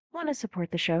want to support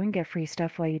the show and get free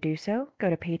stuff while you do so, go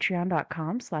to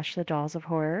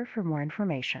patreon.com/thedallsofhorror for more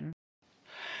information.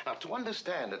 Now, to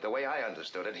understand it the way I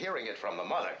understood it, hearing it from the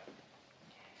mother,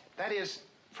 that is,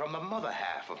 from the mother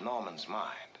half of Norman's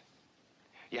mind,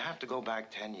 you have to go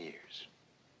back 10 years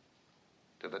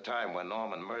to the time when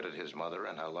Norman murdered his mother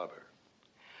and her lover.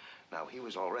 Now, he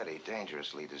was already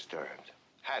dangerously disturbed,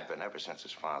 had been ever since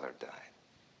his father died.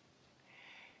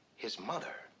 His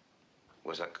mother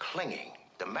was a clinging,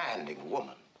 demanding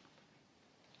woman.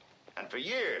 And for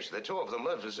years, the two of them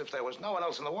lived as if there was no one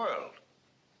else in the world.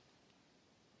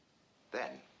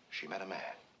 Then she met a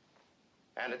man.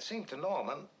 And it seemed to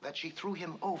Norman that she threw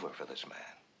him over for this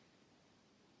man.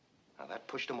 Now, that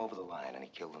pushed him over the line, and he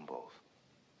killed them both.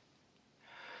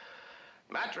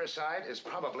 Matricide is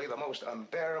probably the most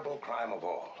unbearable crime of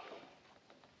all.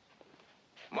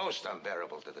 Most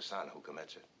unbearable to the son who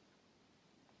commits it.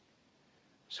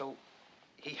 So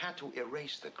he had to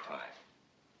erase the crime,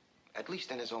 at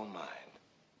least in his own mind.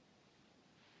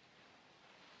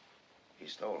 He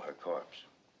stole her corpse.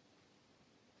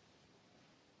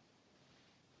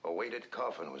 A weighted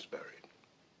coffin was buried.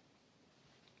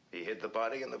 He hid the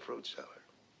body in the fruit cellar.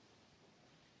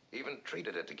 Even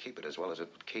treated it to keep it as well as it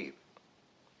would keep.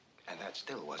 And that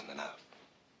still wasn't enough.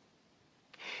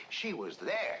 She was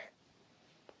there,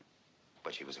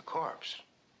 but she was a corpse.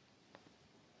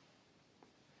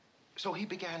 So he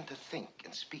began to think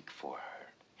and speak for her.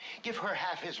 Give her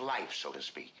half his life, so to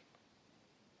speak.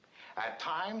 At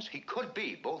times, he could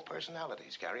be both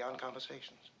personalities, carry on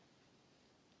conversations.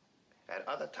 At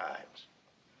other times,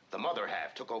 the mother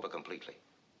half took over completely.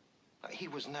 He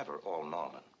was never all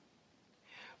Norman,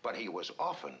 but he was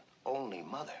often only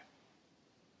mother.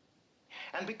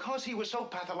 And because he was so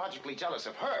pathologically jealous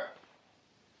of her,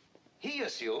 he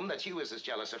assumed that she was as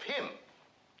jealous of him.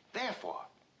 Therefore,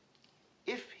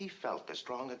 if he felt a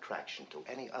strong attraction to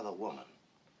any other woman,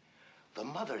 the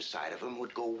mother's side of him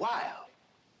would go wild.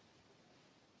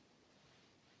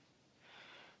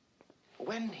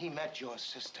 When he met your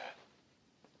sister,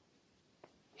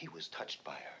 he was touched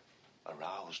by her,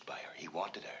 aroused by her. He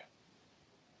wanted her.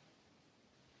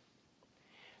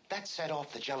 That set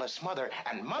off the jealous mother,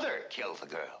 and mother killed the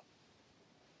girl.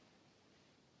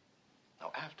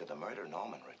 Now, after the murder,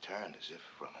 Norman returned as if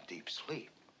from a deep sleep.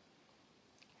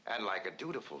 And like a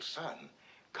dutiful son,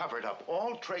 covered up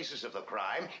all traces of the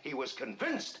crime he was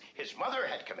convinced his mother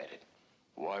had committed.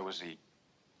 Why was he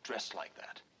dressed like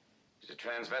that? He's a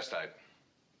transvestite.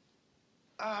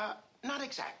 Not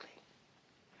exactly.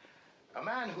 A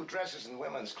man who dresses in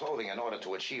women's clothing in order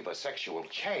to achieve a sexual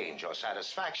change or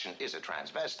satisfaction is a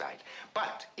transvestite.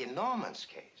 But in Norman's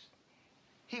case,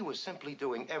 he was simply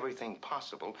doing everything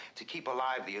possible to keep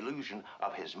alive the illusion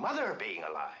of his mother being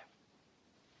alive.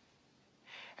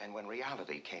 And when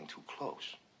reality came too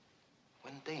close,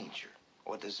 when danger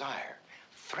or desire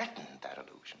threatened that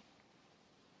illusion,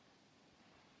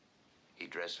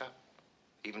 he'd dress up,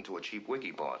 even to a cheap wig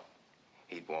he bought.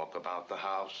 He'd walk about the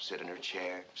house, sit in her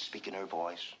chair, speak in her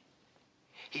voice.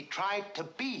 He tried to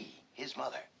be his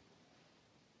mother.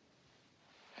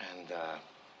 And,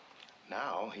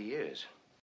 now he is.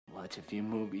 Watch a few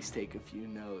movies, take a few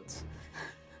notes.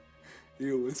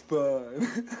 It was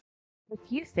fun. If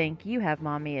you think you have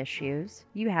mommy issues,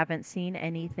 you haven't seen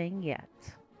anything yet.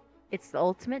 It's the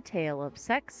ultimate tale of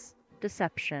sex,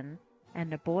 deception,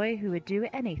 and a boy who would do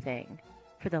anything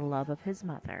for the love of his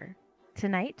mother.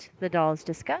 Tonight, the dolls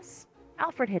discuss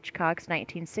Alfred Hitchcock's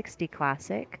 1960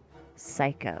 classic,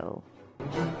 Psycho.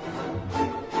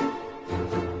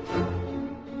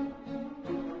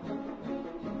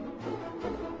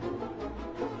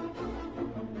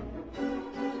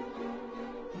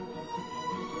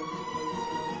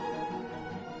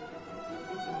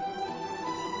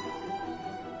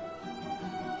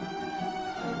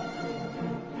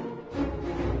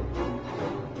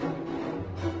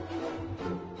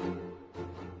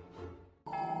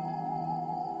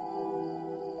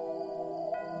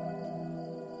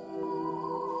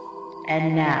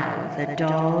 And now, the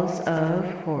Dolls of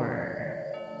Horror.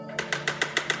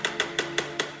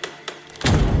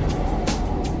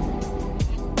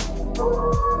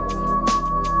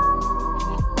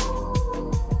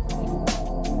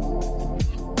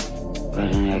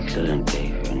 What an excellent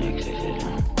day for an exorcism.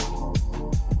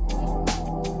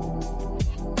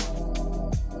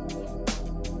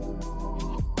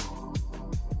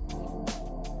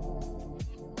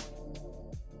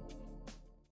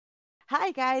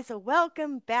 Hi guys,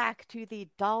 welcome back to the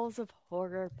Dolls of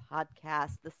Horror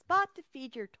podcast, the spot to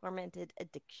feed your tormented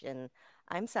addiction.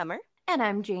 I'm Summer. And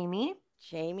I'm Jamie.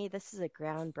 Jamie, this is a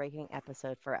groundbreaking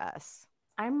episode for us.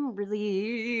 I'm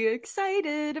really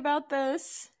excited about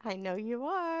this. I know you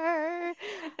are.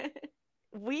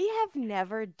 We have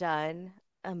never done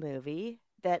a movie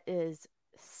that is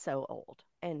so old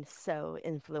and so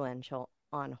influential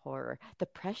on horror. The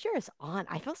pressure is on.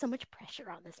 I feel so much pressure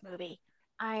on this movie.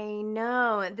 I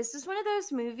know. This is one of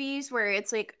those movies where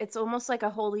it's like it's almost like a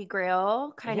holy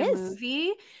grail It kind of is.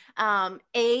 movie. Well,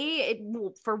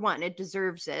 for one, it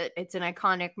deserves it. It's an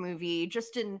iconic movie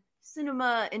just in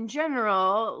cinema in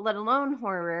general, let alone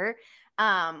horror.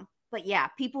 But yeah,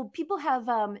 people have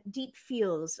deep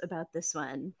feels about this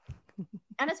one.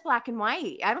 And it's black and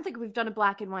white. I don't think we've done a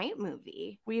black and white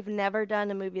movie. We've never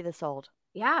done a movie this old.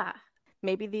 Yeah.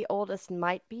 Maybe the oldest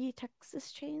might be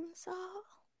Texas Chainsaw.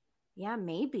 Yeah,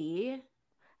 maybe.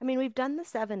 I mean, we've done the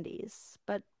 70s,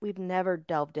 but we've never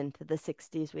delved into the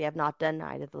 60s. We have not done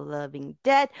Night of the Living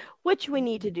Dead, which we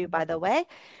need to do, by the way,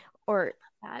 or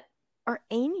That. or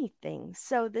anything.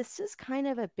 So this is kind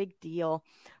of a big deal.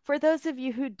 For those of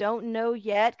you who don't know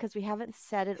yet, because we haven't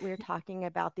said it, we're talking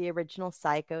about the original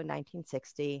Psycho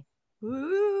 1960.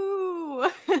 Ooh.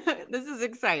 This is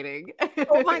exciting.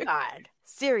 Oh my God.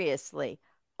 Seriously.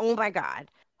 Oh my God.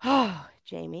 Oh,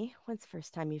 Jamie, when's the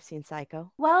first time you've seen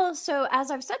Psycho? Well, so as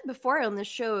I've said before on this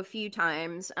show a few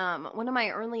times, one of my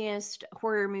earliest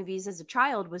horror movies as a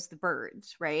child was The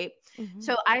Birds, right? Mhm.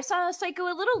 So I saw Psycho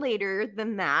a little later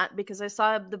than that because I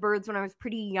saw The Birds when I was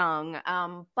pretty young.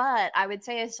 But I would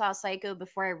say I saw Psycho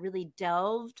before I really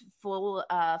delved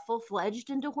full-fledged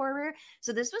into horror.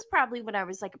 So this was probably when I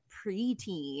was like a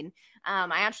preteen.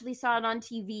 I actually saw it on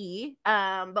TV,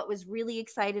 but was really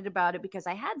excited about it because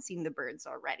I had seen The Birds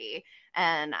already.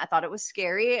 And I thought it was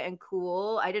scary and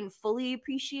cool. I didn't fully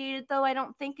appreciate it though, I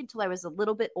don't think, until I was a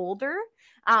little bit older.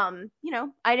 I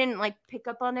didn't like pick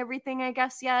up on everything, I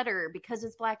guess, yet, or because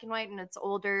it's black and white and it's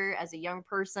older as a young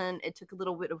person, it took a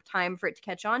little bit of time for it to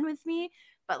catch on with me.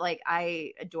 But like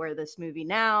I adore this movie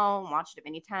now, watched it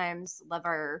many times, love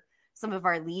some of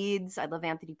our leads. I love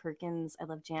Anthony Perkins, I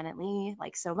love Janet Leigh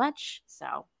like so much.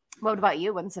 So what about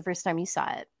you? When's the first time you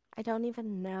saw it? I don't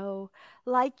even know.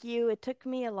 Like you, it took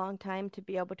me a long time to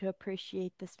be able to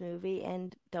appreciate this movie.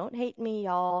 And don't hate me,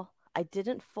 y'all. I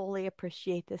didn't fully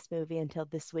appreciate this movie until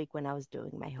this week when I was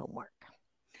doing my homework.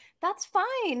 That's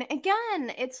fine.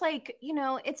 Again, it's like,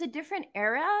 it's a different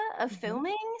era of Mhm.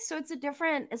 filming, so it's a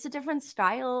different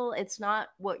style. It's not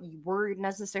what you were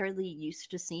necessarily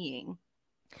used to seeing.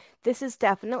 This is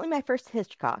definitely my first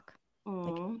Hitchcock,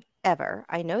 like Mm. ever.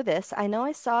 I know this. I know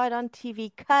I saw it on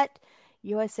TV cut,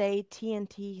 USA,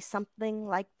 TNT, something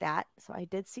like that. So I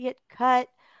did see it cut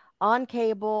on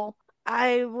cable.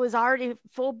 I was already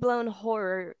full blown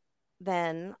horror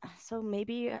then, so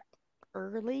maybe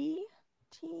early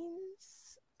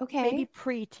teens, maybe Okay.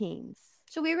 pre-teens.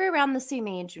 So we were around the same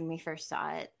age when we first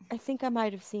saw it. I think I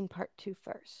might have seen part two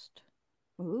first.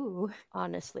 Ooh.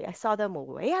 Honestly, I saw them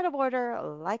way out of order,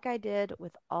 like I did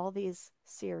with all these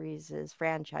series,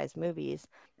 franchise movies.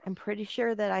 I'm pretty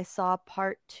sure that I saw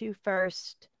part two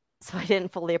first, so I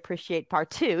didn't fully appreciate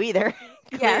part two either,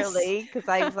 Yes. clearly, because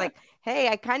I was like, hey,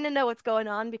 I kind of know what's going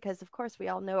on because, of course, we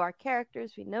all know our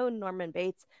characters. We know Norman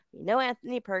Bates, we know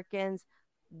Anthony Perkins,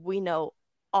 we know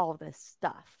all this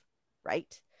stuff,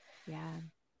 right? Yeah.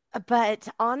 But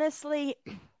honestly,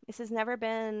 this has never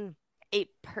been a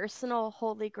personal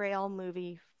holy grail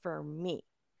movie for me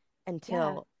Yeah.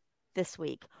 until this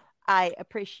week. I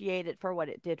appreciate it for what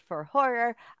it did for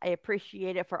horror. I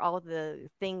appreciate it for all the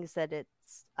things that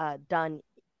it's done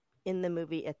in the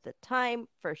movie at the time,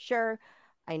 for sure.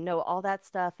 I know all that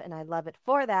stuff and I love it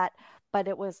for that, but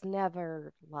it was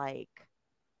never like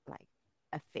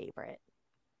a favorite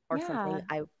or something Yeah.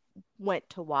 I went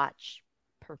to watch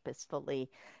purposefully.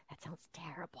 That sounds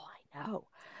terrible, I know.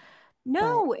 But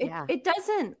No, it yeah. it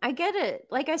doesn't. I get it.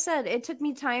 Like I said, it took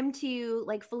me time to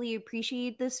like fully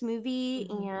appreciate this movie,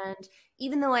 Mhm. and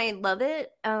even though I love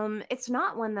it, it's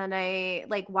not one that I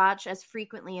like watch as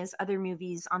frequently as other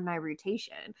movies on my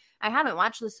rotation. I haven't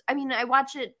watched this. I mean, I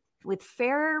watch it with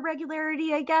fair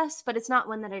regularity, I guess, but it's not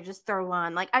one that I just throw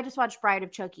on. Like I just watched Bride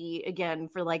of Chucky again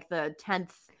for like the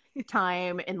 10th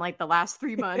time in like the last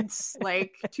 3 months,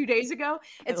 like 2 days ago.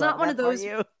 I It's love not one that of for those.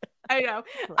 you. I know.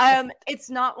 Love that. It's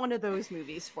not one of those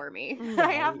movies for me.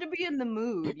 I have Right. to be in the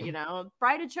mood.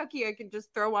 Bride of Chucky I can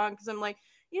just throw on because I'm like,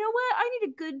 you know what? I need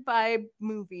a good vibe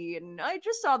movie, and I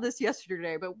just saw this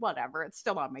yesterday, but whatever. It's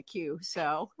still on my queue,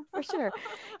 so. For sure.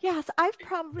 Yes, I've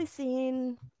probably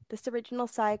seen this original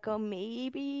Psycho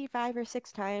maybe 5 or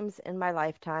 6 times in my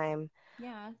lifetime.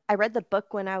 Yeah. I read the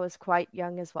book when I was quite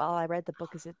young as well. I read the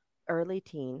book as an early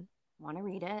teen. Want to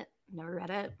read it? Never read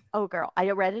it. Oh, girl,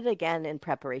 I read it again in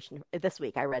preparation this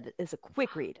week. I read it. It's a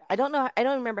quick read. I don't know. I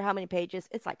don't remember how many pages.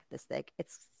 It's like this thick.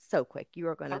 It's so quick. You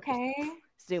are going to Okay.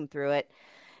 just zoom through it.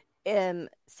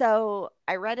 So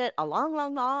I read it a long,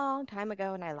 long, long time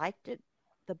ago, and I liked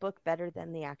the book better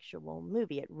than the actual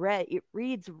movie. It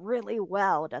reads really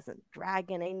well. It doesn't drag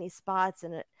in any spots,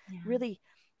 and it really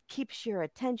keeps your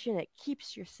attention. It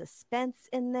keeps your suspense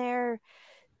in there.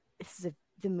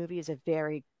 The movie is a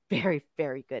very, very,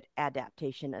 very good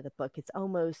adaptation of the book. It's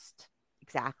almost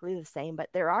exactly the same, but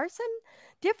there are some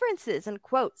differences and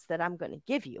quotes that I'm going to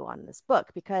give you on this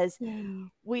book because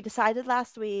we decided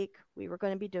last week we were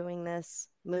going to be doing this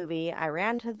movie. I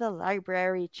ran to the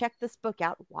library, checked this book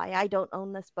out. Why I don't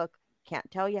own this book,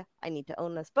 can't tell you. I need to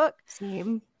own this book.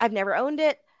 Same. I've never owned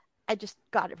it. I just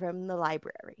got it from the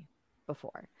library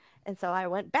before. And so I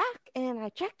went back and I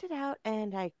checked it out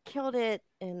and I killed it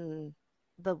in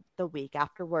the week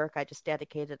after work. I just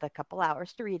dedicated a couple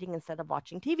hours to reading instead of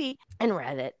watching TV and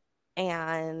read it.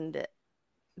 And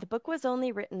the book was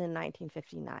only written in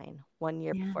 1959, 1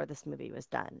 year before this movie was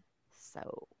done.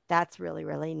 So that's really,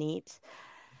 really neat.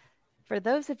 For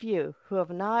those of you who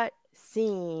have not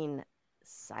seen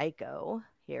Psycho,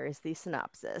 here is the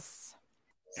synopsis.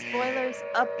 Spoilers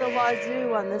up the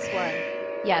wazoo on this one.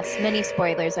 Yes, many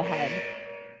spoilers ahead.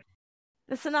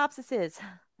 The synopsis is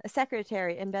a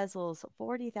secretary embezzles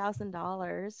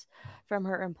 $40,000 from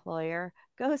her employer,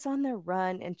 goes on the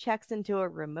run, and checks into a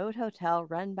remote hotel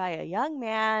run by a young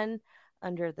man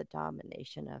under the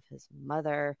domination of his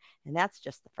mother. And that's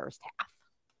just the first half.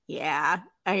 Yeah,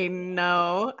 I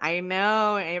know.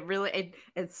 It really,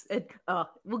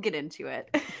 we'll get into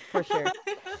it. For sure.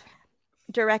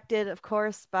 Directed, of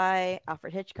course, by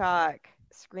Alfred Hitchcock.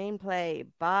 Screenplay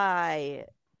by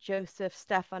Joseph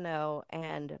Stefano,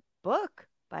 and book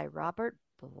by Robert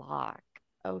Bloch.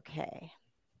 Okay.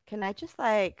 Can I just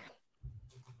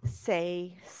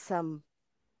say some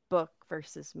book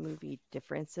versus movie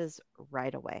differences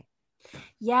right away?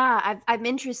 Yeah, I'm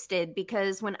interested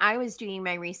because when I was doing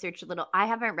my research a little, I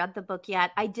haven't read the book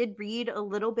yet. I did read a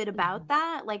little bit about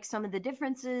that, like some of the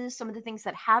differences, some of the things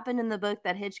that happened in the book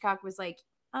that Hitchcock was like,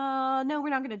 no, we're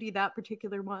not going to do that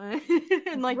particular one.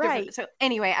 And right. So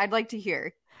anyway, I'd like to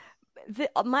hear.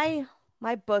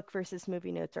 My book versus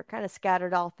movie notes are kind of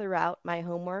scattered all throughout my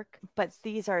homework, but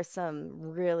these are some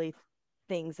really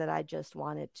things that I just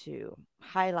wanted to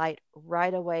highlight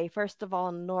right away. First of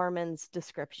all, Norman's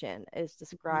description is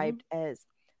described as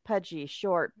pudgy,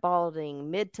 short,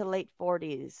 balding, mid to late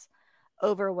 40s,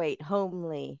 overweight,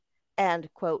 homely, and,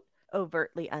 quote,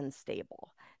 overtly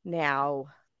unstable. Now,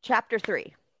 chapter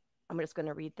 3. I'm just going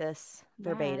to read this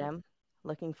verbatim.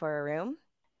 Looking for a room?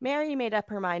 Mary made up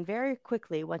her mind very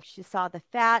quickly once she saw the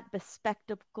fat,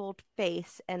 bespectacled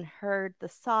face and heard the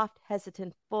soft,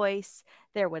 hesitant voice.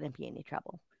 There wouldn't be any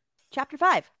trouble. Chapter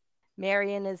 5.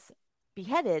 Marion is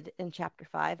beheaded in chapter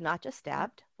 5, not just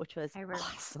stabbed, which was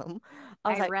awesome.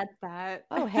 I read that.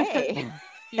 Oh, hey.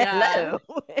 Hello.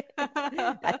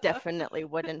 That definitely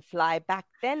wouldn't fly back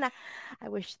then. I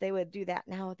wish they would do that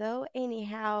now, though.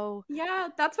 Anyhow. Yeah,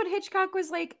 that's what Hitchcock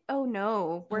was like. Oh,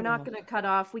 no, we're not going to cut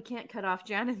off. We can't cut off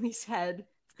Janely's head.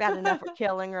 It's bad enough we're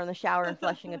killing her in the shower and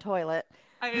flushing a toilet.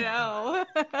 I know.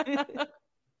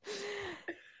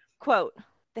 Quote,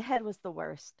 the head was the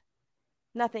worst.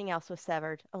 Nothing else was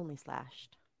severed, only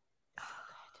slashed. So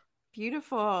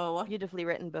beautiful. Beautifully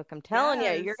written book. I'm telling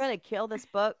you, you're going to kill this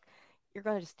book. You're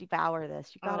going to just devour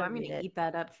this. You got to read it. I'm going to eat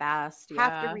that up fast.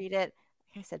 Have to read it.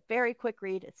 Like I said, very quick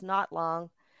read. It's not long,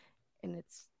 and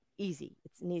it's easy.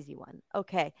 It's an easy one.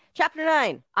 Okay, chapter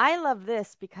 9. I love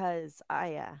this because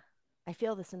I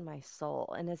feel this in my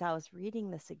soul. And as I was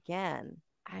reading this again,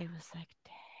 I was like,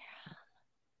 damn,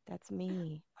 that's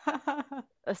me.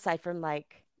 Aside from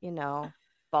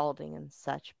balding and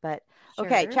such. But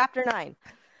okay, chapter 9.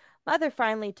 Mother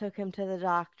finally took him to the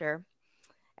doctor.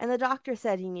 And the doctor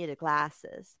said he needed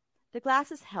glasses. The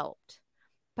glasses helped,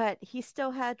 but he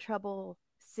still had trouble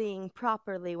seeing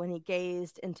properly when he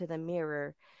gazed into the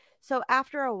mirror. So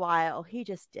after a while, he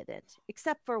just didn't,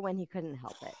 except for when he couldn't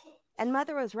help it. And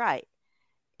Mother was right.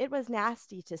 It was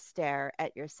nasty to stare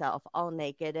at yourself all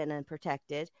naked and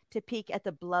unprotected, to peek at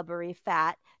the blubbery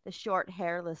fat, the short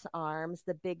hairless arms,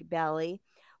 the big belly.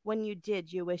 When you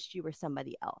did, you wished you were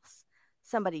somebody else.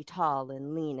 Somebody tall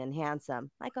and lean and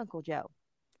handsome, like Uncle Joe.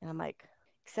 And I'm like,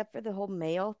 except for the whole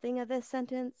male thing of this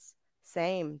sentence,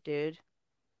 same, dude.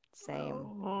 Same.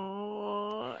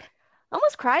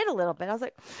 Almost cried a little bit. I was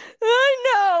like, I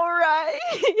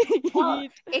know, Well,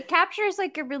 right? it captures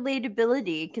like a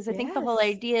relatability because I think the whole Yes.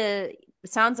 idea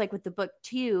sounds like with the book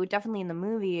too, definitely in the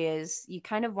movie, is you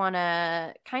kind of want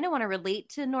to relate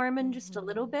to Norman just a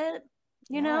little Mhm. bit,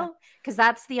 Yeah. because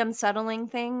that's the unsettling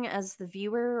thing as the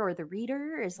viewer or the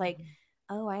reader is like, Mhm.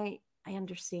 oh, I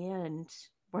understand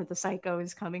where the psycho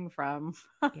is coming from.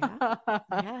 Yeah.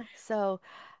 Yeah. So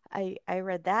I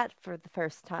read that for the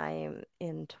first time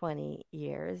in 20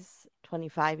 years,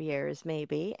 25 years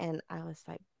maybe, and I was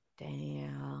like,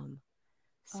 damn.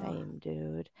 Oh, Same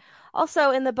dude.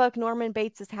 Also in the book, Norman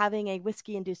Bates is having a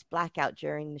whiskey-induced blackout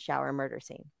during the shower murder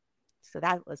scene. So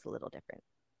that was a little different.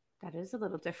 that is a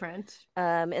little different.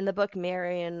 In the book,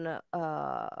 Marion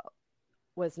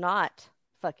was not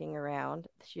fucking around.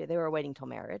 They were waiting till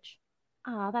marriage.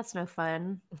 Oh, that's no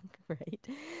fun. Right.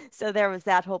 So there was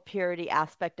that whole purity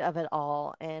aspect of it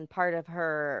all. And part of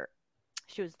her,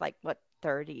 she was like, what,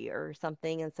 30 or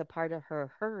something. And so part of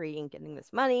her hurry in getting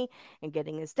this money and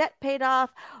getting his debt paid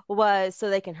off was so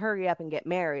they can hurry up and get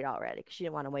married already because she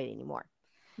didn't want to wait anymore.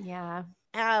 Yeah.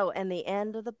 Oh, and the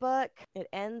end of the book, it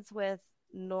ends with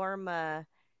Norma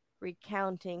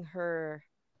recounting her.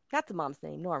 That's the mom's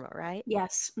name, Norma, right?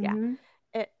 Yes. Yeah. Hmm.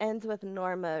 It ends with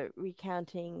Norma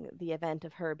recounting the event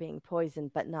of her being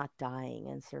poisoned but not dying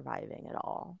and surviving at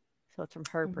all. So it's from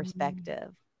her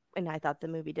perspective. And I thought the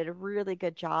movie did a really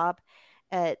good job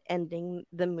at ending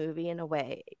the movie in a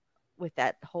way with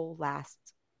that whole last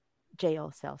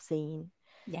jail cell scene.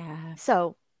 Yeah.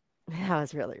 So that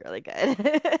was really, really good.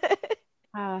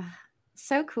 Uh,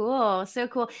 so cool. So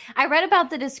cool. I read about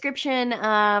the description.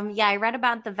 Yeah, I read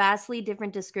about the vastly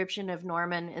different description of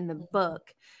Norman in the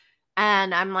book.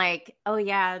 And I'm like, oh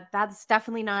yeah, that's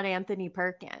definitely not Anthony No.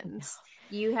 Perkins.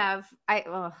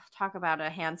 Talk about a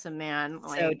handsome man. So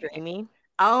Like, dreamy.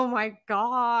 oh my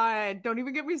God. Don't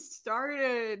even get me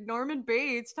started. Norman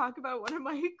Bates, talk about one of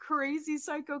my crazy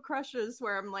psycho crushes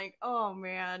where I'm like, oh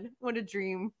man, what a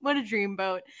dream. What a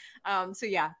dreamboat. So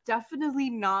yeah, definitely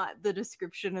not the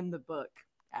description in the book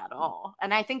at all.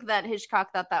 And I think that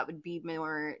Hitchcock thought that would be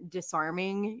more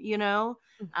disarming.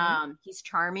 Mm-hmm. He's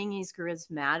charming, he's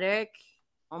charismatic,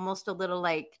 almost a little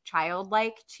like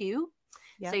childlike too.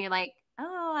 So Yep. you're like,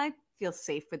 oh, I feel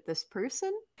safe with this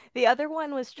person. The other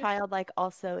one was childlike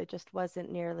also. It just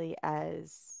wasn't nearly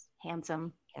as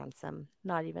Handsome. handsome,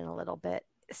 not even a little bit.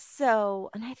 So,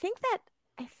 and I think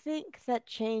that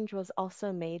change was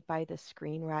also made by the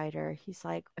screenwriter. He's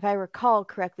like, if I recall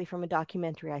correctly from a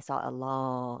documentary I saw a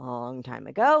long time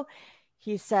ago,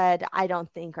 he said, I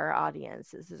don't think our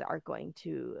audiences are going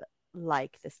to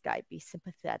like this guy, be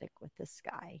sympathetic with this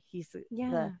guy. He's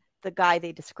Yeah. the guy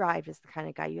they described as the kind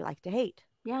of guy you like to hate.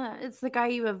 Yeah, it's the guy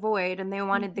you avoid, and they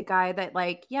wanted the guy that,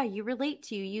 like, yeah, you relate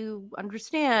to, you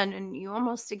understand, and you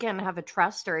almost, again, have a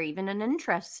trust or even an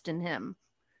interest in him.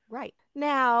 Right.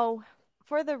 Now,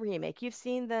 for the remake, you've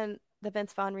seen the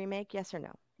Vince Vaughn remake, yes or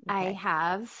no? I Okay.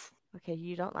 have. Okay,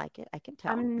 you don't like it. I can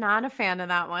tell. I'm not a fan of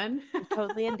that one. I'm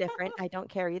totally indifferent. I don't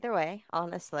care either way,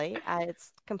 honestly.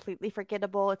 It's completely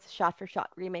forgettable. It's a shot for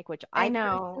shot remake, which I I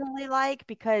know. personally like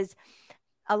because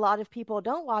a lot of people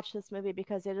don't watch this movie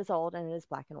because it is old and it is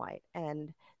black and white.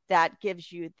 And that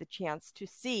gives you the chance to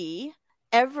see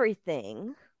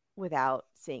everything without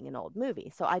seeing an old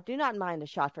movie. So I do not mind a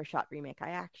shot for shot remake. I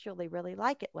actually really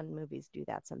like it when movies do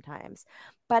that sometimes.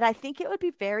 But I think it would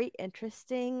be very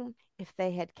interesting if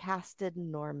they had casted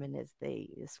Norman as they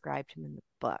described him in the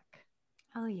book.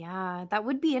 Oh yeah, that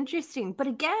would be interesting. But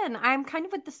again, I'm kind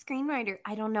of with the screenwriter.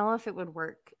 I don't know if it would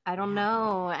work. I don't Yeah.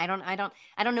 know. I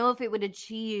don't know if it would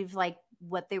achieve like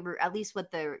what they were, at least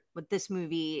what this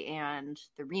movie and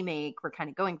the remake were kind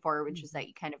of going for, which is Mhm. that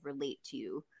you kind of relate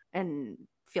to and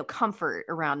feel comfort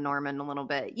around Norman a little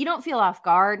bit. You don't feel off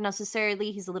guard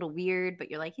necessarily. He's a little weird, but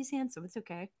you're like, he's handsome. It's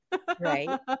okay. Right.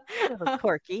 A little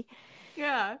quirky.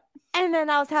 Yeah. And then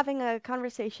I was having a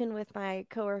conversation with my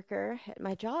coworker at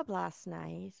my job last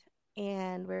night,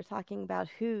 and we were talking about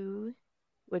who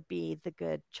would be the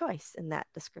good choice in that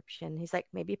description. He's like,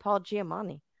 maybe Paul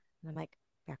Giamatti. And I'm like,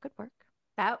 that could work.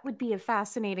 That would be a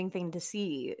fascinating thing to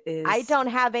see I is don't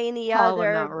have any Paul in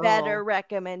other that better role.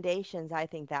 recommendations. I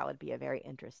think that would be a very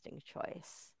interesting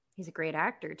choice. He's a great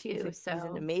actor He's, too. he's an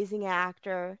So amazing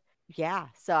actor. Yeah,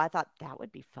 so I thought that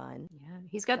would be fun. yeah,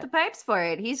 he's got But the pipes for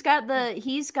it. He's got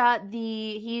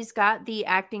the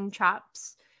acting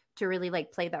chops to really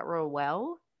like play that role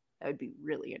well. That would be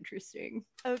really interesting.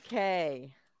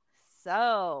 okay,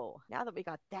 so now that we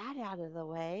got that out of the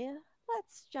way,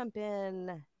 let's jump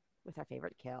in with our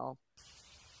favorite kill.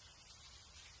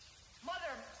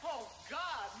 Mother, oh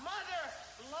God, mother,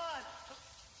 blood,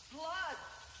 blood.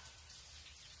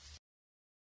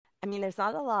 mean, there's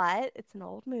not a lot. It's an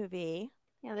old movie.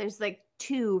 Yeah, there's like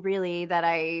two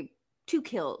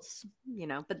kills,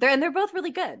 but they're both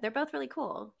really good. They're both really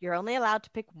cool. You're only allowed to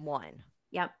pick one.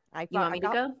 Yep. You want me to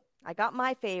go? I got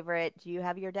my favorite. Do you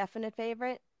have your definite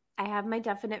favorite? I have my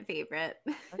definite favorite.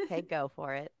 Okay, go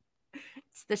for it.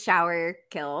 It's the shower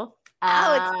kill.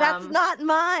 That's not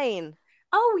mine.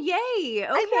 Oh, yay.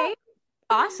 Okay.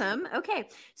 Awesome. Okay.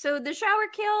 So the shower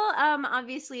kill,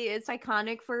 obviously it's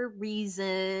iconic for a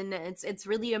reason. It's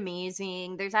really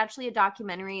amazing. There's actually a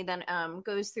documentary that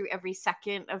goes through every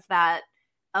second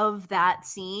of that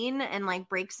scene and like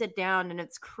breaks it down, and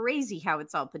it's crazy how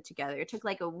it's all put together. It took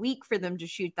like a week for them to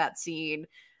shoot that scene.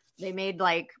 They made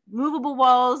like movable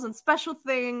walls and special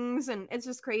things, and it's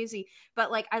just crazy.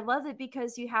 But like I love it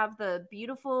because you have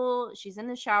she's in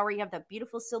the shower, you have that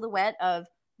beautiful silhouette of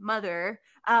Mother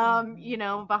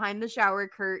behind the shower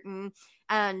curtain,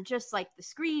 and just like the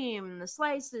scream, the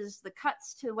slices, the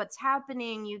cuts to what's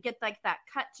happening. You get like that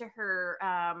cut to her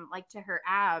like to her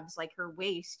abs, like her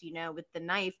waist, with the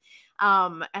knife,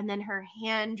 and then her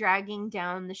hand dragging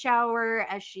down the shower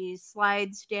as she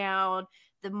slides down,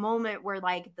 the moment where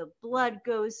like the blood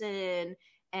goes in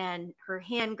and her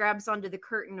hand grabs onto the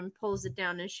curtain and pulls it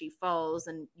down as she falls,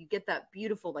 and you get that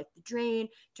beautiful like the drain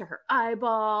to her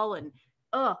eyeball. And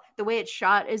the way it's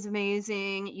shot is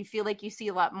amazing. You feel like you see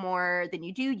a lot more than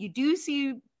you do. You do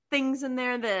see things in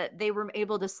there that they were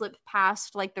able to slip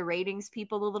past like the ratings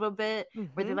people a little bit,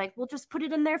 where they're like, we'll just put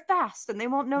it in there fast and they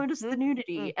won't notice the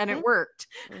nudity. And it worked.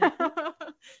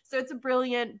 So it's a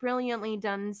brilliantly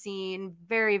done scene.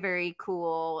 Very, very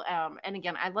cool. And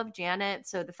again, I love Janet.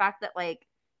 So the fact that like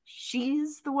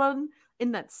she's the one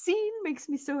in that scene makes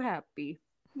me so happy.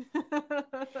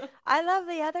 I love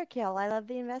the other kill. I love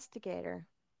the investigator.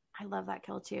 I love that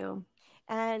kill too.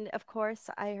 And of course,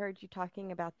 I heard you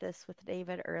talking about this with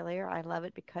David earlier. I love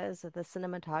it because of the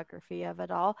cinematography of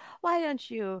it all. Why don't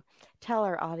you tell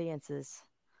our audiences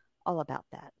all about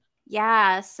that?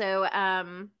 Yeah, so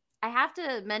I have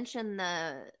to mention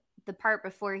the part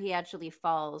before he actually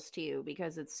falls too,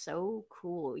 because it's so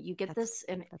cool. You get this,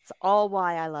 and that's all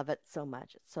why I love it so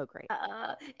much. It's so great.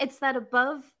 It's that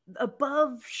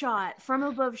above shot, from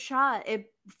above shot. I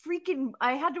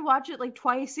had to watch it like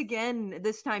twice again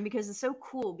this time because it's so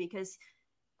cool. Because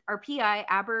our PI,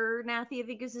 Abernathy, I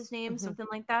think is his name, something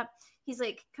like that. He's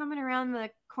like coming around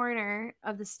the corner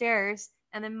of the stairs,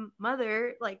 and then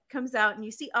Mother like comes out, and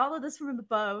you see all of this from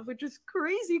above, which is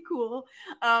crazy cool.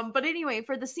 But anyway,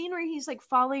 for the scene where he's like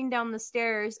falling down the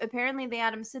stairs, apparently they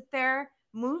had him sit there,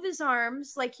 move his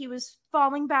arms like he was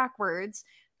falling backwards,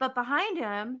 but behind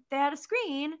him they had a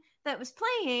screen that was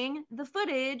playing the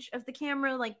footage of the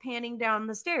camera like panning down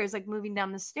the stairs, like moving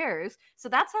down the stairs. So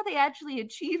that's how they actually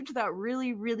achieved that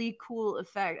really, really cool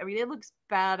effect. I mean, it looks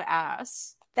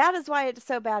badass. That is why it's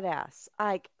so badass.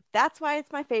 Like, that's why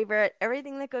it's my favorite.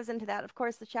 Everything that goes into that. Of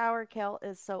course, the shower kill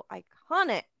is so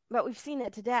iconic, but we've seen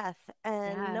it to death,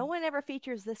 and no one ever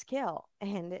features this kill,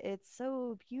 and it's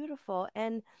so beautiful.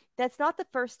 And that's not the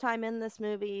first time in this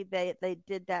movie they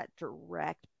did that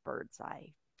direct bird's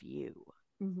eye view,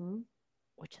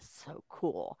 which is so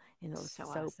cool. So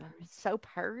awesome. So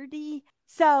pretty.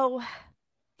 So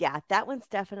yeah, that one's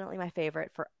definitely my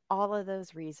favorite for all of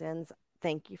those reasons.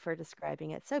 Thank you for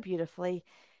describing it so beautifully.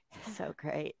 So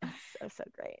great. So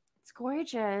great. It's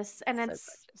gorgeous. And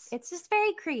it's just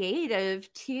very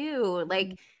creative too.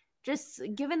 Like, just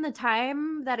given the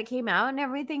time that it came out and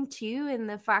everything too, and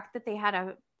the fact that they had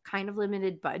a kind of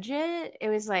limited budget, it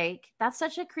was like, that's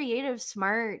such a creative,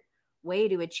 smart way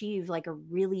to achieve like a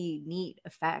really neat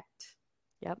effect.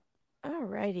 Yep.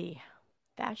 Alrighty.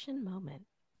 Fashion moment.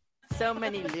 So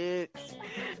many looks.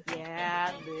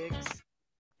 Yeah, looks.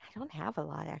 I don't have a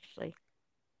lot, actually.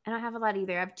 I don't have a lot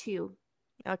either. I have two.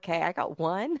 Okay, I got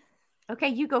one. Okay,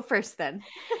 you go first then.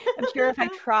 I'm sure if I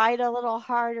tried a little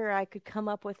harder, I could come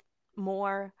up with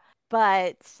more.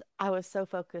 But I was so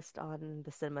focused on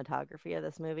the cinematography of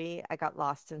this movie. I got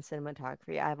lost in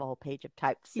cinematography. I have a whole page of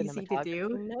typed cinematography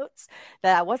notes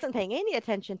that I wasn't paying any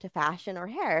attention to fashion or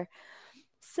hair.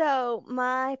 So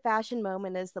my fashion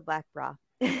moment is the black bra.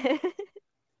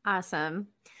 Awesome.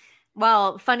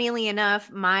 Well, funnily enough,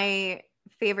 my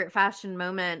favorite fashion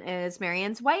moment is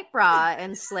Marianne's white bra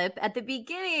and slip at the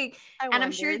beginning.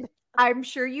 I'm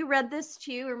sure you read this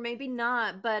too, or maybe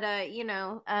not, but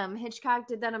Hitchcock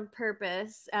did that on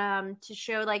purpose to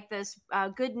show like this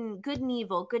good and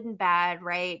evil, good and bad,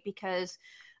 right? Because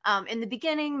in the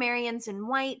beginning, Marianne's in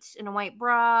a white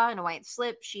bra and a white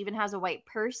slip. She even has a white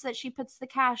purse that she puts the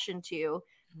cash into.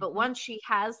 But once she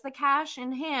has the cash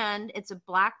in hand, it's a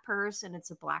black purse and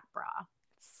it's a black bra.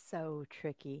 So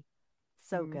tricky.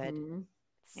 So good.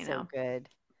 So good.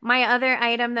 My other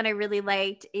item that I really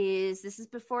liked is this is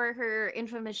before her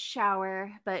infamous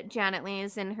shower, but Janet Leigh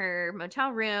is in her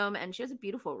motel room and she has a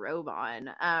beautiful robe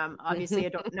on. Obviously, I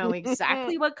don't know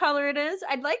exactly what color it is.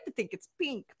 I'd like to think it's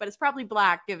pink, but it's probably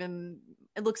black given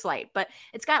it looks light. But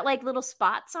it's got like little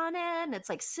spots on it and it's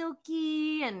like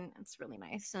silky and it's really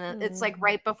nice. And it's like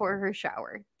right before her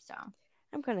shower. So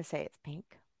I'm going to say it's pink.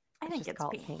 I think just it's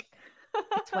call it pink.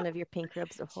 It's one of your pink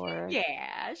ribs of horror.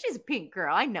 Yeah, she's a pink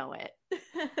girl. I know it.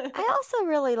 I also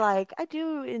really I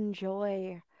do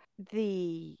enjoy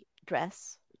the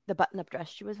dress, the button-up dress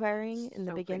she was wearing in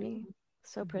the beginning. Pretty.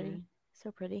 So pretty.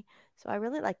 So pretty. So I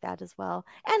really like that as well.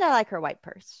 And I like her white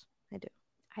purse. I do.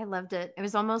 I loved it. It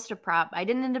was almost a prop. I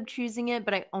didn't end up choosing it,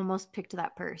 but I almost picked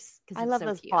that purse. I love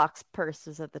those box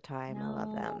purses of the time. I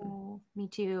love them. Me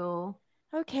too.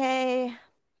 Okay.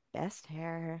 Best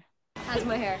hair. How's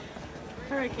my hair?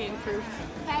 Hurricane proof.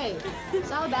 Hey,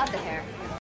 it's all about the hair.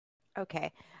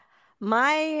 Okay.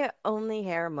 My only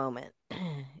hair moment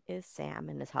is Sam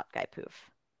and his hot guy poof.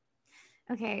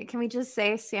 Okay, can we just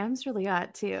say Sam's really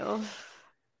hot too?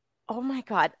 Oh my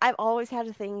God. I've always had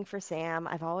a thing for Sam.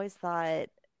 I've always thought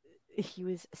he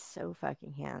was so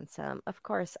fucking handsome. Of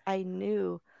course, I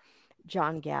knew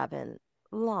John Gavin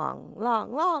long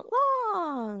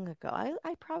ago.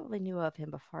 I probably knew of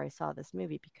him before I saw this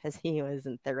movie because he was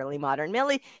in Thoroughly Modern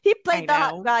Millie. He played the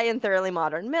hot guy in Thoroughly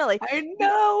Modern Millie. I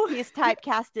know. He's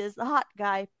typecast as the hot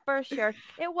guy for sure.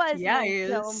 It was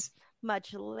until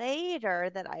much later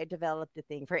that I developed a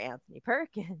thing for Anthony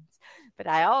Perkins, but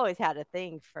I always had a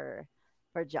thing for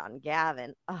John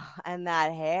Gavin. Oh, and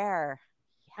that hair.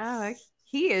 Yes. Oh,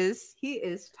 he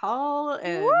is tall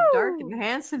and dark and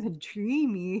handsome and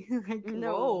dreamy. Like,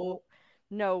 no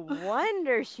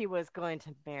wonder she was going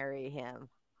to marry him.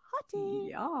 Hottie.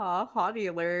 Yeah, hottie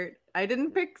alert. I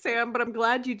didn't pick Sam, but I'm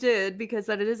glad you did because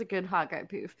that it is a good hot guy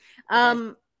poof. How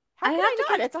can I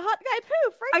not? It's a hot guy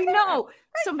poof, right? I know.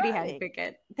 Somebody had to pick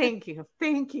it. Thank you.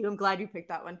 I'm glad you picked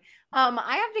that one.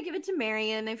 I have to give it to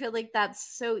Marion. I feel like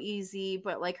that's so easy,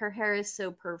 but like her hair is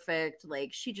so perfect. Like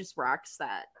she just rocks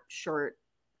that short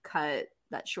cut,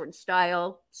 that short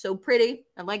style. So pretty.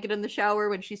 I like it in the shower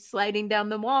when she's sliding down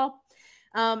the wall.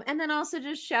 And then also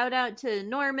just shout out to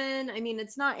Norman. I mean,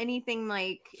 it's not anything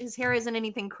like his hair isn't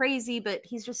anything crazy, but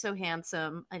he's just so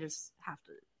handsome. I just have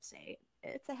to say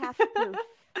it's a half poof.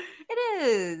 It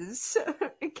is.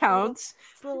 It counts.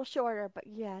 It's a little shorter, but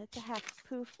yeah, it's a half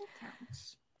poof. It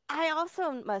counts. I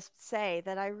also must say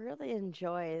that I really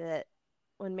enjoy that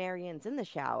when Marion's in the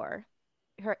shower,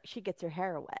 she gets her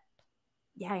hair wet.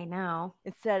 Yeah, I know.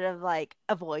 Instead of like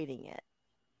avoiding it,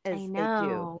 as they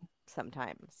do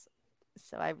sometimes.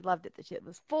 So I loved it that she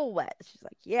was full wet. She's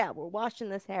like, "Yeah, we're washing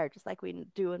this hair just like we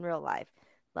do in real life."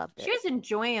 Loved it. She was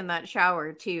enjoying that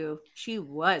shower too. She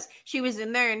was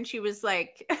in there and she was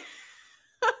like,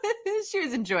 she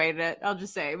was enjoying it. I'll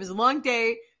just say it was a long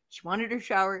day. She wanted her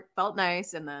shower, felt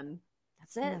nice, and then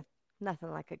that's it.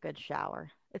 Nothing like a good shower.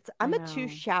 I'm a 2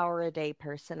 shower a day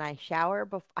person. I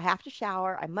have to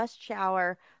shower. I must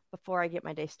shower before I get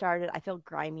my day started. I feel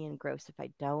grimy and gross if I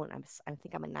don't. I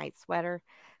think I'm a night sweater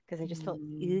because I just feel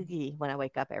oogie when I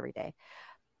wake up every day.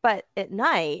 But at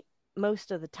night,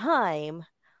 most of the time,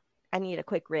 I need a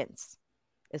quick rinse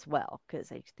as well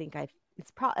because I think I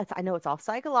know it's all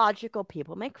psychological.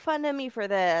 People make fun of me for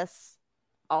this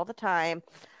all the time.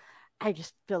 I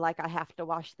just feel like I have to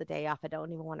wash the day off. I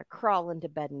don't even want to crawl into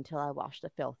bed until I wash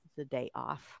the filth of the day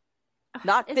off.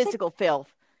 Not physical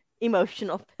filth,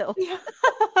 emotional filth. Yeah.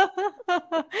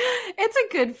 It's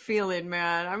a good feeling,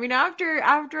 man. I mean, after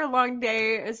a long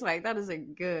day, it's like that is a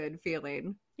good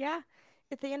feeling. Yeah.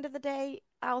 At the end of the day,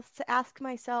 I'll ask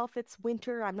myself, it's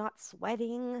winter, I'm not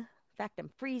sweating. In fact,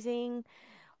 I'm freezing.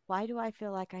 Why do I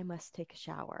feel like I must take a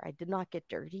shower? I did not get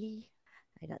dirty.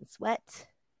 I didn't sweat.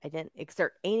 I didn't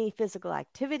exert any physical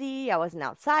activity. I wasn't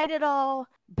outside at all.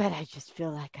 But I just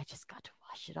feel like I just got to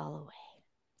wash it all away.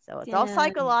 So it's all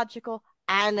psychological.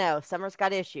 I know. Summer's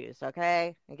got issues,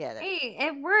 okay? I get it. Hey,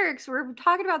 it works. We're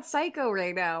talking about Psycho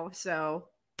right now. So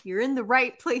you're in the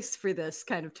right place for this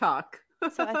kind of talk.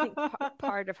 So I think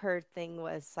part of her thing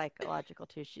was psychological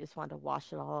too. She just wanted to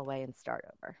wash it all away and start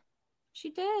over. She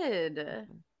did.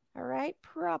 All right,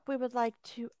 prop we would like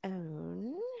to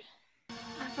own.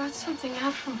 I brought something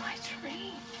out from my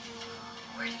tree.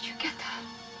 Where did you get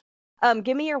that?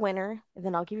 Give me your winner, and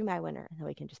then I'll give you my winner, and then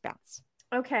we can just bounce.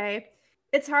 Okay.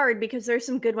 It's hard because there's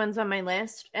some good ones on my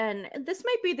list, and this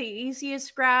might be the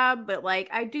easiest grab, but like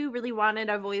I do really want it.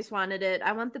 I've always wanted it.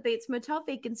 I want the Bates Motel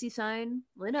vacancy sign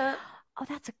lit up. Oh,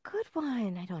 that's a good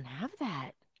one. I don't have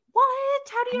that.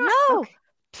 What? How do you know? Okay.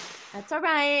 That's all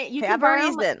right. You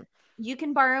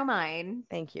can borrow mine.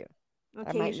 Thank you. I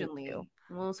might need Occasionally. to.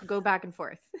 We'll also go back and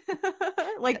forth.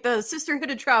 Like the Sisterhood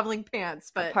of Traveling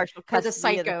Pants, but Partial for the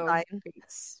custody of the psycho. sign.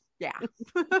 Yeah.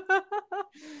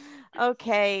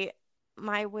 Okay,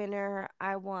 my winner,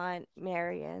 I want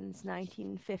Marion's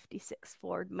 1956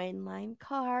 Ford mainline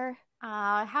car.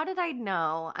 How did I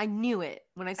know? I knew it.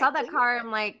 When I saw that car,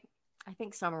 I'm like, I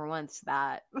think Summer wants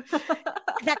that.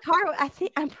 That car,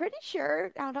 I'm pretty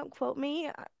sure, now don't quote me,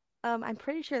 I'm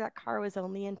pretty sure that car was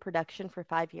only in production for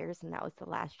 5 years, and that was the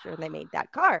last year they made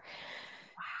that car.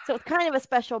 So it's kind of a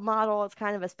special model. It's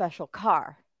kind of a special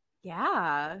car.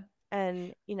 Yeah.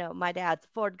 And, you know, my dad's a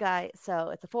Ford guy, so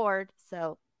it's a Ford.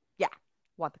 So, yeah,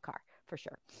 want the car for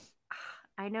sure.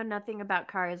 I know nothing about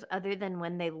cars other than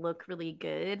when they look really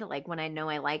good, like when I know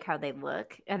I like how they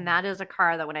look. And that is a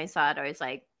car that when I saw it, I was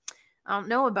like, I don't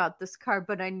know about this car,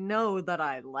 but I know that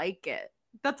I like it.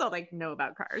 That's all I know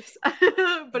about cars.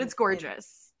 But it's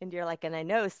gorgeous. And you're like, and I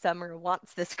know Summer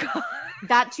wants this car.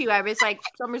 That too. I was like,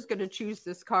 Summer's going to choose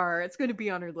this car. It's going to be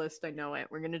on her list. I know it.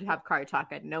 We're going to have car talk.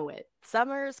 I know it.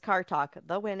 Summer's car talk.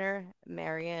 The winner,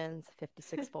 Marion's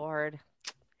 56 Ford.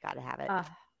 Gotta have it.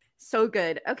 So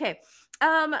good. Okay.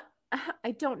 I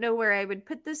don't know where I would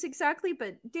put this exactly,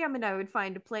 but damn it, I would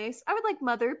find a place. I would like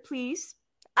Mother, please.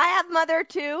 I have Mother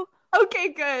too.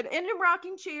 Okay, good. In a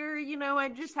rocking chair, you know, I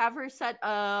just have her set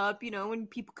up, you know, when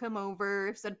people come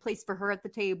over, set a place for her at the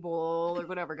table or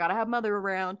whatever. Gotta have Mother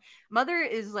around. Mother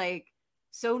is like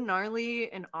so gnarly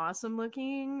and awesome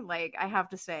looking. Like, I have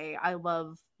to say, I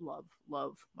love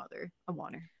Mother. I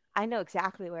want her. I know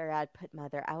exactly where I'd put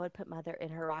Mother. I would put Mother in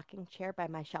her rocking chair by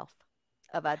my shelf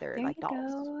of other There like you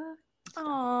dolls. go.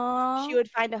 Aww. She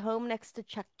would find a home next to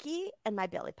Chucky and my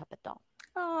Billy Puppet doll.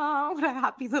 Oh, what a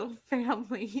happy little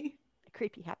family. A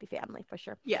creepy, happy family for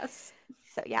sure. Yes.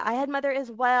 So yeah, I had Mother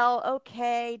as well.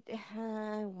 Okay,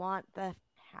 I want the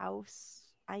house.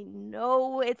 I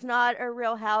know it's not a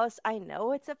real house. I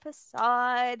know it's a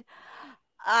facade.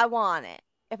 I want it.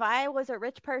 If I was a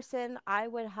rich person, I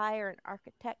would hire an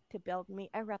architect to build me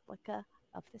a replica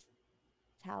of this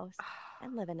house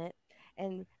and live in it,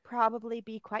 and probably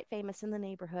be quite famous in the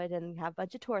neighborhood and have a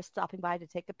bunch of tourists stopping by to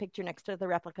take a picture next to the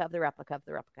replica of the replica of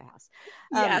the replica house.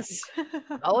 Yes.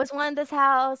 Always wanted this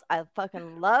house. I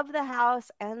fucking love the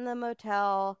house and the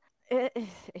motel.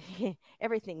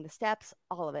 Everything, the steps,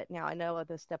 all of it. Now I know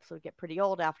the steps would get pretty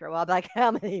old after a while. Like,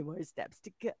 how many more steps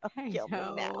to go? Kill me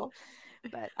now.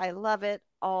 But I love it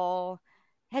all.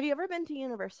 Have you ever been to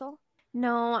Universal?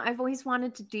 No, I've always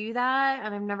wanted to do that,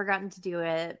 and I've never gotten to do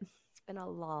it. It's been a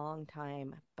long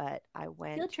time, but I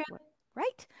went. Field trip.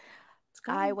 Right?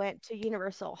 I went to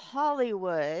Universal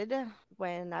Hollywood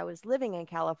when I was living in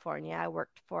California. I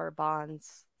worked for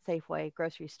Bond's Safeway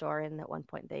grocery store, and at one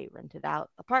point they rented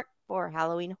out the park for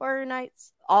Halloween Horror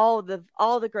Nights. All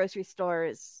the grocery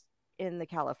stores in the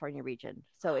California region.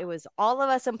 So it was all of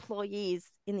us employees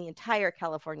in the entire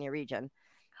California region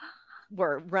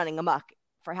were running amok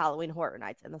for Halloween Horror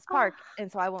Nights in this park.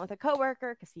 And so I went with a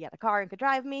coworker because he had a car and could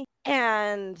drive me.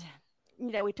 And,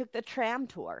 you know, we took the tram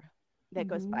tour that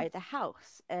goes by the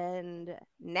house. And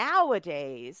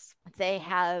nowadays they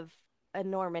have a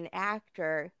Norman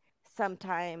actor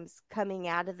sometimes coming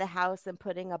out of the house and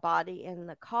putting a body in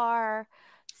the car.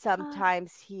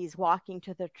 Sometimes he's walking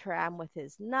to the tram with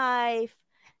his knife.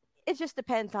 It just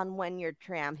depends on when your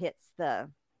tram hits the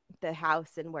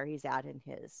house and where he's at in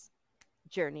his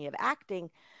journey of acting.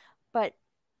 But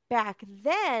back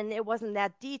then it wasn't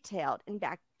that detailed. And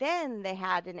back then they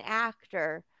had an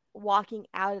actor walking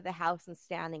out of the house and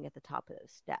standing at the top of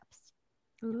those steps.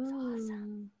 It was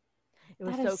awesome. It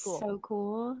was so cool. So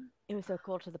cool. It was so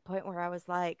cool to the point where I was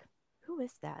like, who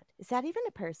is that? Is that even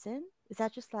a person? Is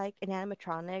that just like an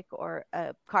animatronic or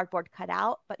a cardboard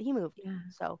cutout? But he moved. Yeah.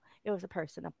 So it was a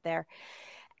person up there.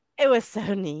 It was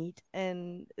so neat.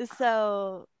 And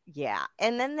so, yeah.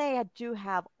 And then they do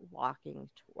have walking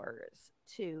tours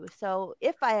too. So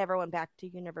if I ever went back to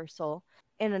Universal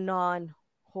in a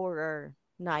non-horror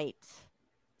night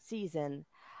season,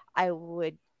 I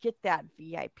would get that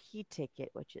VIP ticket,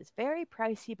 which is very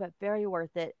pricey, but very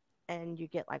worth it. And you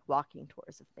get like walking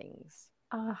tours of things.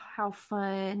 Oh, how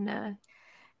fun. And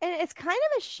it's kind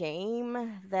of a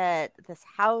shame that this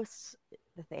house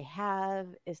that they have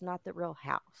is not the real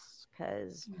house,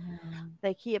 because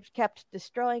they kept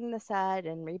destroying the set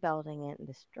and rebuilding it and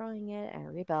destroying it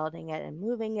and rebuilding it and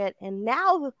moving it. And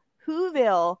now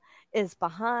Whoville is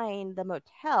behind the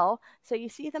motel. So you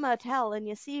see the motel and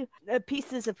you see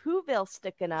pieces of Whoville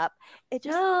sticking up. It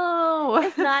just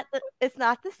it's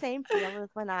not the same feel as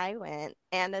when I went,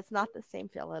 and it's not the same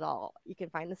feel at all. You can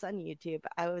find this on YouTube.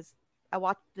 I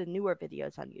watched the newer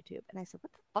videos on YouTube and I said,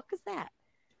 what the fuck is that?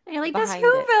 And you're like, that's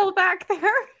Whoville back there.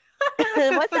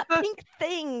 What's that pink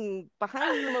thing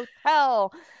behind the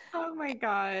motel? Oh my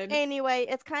God. Anyway,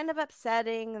 it's kind of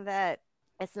upsetting that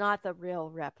it's not the real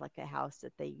replica house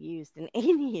that they used in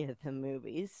any of the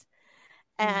movies.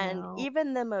 And No.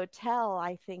 even the motel,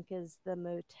 I think, is the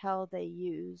motel they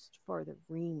used for the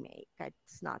remake.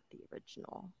 It's not the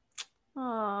original.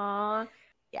 Aww.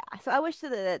 Yeah, so I wish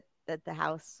that the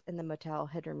house and the motel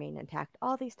had remained intact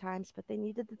all these times, but they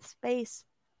needed the space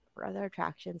for other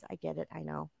attractions. I get it, I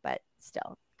know, but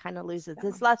still, kind of loses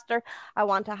its luster. I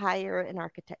want to hire an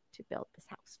architect to build this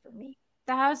house for me.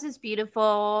 The house is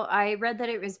beautiful. I read that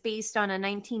it was based on a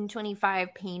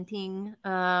 1925 painting.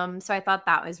 So I thought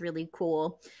that was really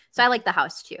cool. So I like the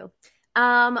house too.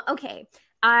 Okay.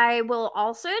 I will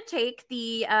also take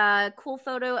the cool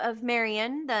photo of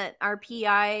Marion that our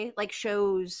PI like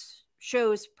shows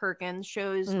Perkins,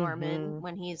 shows Norman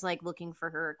when he's like looking for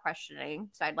her questioning.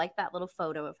 So I'd like that little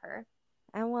photo of her.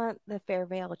 I want the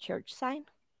Fairvale Church sign.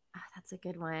 Oh, that's a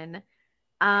good one.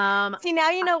 See, now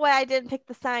you know why I didn't pick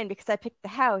the sign, because I picked the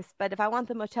house. But if I want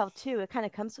the motel too, it kind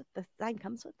of comes with the sign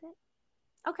comes with it.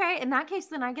 Okay, in that case,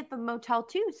 then I get the motel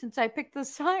too, since I picked the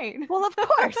sign. Well, of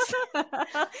course.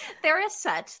 They're a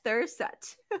set. They're a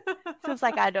set. So it's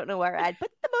like, I don't know where I'd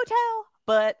put the motel,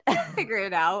 but figure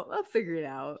it out. I'll figure it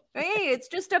out. Hey, it's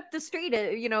just up the street.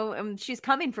 She's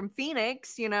coming from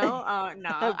Phoenix, No,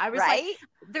 I was right? like,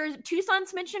 there's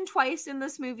Tucson's mentioned twice in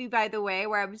this movie, by the way,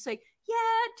 where I was like, yeah,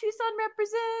 Tucson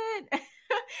represent.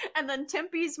 And then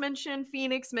Tempe's mentioned,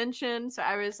 Phoenix mentioned. So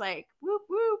I was like, whoop,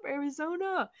 whoop,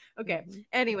 Arizona. Okay.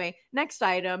 Anyway, next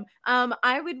item.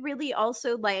 I would really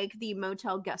also like the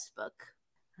motel guest book.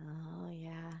 Oh,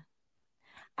 yeah.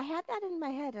 I had that in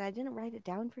my head and I didn't write it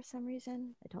down for some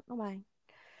reason. I don't know why.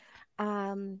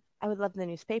 I would love the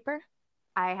newspaper.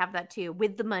 I have that too,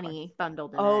 with the money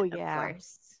bundled in it. Oh, yeah. Of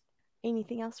course.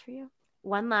 Anything else for you?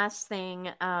 One last thing.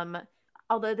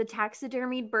 Although the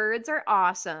taxidermied birds are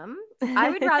awesome, I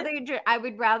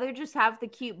would rather just have the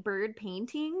cute bird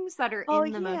paintings that are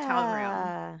in the motel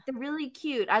room. They're really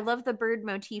cute. I love the bird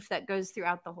motif that goes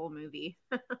throughout the whole movie.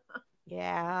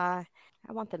 Yeah,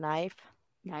 I want the knife.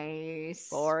 Nice.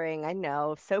 Boring, I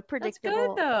know. So predictable. That's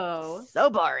good though. So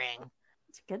boring.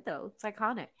 It's good though. It's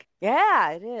iconic.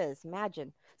 Yeah, it is.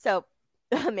 Imagine. So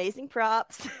amazing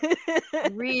props.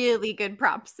 Really good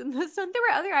props in this one. There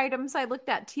were other items I looked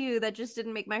at too that just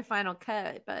didn't make my final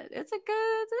cut, but there's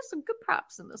some good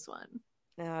props in this one.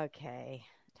 Okay,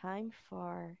 time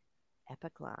for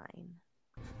epic line.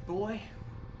 Boy,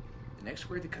 the next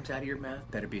word that comes out of your mouth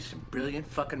better be some brilliant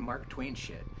fucking Mark Twain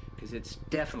shit, because it's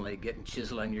definitely getting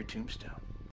chiseled on your tombstone.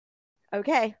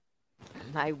 Okay,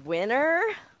 my winner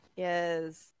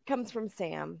comes from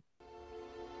Sam.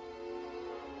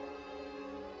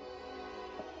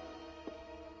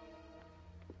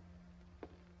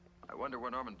 I wonder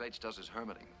where Norman Bates does his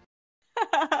hermiting.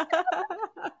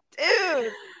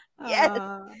 Dude, yes,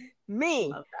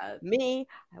 me.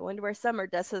 I wonder where Summer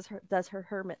does her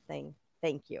hermit thing.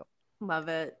 Thank you. Love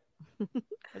it.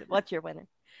 What's your winner?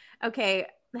 Okay,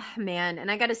 man,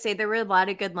 and I gotta say there were a lot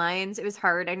of good lines. It was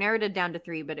hard. I narrowed it down to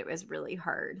 3, but it was really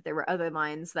hard. There were other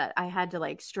lines that I had to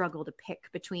like struggle to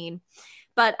pick between.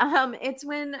 But it's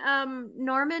when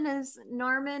Norman's with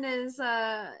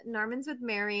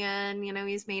Marion.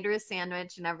 He's made her a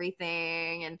sandwich and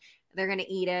everything, and they're gonna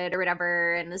eat it or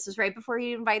whatever. And this is right before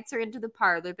he invites her into the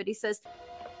parlor. But he says,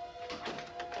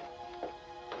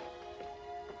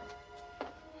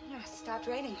 Stop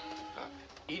raining.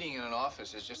 Eating in an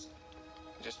office is just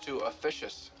too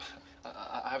officious.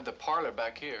 I have the parlor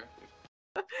back here.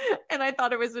 and I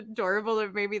thought it was adorable.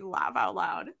 It made me laugh out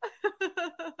loud.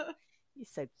 He's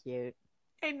so cute.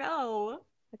 I know.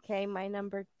 Okay, my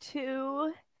number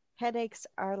 2. Headaches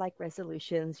are like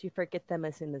resolutions. You forget them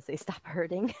as soon as they stop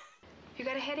hurting. You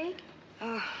got a headache?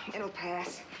 Oh, it'll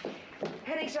pass.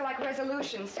 Headaches are like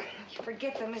resolutions. You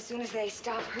forget them as soon as they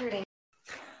stop hurting.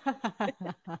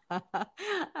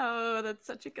 Oh, that's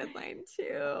such a good line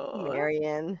too.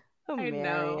 Marion. Oh, I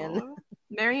Marion. know.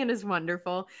 Marion is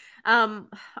wonderful.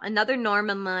 Another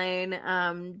Norman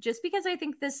line, just because I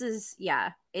think this is,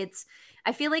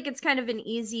 I feel like it's kind of an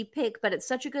easy pick, but it's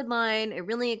such a good line. It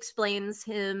really explains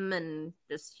him and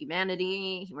just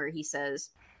humanity, where he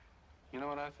says, You know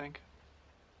what I think?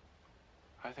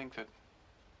 I think that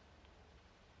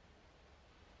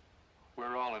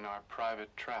we're all in our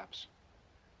private traps,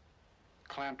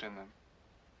 clamped in them,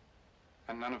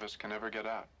 and none of us can ever get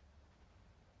out.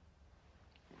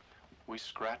 We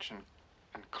scratch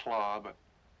and claw, but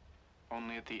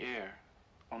only at the air,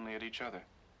 only at each other.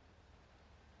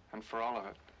 And for all of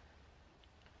it,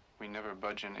 we never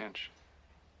budge an inch.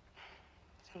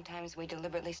 Sometimes we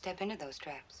deliberately step into those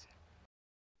traps.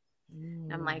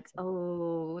 And I'm like,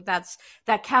 oh,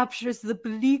 that captures the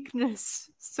bleakness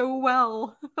so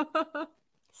well.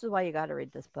 This is why you got to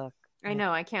read this book. I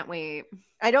know, I can't wait.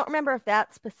 I don't remember if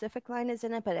that specific line is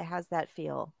in it, but it has that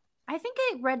feel. I think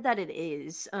I read that it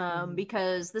is,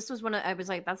 because this was I was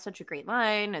like, that's such a great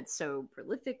line. It's so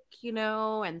prolific,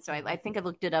 and so I think I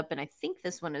looked it up, and I think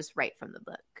this one is right from the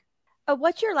book.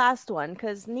 What's your last one?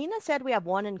 Because Nina said we have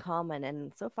one in common,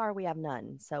 and so far we have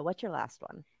none. So what's your last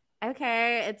one?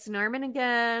 Okay, it's Norman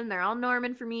again. They're all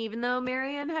Norman for me, even though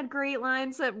Marianne had great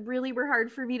lines that really were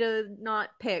hard for me to not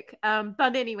pick.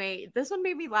 But anyway, this one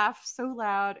made me laugh so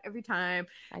loud every time.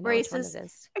 I know where he which one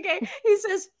says, it is. okay, he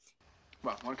says,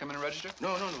 Well, want to come in and register?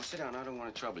 No, sit down. I don't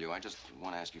want to trouble you. I just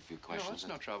want to ask you a few No, questions. it's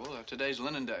no trouble. Today's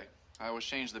linen day. I always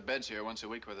change the beds here once a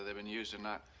week, whether they've been used or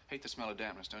not. Hate the smell of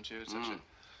dampness, don't you? It's such a,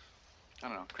 I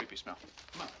don't know, creepy smell.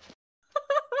 Come on.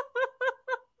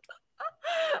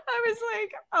 I was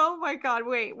like, oh my God,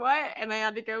 wait, what? And I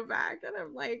had to go back, and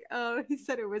I'm like, oh, he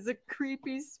said it was a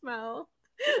creepy smell.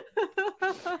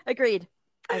 Agreed.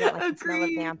 I don't like the smell of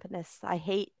Agreed. dampness. I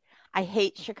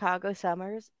hate Chicago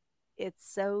summers.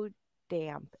 It's so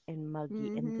damp and muggy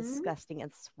and disgusting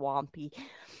and swampy.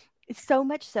 It's so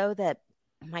much so that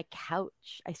my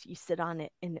couch, you sit on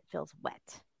it and it feels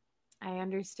wet. I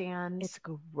understand. It's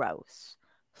gross.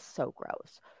 So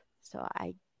gross. So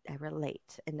I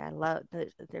relate, and I love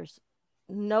there's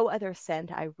no other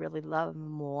scent I really love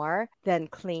more than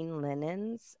clean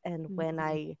linens. And when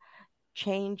I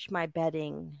change my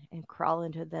bedding and crawl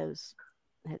into those,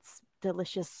 it's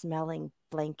delicious smelling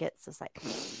blankets. It's like,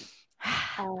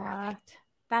 perfect.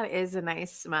 That is a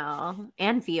nice smell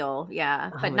and feel, yeah,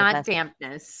 but the not best.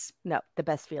 That's No, the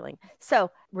best feeling.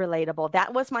 So relatable.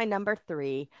 That was my number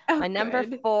 3. Oh, my number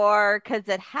good. 4, because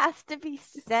it has to be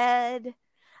said.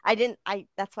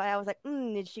 That's why I was like,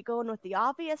 did she go in with the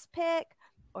obvious pick,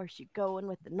 or she go in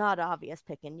with the not obvious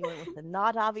pick? And you went with the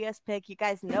not obvious pick. You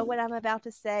guys know what I'm about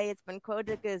to say. It's been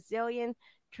quoted a gazillion,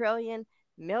 trillion,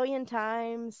 million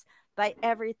times by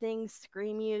everything.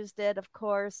 Scream used it, of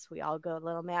course. We all go a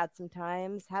little mad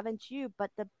sometimes, haven't you?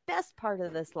 But the best part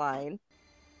of this line,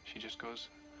 She just goes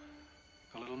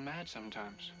a little mad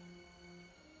sometimes.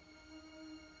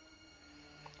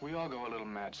 We all go a little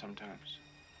mad sometimes.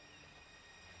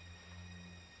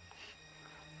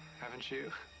 Haven't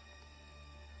you?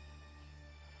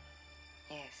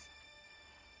 Yes.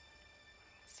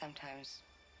 Sometimes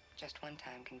just one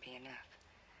time can be enough.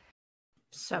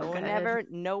 so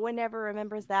no one ever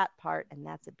remembers that part, and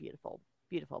that's a beautiful,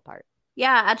 beautiful part.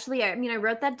 Yeah, actually, I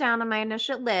wrote that down on my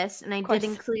initial list, and I did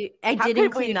include. How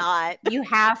could we not? You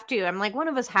have to. I'm like, one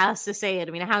of us has to say it.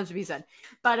 I mean, it has to be said.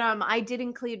 But I did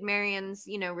include Marianne's,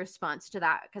 response to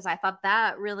that, because I thought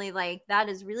that really, that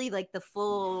is really the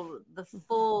full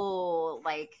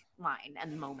like line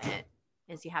and moment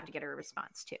is you have to get her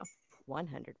response to.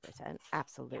 100%,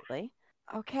 absolutely.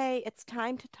 Okay, it's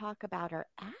time to talk about our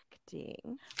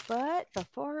acting. But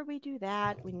before we do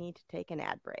that, we need to take an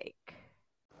ad break.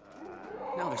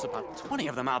 Now there's about 20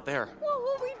 of them out there. What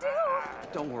will we do?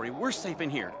 Don't worry, we're safe in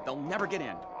here. They'll never get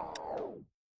in.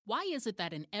 Why is it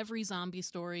that in every zombie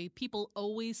story, people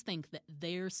always think that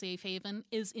their safe haven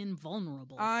is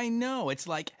invulnerable? I know. It's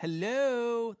like,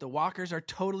 hello, the walkers are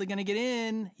totally going to get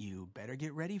in. You better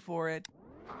get ready for it.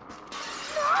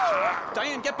 No!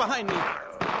 Diane, get behind me.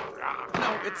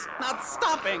 No, it's not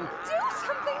stopping. Do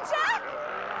something, Jack!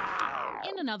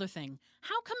 And another thing,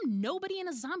 how come nobody in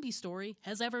a zombie story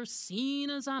has ever seen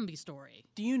a zombie story?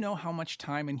 Do you know how much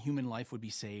time in human life would be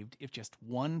saved if just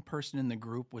one person in the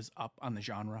group was up on the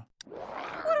genre?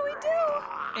 What do we do?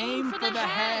 Aim for the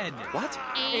head. What?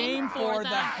 Aim for the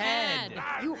head.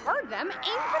 You heard them.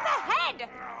 Aim for the head.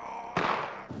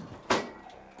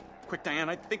 Quick, Diane,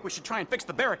 I think we should try and fix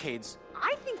the barricades.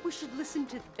 I think we should listen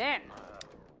to them.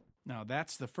 Now,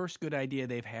 that's the first good idea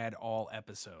they've had all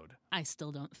episode. I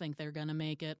still don't think they're gonna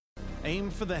make it.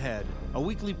 Aim for the Head, a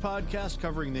weekly podcast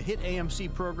covering the hit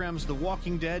AMC programs The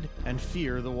Walking Dead and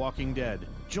Fear the Walking Dead.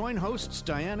 Join hosts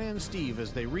Diana and Steve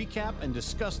as they recap and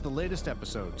discuss the latest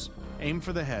episodes. Aim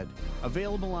for the Head,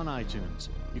 available on iTunes.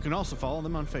 You can also follow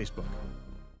them on Facebook.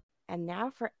 And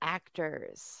now for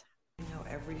actors. I know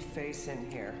every face in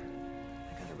here.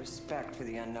 I got a respect for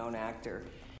the unknown actor.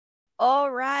 All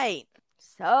right.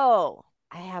 So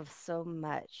I have so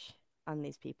much on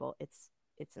these people. It's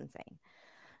insane.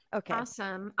 Okay.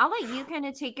 Awesome. I'll let you kind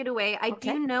of take it away. I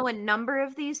do know a number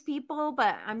of these people,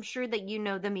 but I'm sure that you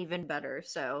know them even better.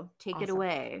 So take it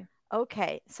away.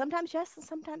 Okay. Sometimes yes and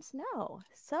sometimes no.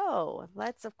 So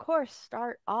let's, of course,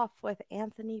 start off with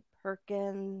Anthony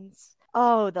Perkins.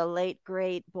 Oh, the late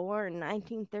great, born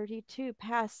 1932,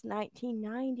 passed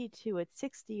 1992 at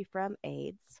 60 from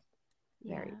AIDS.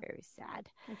 Very, very sad.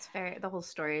 It's the whole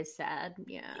story is sad.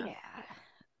 Yeah. Yeah.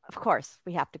 Of course,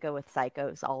 we have to go with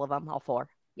Psychos, all of them, all 4.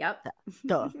 Yep.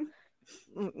 Duh.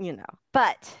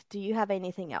 But do you have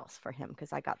anything else for him?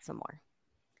 Because I got some more.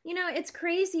 It's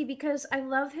crazy because I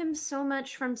love him so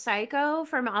much from Psycho,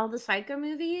 from all the Psycho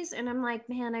movies. And I'm like,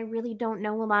 man, I really don't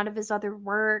know a lot of his other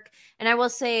work. And I will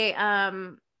say,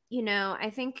 I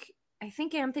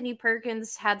think Anthony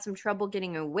Perkins had some trouble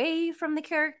getting away from the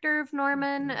character of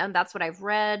Norman. And that's what I've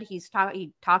read. He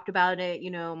talked about it,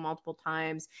 multiple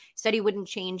times. He said he wouldn't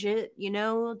change it,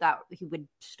 that he would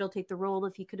still take the role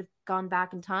if he could have gone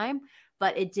back in time.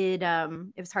 But it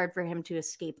was hard for him to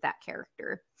escape that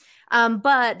character.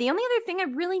 But the only other thing I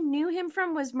really knew him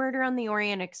from was Murder on the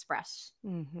Orient Express.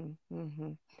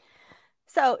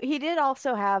 So he did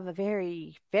also have a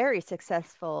very, very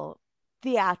successful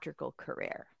theatrical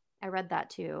career. I read that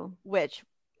too. Which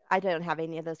I don't have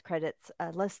any of those credits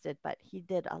listed, but he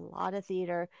did a lot of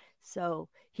theater. So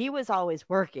he was always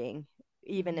working,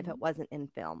 even if it wasn't in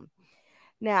film.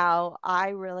 Now, I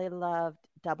really loved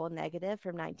Double Negative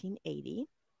from 1980.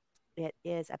 It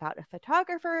is about a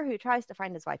photographer who tries to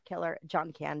find his wife killer.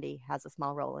 John Candy has a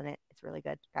small role in it. It's really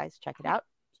good. Guys, check it out.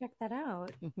 Check that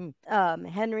out.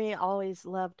 Henry always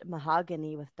loved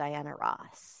Mahogany with Diana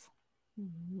Ross.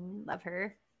 Love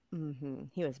her.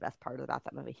 He was the best part about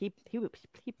that movie. He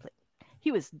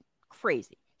was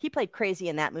crazy. He played crazy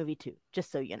in that movie too,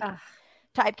 just so you know.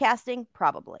 Typecasting,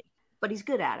 probably. But he's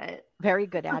good at it. Very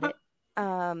good at it.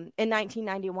 In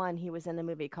 1991, he was in a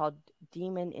movie called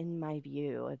Demon in My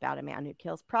View about a man who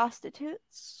kills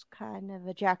prostitutes. Kind of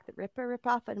a Jack the Ripper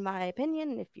ripoff, in my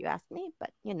opinion, if you ask me.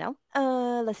 But,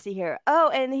 let's see here. Oh,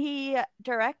 and he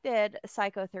directed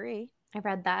Psycho 3. I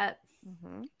read that.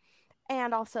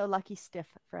 And also Lucky Stiff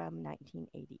from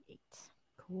 1988.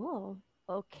 Cool.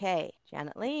 Okay,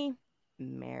 Janet Leigh,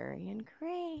 Marion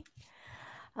Crane.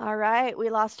 All right, we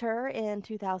lost her in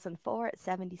 2004 at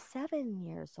 77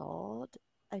 years old.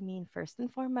 I mean, first and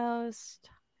foremost,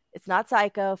 it's not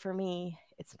Psycho for me.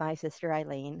 It's My Sister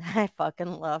Eileen. I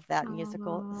fucking love that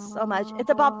musical so much. It's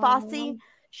a Bob Fosse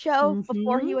show.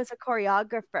 Before he was a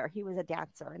choreographer, he was a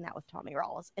dancer, and that was Tommy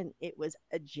Rawls, and it was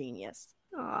a genius.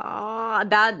 Aw,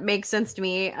 that makes sense to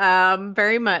me.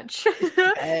 Very much.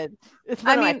 It's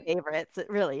one of my favorites. It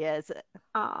really is.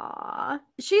 Aw,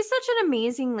 she's such an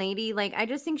amazing lady. Like, I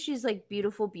just think she's like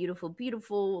beautiful, beautiful,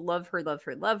 beautiful. Love her, love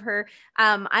her, love her.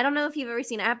 I don't know if you've ever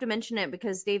seen. I have to mention it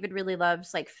because David really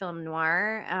loves like film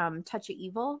noir. Touch of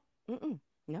Evil.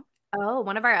 No. Oh,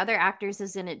 one of our other actors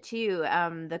is in it too.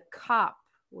 The cop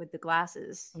with the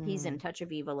glasses. He's in Touch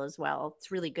of Evil as well.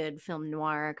 It's really good film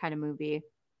noir kind of movie.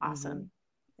 Awesome.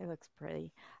 It looks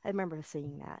pretty. I remember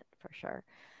seeing that for sure.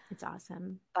 It's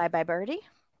awesome. Bye Bye Birdie.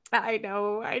 I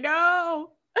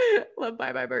know. Love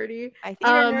Bye Bye Birdie. My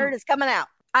theater nerd is coming out.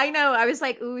 I know. I was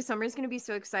like, ooh, Summer's going to be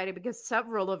so excited because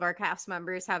several of our cast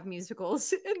members have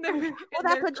musicals in their Well,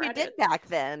 that's what you did back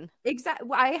then. Exactly.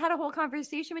 Well, I had a whole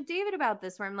conversation with David about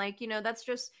this where I'm like, that's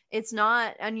just, it's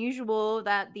not unusual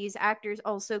that these actors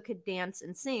also could dance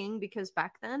and sing because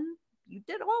back then you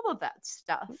did all of that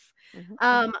stuff.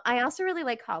 I also really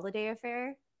like Holiday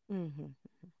Affair.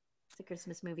 It's a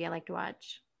Christmas movie I like to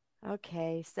watch.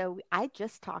 Okay, so I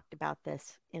just talked about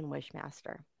this in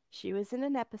Wishmaster. She was in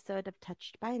an episode of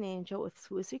Touched by an Angel with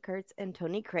Swoosie Kurtz and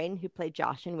Tony Crane, who played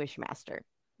Josh in Wishmaster.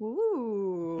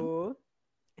 Ooh,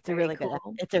 it's a really good.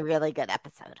 It's a really good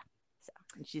episode. So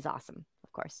and she's awesome,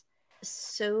 of course.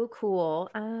 So cool.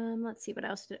 Let's see what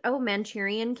else did. Oh,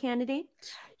 Manchurian Candidate.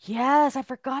 Yes, I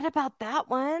forgot about that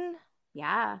one.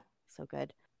 Yeah, so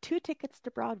good. 2 tickets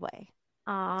to Broadway.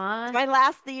 Aw, it's my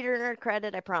last theater nerd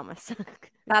credit, I promise.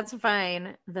 That's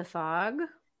fine. The Fog,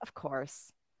 of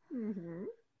course.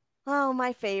 Oh,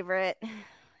 my favorite.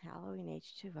 Halloween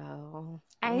H2O.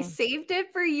 I saved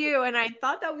it for you, and I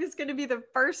thought that was going to be the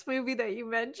first movie that you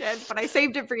mentioned, but I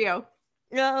saved it for you.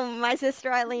 No, My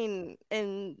Sister Eileen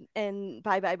and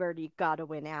Bye Bye Birdie gotta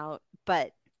win out.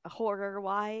 But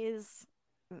horror-wise,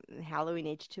 Halloween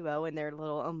H2O and their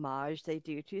little homage they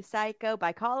do to Psycho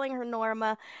by calling her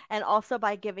Norma and also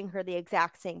by giving her the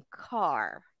exact same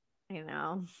car. I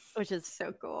know. Which is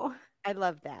so cool. I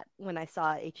love that. When I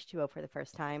saw H2O for the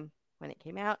first time when it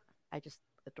came out, I just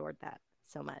adored that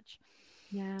so much.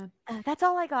 Yeah. That's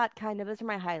all I got, kind of. Those are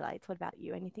my highlights. What about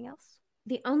you? Anything else?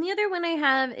 The only other one I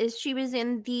have is she was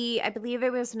in I believe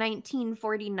it was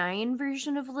 1949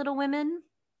 version of Little Women.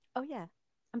 Oh, yeah.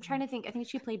 I'm trying to think. I think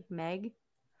she played Meg.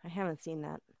 I haven't seen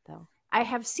that, though. I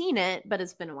have seen it, but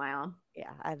it's been a while.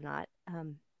 Yeah, I've not.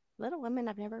 Little Women,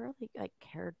 I've never really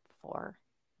cared for.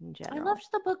 in I general. loved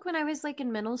the book when I was like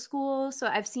in middle school, so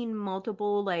I've seen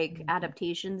multiple like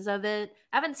adaptations of it.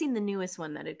 I haven't seen the newest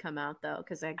one that had come out though,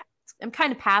 because I'm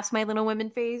kind of past my Little Women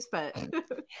phase, but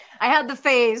I had the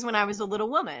phase when I was a little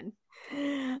woman.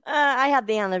 I had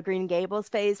the Anne of Green Gables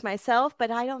phase myself,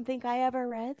 but I don't think I ever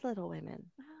read Little Women.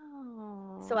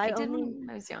 Oh, So I did when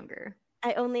I was younger.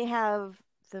 I only have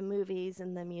the movies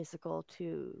and the musical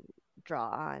to draw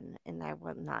on, and I'm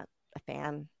not a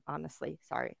fan, honestly.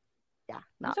 Sorry. Yeah,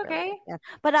 not It's really okay. a fan.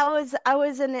 But I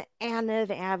was an Anne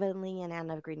of Avonlea and Anne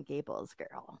of Green Gables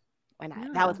girl when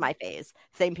that was my phase.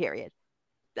 Same period.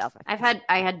 That was my phase.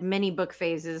 I had many book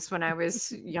phases when I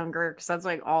was younger because that's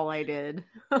like all I did.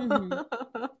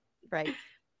 Right.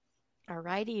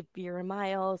 Alrighty, Vera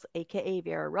Miles, aka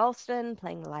Vera Ralston,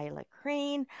 playing Lila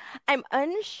Crane. I'm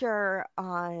unsure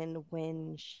on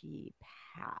when she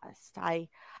passed. I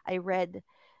read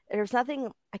there's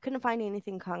nothing, I couldn't find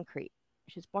anything concrete.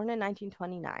 She was born in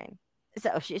 1929,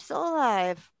 so she's still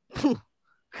alive.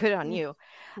 Good on you.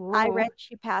 I Whoa. read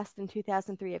she passed in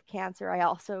 2003 of cancer. I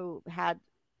also had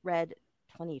read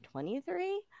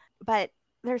 2023, but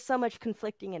there's so much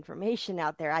conflicting information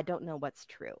out there. I don't know what's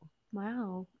true.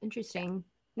 Wow, interesting.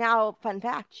 Now, fun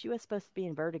fact, she was supposed to be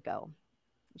in Vertigo.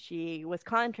 She was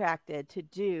contracted to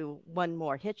do one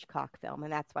more Hitchcock film,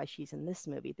 and that's why she's in this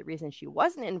movie. The reason she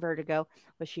wasn't in Vertigo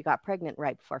was she got pregnant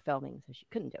right before filming, so she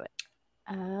couldn't do it.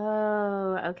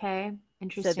 Oh, okay.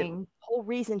 Interesting. So the whole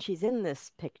reason she's in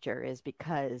this picture is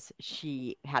because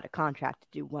she had a contract to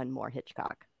do one more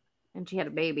Hitchcock. And she had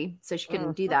a baby, so she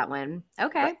couldn't do that one.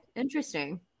 Okay, Right.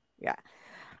 interesting. Yeah.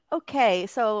 Okay,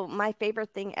 so my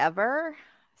favorite thing ever,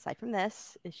 aside from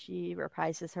this, is she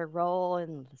reprises her role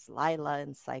in Lila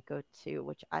in Psycho 2,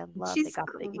 which I love. They She's got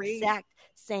the great. exact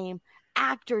same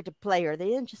actor to play her. They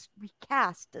didn't just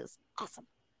recast. It's awesome.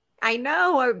 I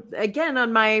know. Again,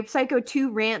 on my Psycho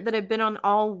 2 rant that I've been on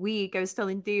all week, I was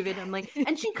telling David, I'm like,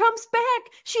 and she comes back.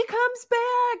 She comes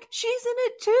back. She's in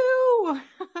it too.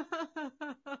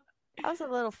 That was a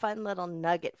little fun little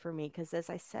nugget for me because, as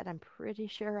I said, I'm pretty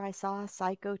sure I saw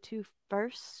Psycho 2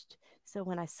 first. So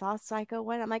when I saw Psycho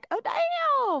 1, I'm like, oh,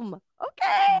 damn.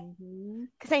 Okay.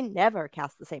 Because I never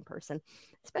cast the same person,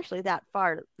 especially that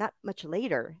much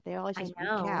later. They always just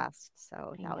recast.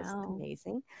 So that was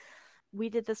amazing. We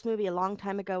did this movie a long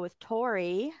time ago with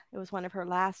Tori. It was one of her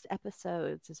last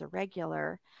episodes as a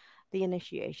regular, The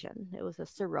Initiation. It was a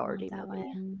sorority movie.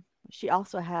 One. She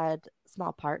also had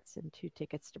small parts in 2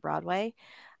 Tickets to Broadway,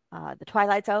 The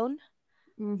Twilight Zone.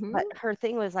 But her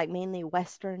thing was like mainly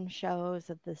Western shows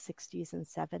of the 60s and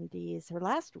 70s. Her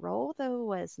last role, though,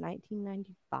 was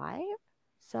 1995.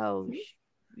 So,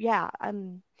 yeah,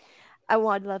 I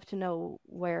would love to know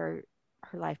where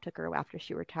her life took her after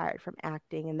she retired from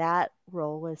acting. And that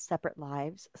role was Separate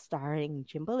Lives, starring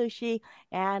Jim Belushi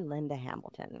and Linda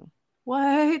Hamilton.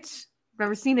 What?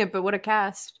 Never seen it, but what a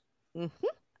cast.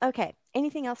 Okay.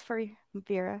 Anything else for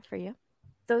Vera, for you?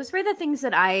 Those were the things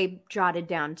that I jotted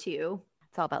down too.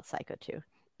 It's all about Psycho 2.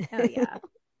 Oh, yeah.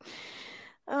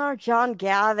 Oh, John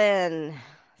Gavin.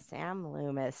 Sam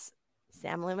Loomis.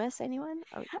 Sam Loomis, anyone?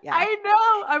 Oh, yeah. I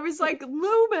know. I was like,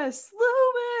 Loomis.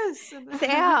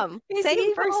 Sam. Same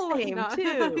evil. first name, No.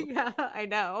 too. Yeah, I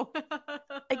know.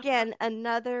 Again,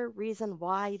 another reason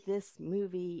why this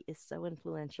movie is so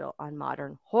influential on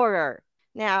modern horror.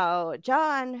 Now,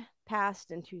 John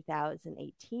passed in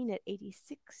 2018 at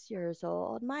 86 years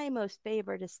old. My most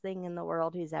favoriteest thing in the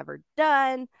world he's ever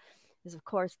done is, of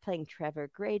course, playing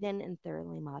Trevor Graydon in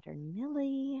Thoroughly Modern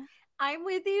Millie. I'm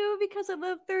with you because I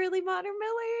love Thoroughly Modern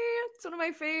Millie. It's one of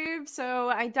my faves, so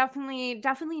I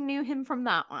definitely knew him from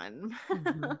that one.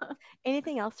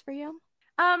 Anything else for you?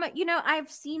 I've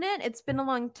seen it. It's been a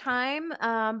long time,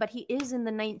 but he is in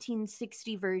the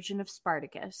 1960 version of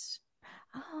Spartacus.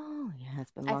 Oh, yeah,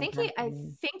 it's been a long time. I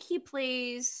think he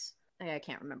plays. I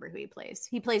can't remember who he plays.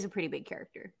 He plays a pretty big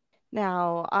character.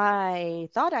 Now, I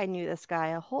thought I knew this guy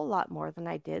a whole lot more than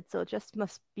I did, so it just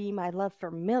must be my love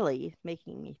for Millie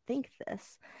making me think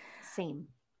this. Same.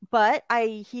 But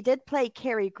he did play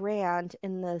Cary Grant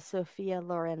in the Sophia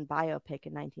Loren biopic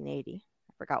in 1980.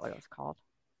 I forgot what it was called.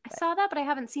 I saw that, but I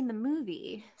haven't seen the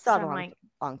movie. Saw it a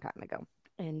long time ago.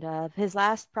 And his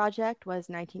last project was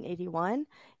 1981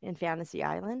 in Fantasy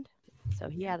Island. So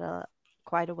he had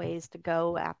quite a ways to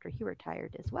go after he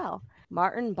retired as well.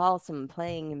 Martin Balsam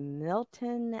playing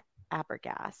Milton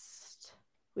Abergast.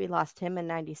 We lost him in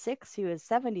 96. He was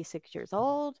 76 years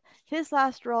old. His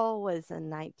last role was in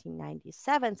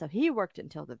 1997, so he worked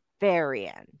until the very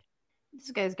end.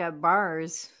 This guy's got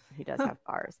bars. He does have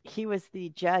bars. He was the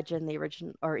judge in the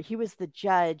original, or he was the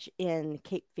judge in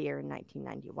Cape Fear in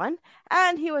 1991,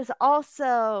 and he was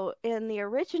also in the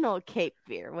original Cape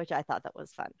Fear, which I thought that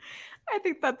was fun. I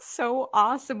think that's so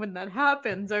awesome when that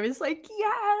happens. I was like,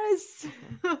 yes.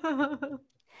 What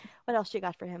else you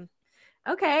got for him?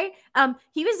 Okay.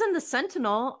 He was in The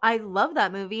Sentinel. I love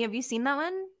that movie. Have you seen that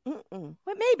one?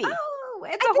 What, maybe? Oh,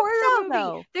 it's a horror movie.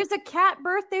 Though. There's a cat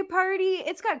birthday party.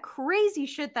 It's got crazy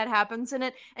shit that happens in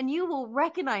it, and you will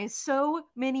recognize so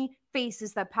many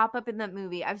faces that pop up in that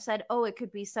movie. I've said, oh, it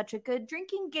could be such a good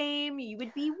drinking game. You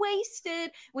would be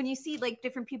wasted when you see like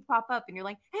different people pop up, and you're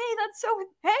like, hey, that's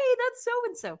so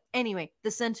and so. Anyway, The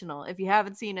Sentinel. If you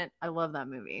haven't seen it, I love that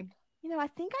movie. You know, I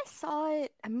think I saw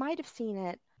it. I might have seen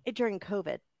it during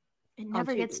COVID. It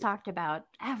never gets talked about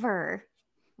ever.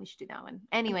 We should do that one.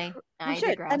 Anyway, I should.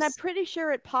 digress. And I'm pretty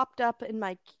sure it popped up in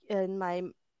my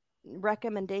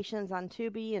recommendations on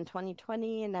Tubi in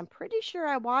 2020, and I'm pretty sure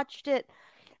I watched it,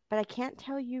 but I can't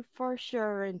tell you for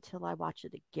sure until I watch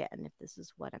it again if this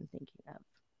is what I'm thinking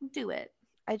of. Do it.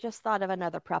 I just thought of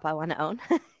another prop I want to own.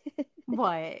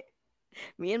 What?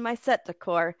 Me and my set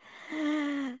decor.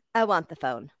 I want the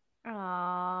phone.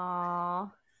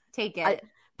 Aww. Take it.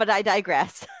 But I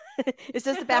digress. It's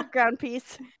just a background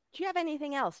piece. Do you have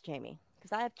anything else, Jamie?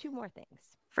 Because I have two more things.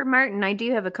 For Martin, I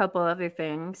do have a couple other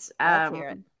things. Let's hear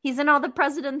it. He's in All the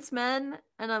President's Men,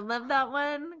 and I love that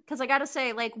one. Because I got to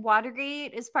say, like,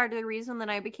 Watergate is part of the reason that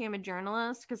I became a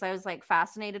journalist, because I was, like,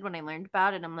 fascinated when I learned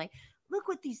about it. I'm like, look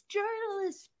what these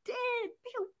journalists did.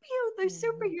 Pew, pew, they're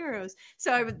superheroes.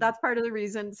 So that's part of the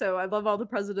reason. So I love All the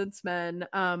President's Men.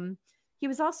 He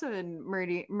was also in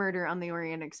Murder on the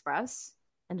Orient Express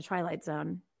and The Twilight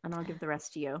Zone. And I'll give the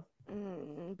rest to you.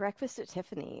 Breakfast at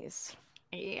Tiffany's.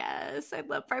 Yes, I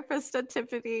love Breakfast at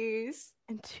Tiffany's.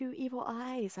 And Two Evil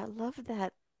Eyes. I love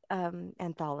that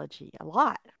anthology a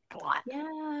lot.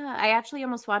 Yeah, I actually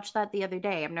almost watched that the other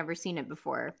day. I've never seen it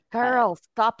before. Girl,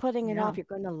 stop putting it off. You're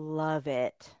going to love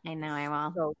it. I know I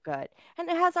will. So good. And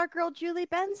it has our girl Julie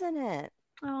Benz in it.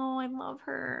 Oh, I love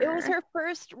her. It was her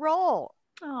first role.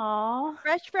 Aww.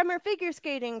 Fresh from her figure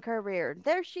skating career.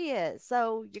 There she is.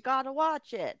 So you got to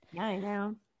watch it. Yeah, I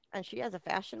know. And she has a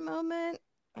fashion moment.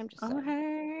 I'm just saying.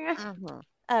 Okay.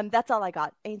 That's all I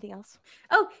got. Anything else?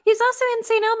 Oh, he's also in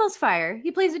St. Elmo's Fire.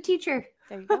 He plays a teacher.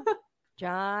 There you go.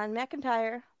 John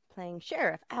McIntyre playing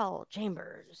Sheriff Al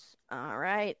Chambers. All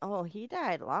right. Oh, he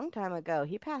died a long time ago.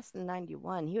 He passed in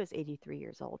 91. He was 83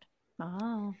 years old.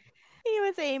 Oh. He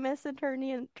was Amos and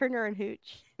Turner and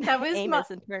Hooch. That was Amos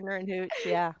and Turner and Hooch,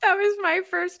 yeah. That was my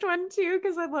first one too,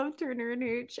 because I love Turner and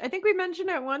Hooch. I think we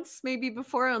mentioned it once, maybe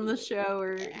before on the show,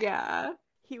 or yeah.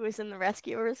 He was in the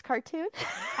Rescuers cartoon.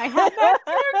 I had that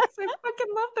too, because I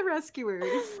fucking love the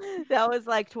Rescuers. That was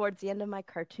like towards the end of my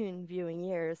cartoon viewing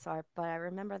years, but I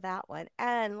remember that one.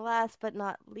 And last but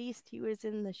not least, he was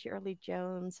in the Shirley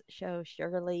Jones show,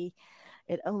 Shirley.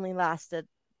 It only lasted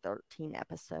 13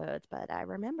 episodes, but I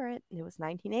remember it. It was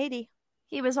 1980.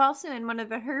 He was also in one of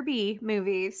the Herbie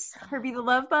movies. Herbie the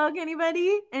Love Bug.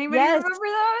 Anybody Yes. remember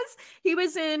those? He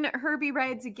was in Herbie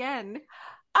Rides Again.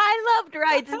 I loved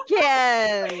Rides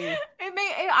Again.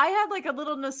 I had like a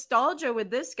little nostalgia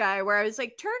with this guy where I was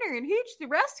like, Turner and Hooch the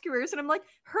Rescuers, and I'm like,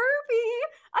 Herbie.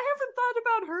 I haven't thought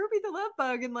about Herbie the Love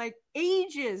Bug in like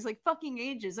ages, like fucking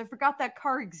ages. I forgot that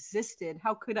car existed.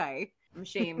 How could I? I'm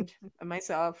ashamed of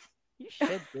myself. You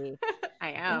should be.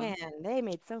 I am. Man, they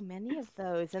made so many of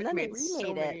those, and then they remade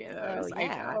so many it. of those. So,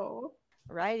 yeah. I know.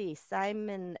 Righty,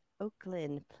 Simon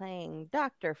Oakland playing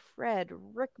Dr. Fred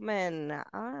Rickman.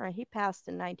 All right, he passed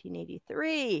in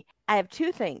 1983. I have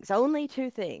two things, only two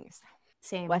things.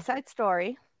 Same. West Side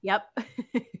Story. Yep.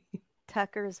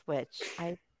 Tucker's Witch.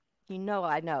 I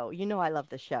love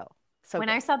the show. So when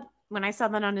I saw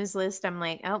that on his list, I'm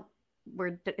like, oh,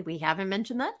 we haven't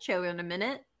mentioned that show in a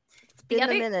minute. It's been a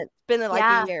minute. It's been like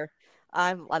a year.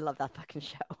 I love that fucking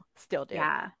show. Still do.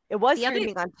 Yeah. It was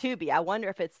streaming on Tubi. I wonder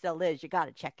if it still is. You got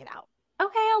to check it out.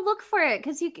 Okay, I'll look for it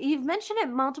because you've mentioned it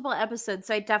multiple episodes,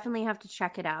 so I definitely have to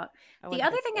check it out. The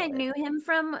other thing I knew him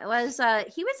from was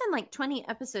he was in like 20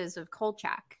 episodes of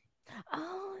Kolchak.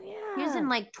 Oh yeah. He was in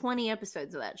like 20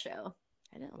 episodes of that show.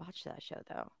 I didn't watch that show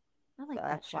though. I like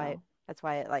that show. That's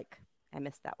why I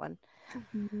missed that one.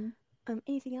 Mm-hmm.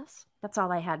 Anything else? That's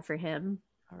all I had for him.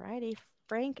 Alrighty.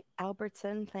 Frank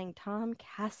Albertson playing Tom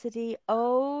Cassidy.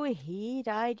 Oh, he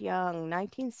died young,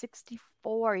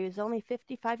 1964. He was only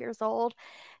 55 years old.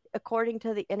 According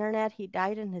to the internet, he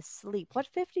died in his sleep. What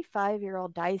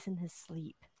 55-year-old dies in his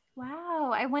sleep?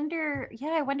 Wow. I wonder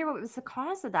what was the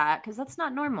cause of that, because that's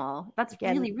not normal. That's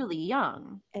Again, really, really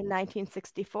young. In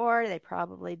 1964, they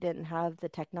probably didn't have the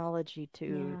technology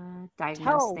to diagnose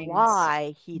tell things.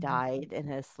 why he died in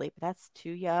his sleep. That's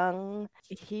too young.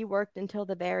 He worked until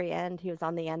the very end. He was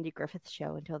on the Andy Griffith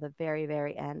Show until the very,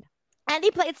 very end. And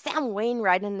he played Sam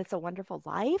Wainwright in It's a Wonderful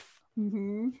Life.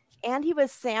 Mm-hmm. And he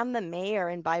was Sam the Mayor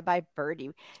in Bye Bye Birdie.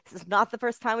 This is not the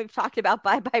first time we've talked about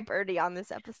Bye Bye Birdie on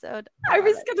this episode. I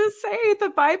was going to say the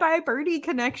Bye Bye Birdie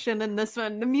connection in this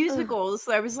one, the musicals.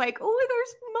 I was like, oh,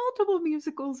 there's multiple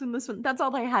musicals in this one. That's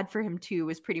all I had for him, too,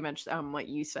 was pretty much what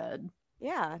you said.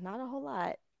 Yeah, not a whole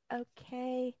lot.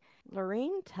 Okay.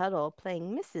 Lorraine Tuttle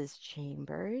playing Mrs.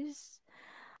 Chambers,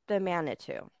 the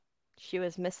Manitou. She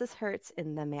was Mrs. Hertz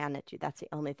in The Manitou. That's the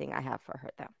only thing I have for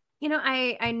her, though. You know,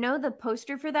 I know the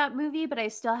poster for that movie, but I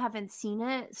still haven't seen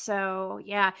it. So,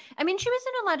 yeah. I mean, she was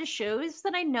in a lot of shows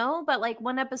that I know, but like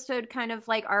one episode kind of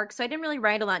like arc. So I didn't really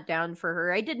write a lot down for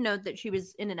her. I did note that she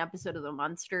was in an episode of The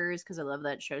Monsters because I love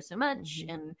that show so much.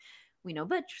 And we know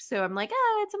Butch. So I'm like,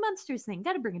 it's a Monsters thing.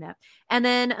 Got to bring it up. And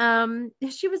then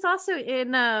she was also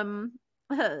in an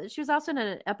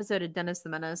episode of Dennis the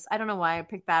Menace. I don't know why I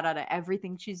picked that out of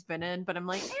everything she's been in, but I'm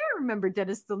like, I remember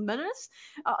Dennis the Menace.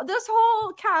 This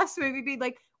whole cast maybe be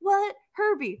like, what?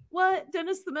 Herbie? What?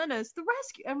 Dennis the Menace? The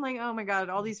Rescue? I'm like, oh my God,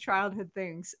 all these childhood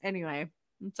things. Anyway,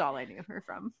 that's all I knew her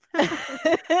from.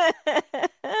 I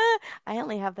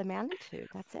only have the Manitou.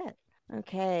 That's it.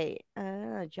 Okay.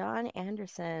 John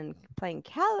Anderson playing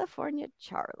California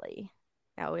Charlie.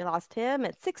 Now, we lost him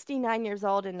at 69 years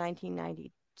old in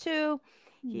 1992.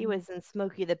 He was in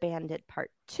Smokey the Bandit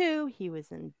Part 2. He was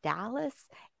in Dallas,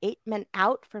 8 Men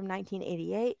Out from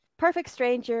 1988, Perfect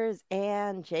Strangers,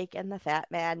 and Jake and the Fat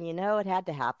Man. You know, it had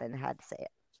to happen. I had to say it.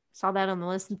 Saw that on the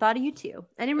list and thought of you too.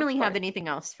 I didn't really have anything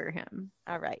else for him.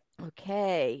 All right.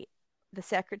 Okay. The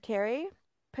secretary,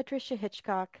 Patricia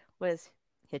Hitchcock, was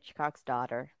Hitchcock's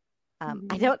daughter.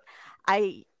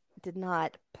 I did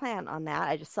not plan on that.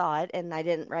 I just saw it and I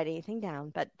didn't write anything down.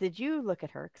 But did you look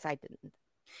at her? Because I didn't.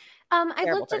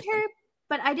 I looked at her,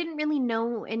 but I didn't really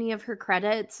know any of her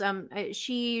credits.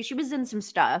 She was in some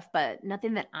stuff, but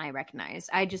nothing that I recognized.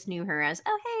 I just knew her as,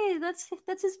 oh hey, that's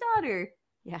his daughter.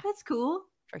 Yeah, that's cool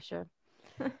for sure.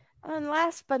 And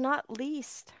last but not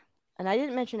least, and I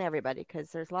didn't mention everybody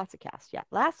because there's lots of cast. Yeah,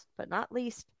 last but not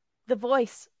least, the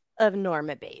voice of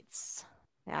Norma Bates.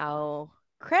 Now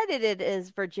credited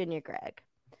is Virginia Gregg.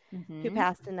 Who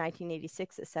passed in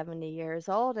 1986 at 70 years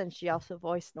old, and she also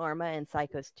voiced Norma in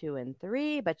Psychos 2 and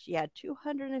 3, but she had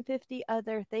 250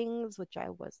 other things, which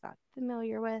I was not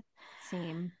familiar with.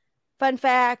 Same. Fun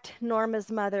fact, Norma's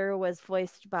mother was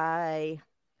voiced by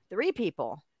 3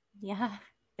 people. Yeah.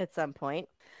 At some point.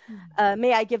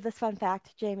 May I give this fun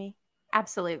fact, Jamie?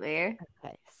 Absolutely.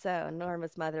 Okay, so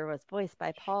Norma's mother was voiced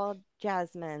by Paul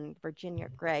Jasmine, Virginia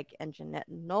Gregg, and Jeanette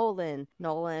Nolan.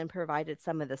 Nolan provided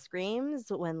some of the screams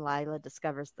when Lila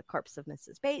discovers the corpse of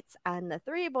Mrs. Bates, and the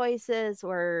 3 voices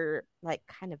were like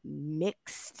kind of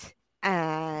mixed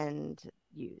and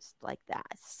used like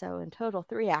that. So in total,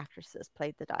 3 actresses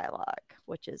played the dialogue,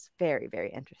 which is very,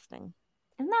 very interesting.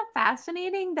 Isn't that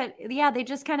fascinating that, they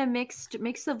just kind of mixed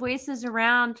the voices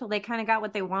around till they kind of got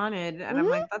what they wanted. And I'm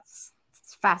like, that's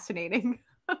fascinating.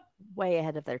 Way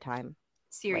ahead of their time.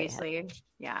 Seriously.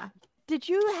 Yeah. Did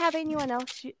you have anyone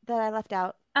else that I left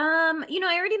out? I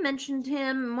already mentioned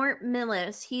him, Mort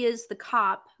Millis. He is the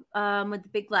cop with the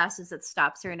big glasses that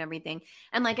stops her and everything.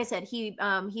 And like I said, he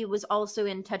was also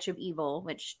in Touch of Evil,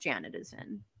 which Janet is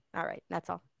in. All right. That's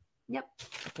all. Yep.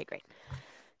 Okay, great.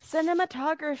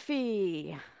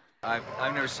 Cinematography.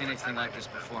 I've never seen anything like this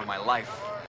before in my life.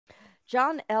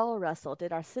 John L. Russell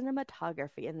did our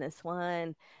cinematography in this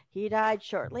one. He died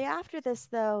shortly after this,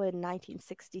 though, in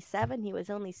 1967. He was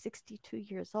only 62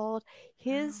 years old.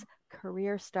 His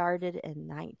career started in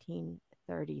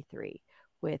 1933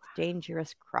 with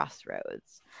Dangerous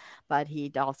Crossroads. But he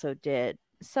also did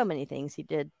so many things. He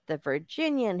did The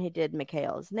Virginian. He did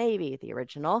McHale's Navy, the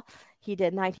original. He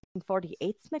did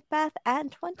 1948's Macbeth and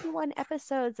 21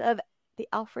 episodes of the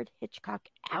Alfred Hitchcock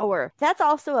Hour. That's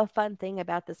also a fun thing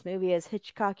about this movie, is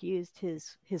Hitchcock used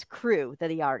his crew that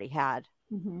he already had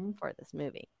for this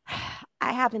movie.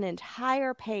 I have an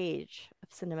entire page of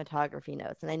cinematography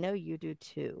notes, and I know you do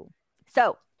too.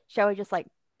 So, shall we just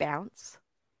bounce?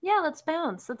 Yeah, let's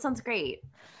bounce. That sounds great.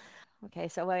 Okay,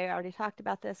 so I already talked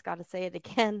about this. Got to say it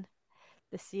again.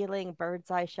 The ceiling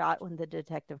bird's eye shot when the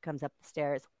detective comes up the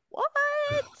stairs. What?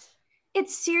 It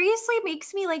seriously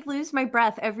makes me lose my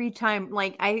breath every time.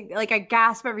 I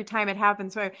gasp every time it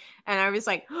happens. And I was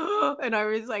like,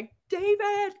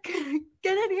 David,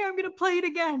 get in here. I'm going to play it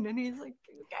again. And he's like,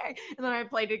 okay. And then I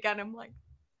played it again. I'm like,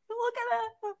 look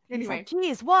at that. Anyway, like,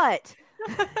 geez, what?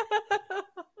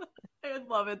 I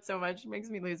love it so much. It makes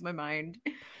me lose my mind.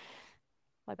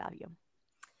 What about you?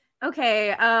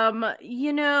 Okay,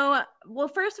 well,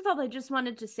 first of all, I just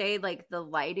wanted to say, like, the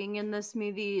lighting in this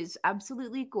movie is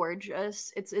absolutely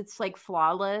gorgeous. It's like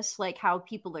flawless, like how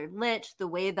people are lit, the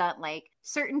way that like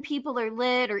certain people are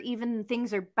lit, or even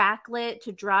things are backlit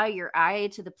to draw your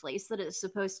eye to the place that it's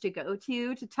supposed to go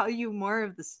to tell you more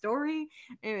of the story.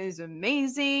 It is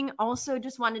amazing. Also,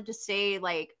 just wanted to say,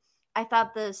 like, I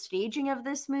thought the staging of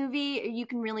this movie, you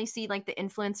can really see like the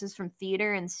influences from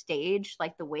theater and stage,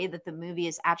 like the way that the movie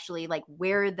is actually like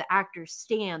where the actors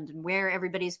stand and where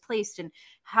everybody's placed and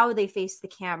how they face the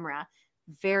camera.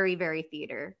 Very, very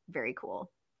theater. Very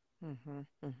cool.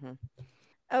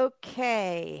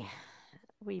 Okay.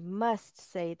 We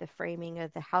must say the framing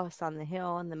of the house on the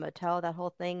hill and the motel, that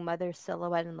whole thing, mother's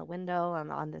silhouette in the window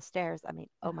and on the stairs. I mean,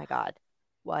 oh my God.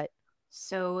 What?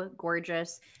 So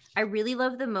gorgeous. I really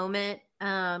love the moment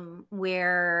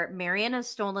where Marion has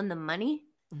stolen the money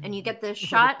and you get the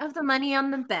shot of the money on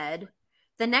the bed.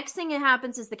 The next thing that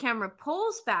happens is the camera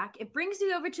pulls back. It brings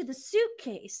you over to the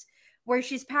suitcase where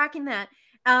she's packing that.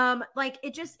 Like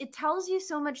it tells you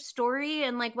so much story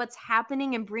and like what's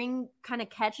happening, and kind of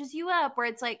catches you up where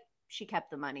it's like she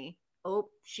kept the money. Oh,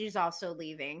 she's also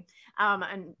leaving.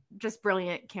 And just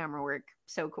brilliant camera work.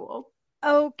 So cool.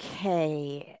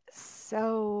 Okay,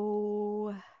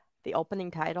 so the opening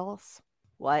titles,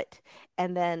 what?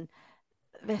 And then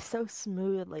they're so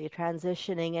smoothly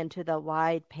transitioning into the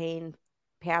wide pane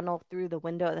panel through the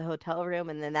window of the hotel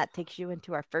room, and then that takes you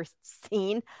into our first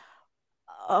scene.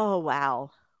 Oh,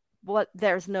 wow.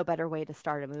 There's no better way to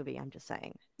start a movie, I'm just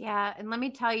saying. Yeah, and let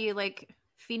me tell you, like,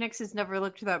 Phoenix has never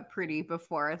looked that pretty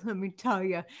before. Let me tell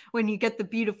you, when you get the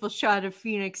beautiful shot of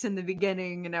Phoenix in the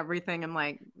beginning and everything, I'm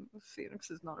like,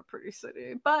 Phoenix is not a pretty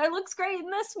city, but it looks great in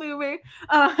this movie.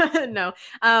 No.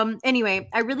 Anyway,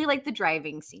 I really like the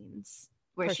driving scenes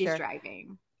where For she's sure.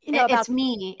 driving. You know,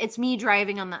 It's me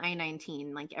driving on the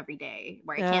I-19 like every day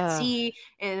where I can't see,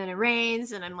 and then it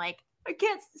rains, and I'm like, I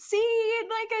can't see, and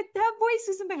like I have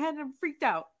voices in my head, and I'm freaked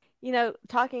out. You know,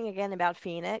 talking again about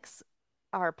Phoenix,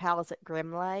 our pals at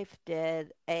Grim Life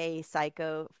did a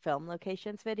Psycho film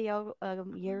locations video a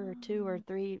year or two or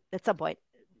three, at some point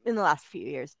in the last few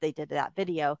years. They did that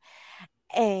video,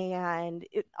 and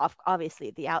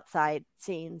obviously the outside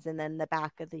scenes and then the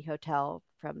back of the hotel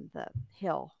from the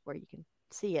hill where you can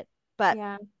see it. But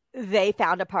yeah, they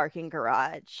found a parking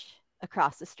garage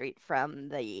across the street from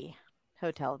the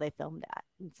hotel they filmed at,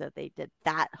 and so they did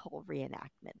that whole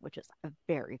reenactment, which is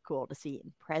very cool to see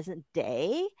in present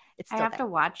day. It's still I have to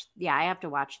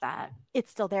watch that.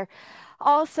 It's still there.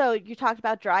 Also, you talked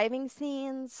about driving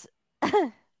scenes.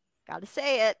 Gotta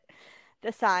say it,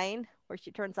 the sign where she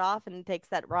turns off and takes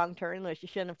that wrong turn where she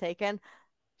shouldn't have taken.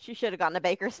 She should have gone to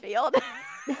Bakersfield.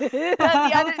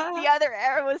 the other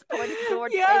arrow was pointing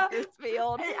towards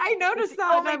Bakersfield. I noticed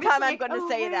that. Only time I'm going to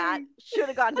say that. Should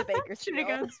have gone to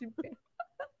Bakersfield.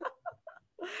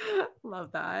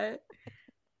 Love that.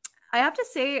 I have to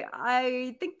say,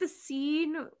 I think the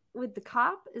scene with the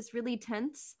cop is really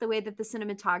tense. The way that the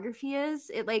cinematography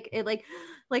is,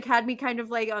 it had me kind of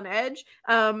like on edge.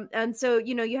 And so,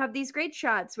 you know, you have these great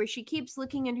shots where she keeps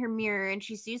looking in her mirror and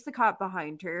she sees the cop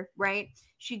behind her, right?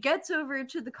 She gets over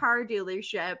to the car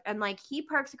dealership and like he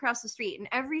parks across the street, and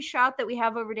every shot that we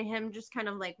have over to him just kind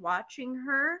of like watching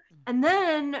her. And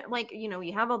then like, you know,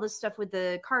 you have all this stuff with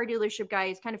the car dealership guy,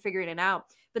 he's kind of figuring it out.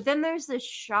 But then there's this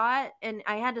shot and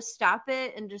I had to stop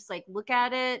it and just like look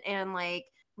at it and like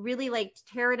really like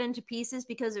tear it into pieces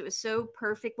because it was so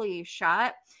perfectly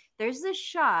shot. There's this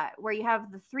shot where you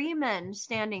have the three men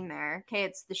standing there. Okay,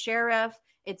 it's the sheriff,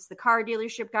 it's the car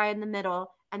dealership guy in the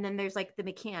middle, and then there's like the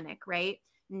mechanic, right?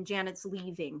 And Janet's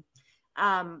leaving.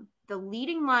 The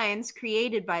leading lines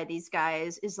created by these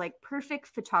guys is like perfect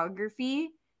photography.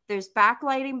 There's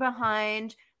backlighting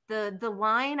behind. The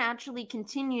line actually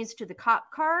continues to the cop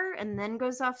car and then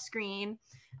goes off screen.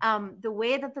 The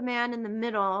way that the man in the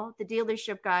middle, the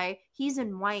dealership guy, he's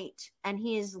in white and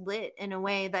he is lit in a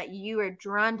way that you are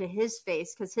drawn to his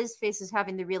face because his face is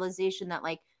having the realization that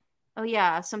like, oh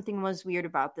yeah, something was weird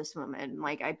about this woman.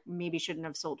 Like I maybe shouldn't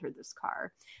have sold her this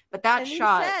car. But that and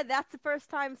shot, he said that's the first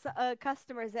time a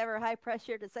customer's ever high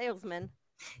pressured a salesman.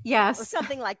 Yes. Or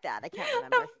something like that. I can't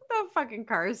remember. the fucking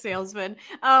car salesman.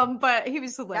 But he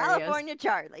was hilarious. California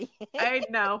Charlie. I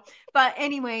know. But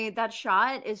anyway, that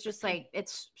shot is just like,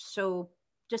 it's so,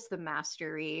 just the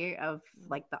mastery of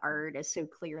like the art is so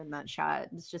clear in that shot.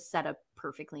 It's just set up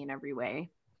perfectly in every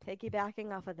way.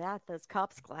 Piggybacking off of that, those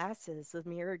cops' glasses, the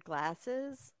mirrored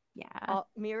glasses. Yeah.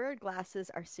 Mirrored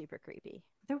glasses are super creepy.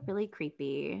 They're really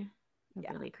creepy.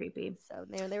 They're really creepy. So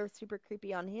they were super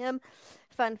creepy on him.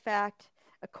 Fun fact,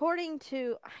 according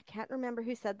to, I can't remember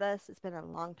who said this, it's been a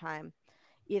long time,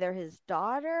 either his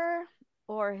daughter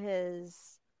or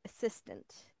his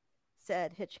assistant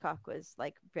said Hitchcock was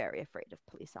like very afraid of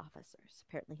police officers.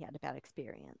 Apparently he had a bad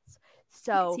experience.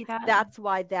 So see that. that's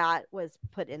why that was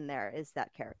put in there, is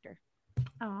that character.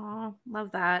 Oh,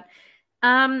 love that.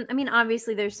 I mean,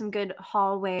 obviously there's some good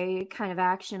hallway kind of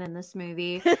action in this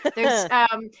movie.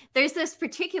 There's this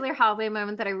particular hallway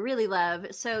moment that I really love.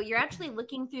 So you're actually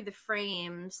looking through the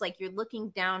frames, like you're looking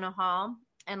down a hall,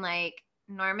 and like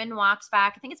Norman walks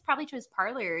back. I think it's probably to his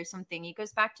parlor or something. He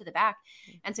goes back to the back.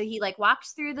 And so he like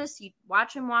walks through this, you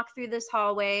watch him walk through this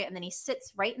hallway, and then he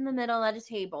sits right in the middle at a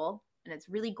table. And it's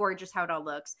really gorgeous how it all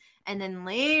looks. And then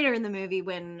later in the movie,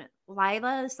 when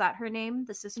Lila, is that her name,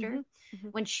 the sister?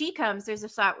 When she comes, there's a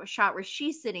shot where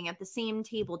she's sitting at the same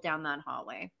table down that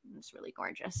hallway. It's really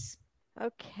gorgeous.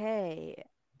 Okay.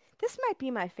 This might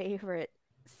be my favorite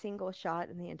single shot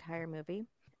in the entire movie.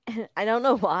 I don't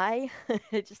know why.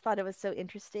 I just thought it was so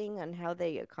interesting on how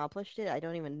they accomplished it. I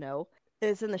don't even know.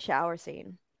 It's in the shower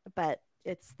scene, but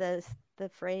it's the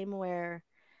frame where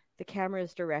the camera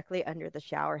is directly under the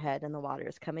shower head and the water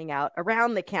is coming out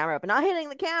around the camera, but not hitting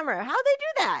the camera. How'd they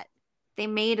do that? They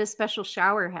made a special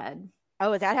shower head.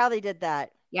 Oh, is that how they did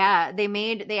that? Yeah,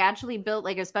 they actually built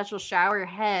like a special shower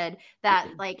head that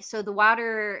like, so the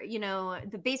water,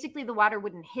 basically the water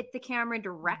wouldn't hit the camera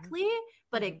directly,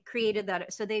 but it created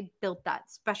that. So they built that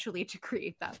specially to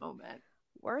create that moment.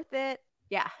 Worth it.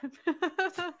 Yeah.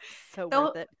 So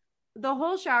worth it. The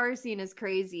whole shower scene is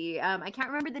crazy. I can't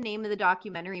remember the name of the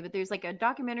documentary, but there's like a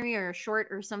documentary or a short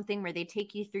or something where they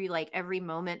take you through like every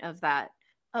moment of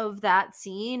that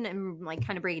scene and like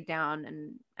kind of break it down.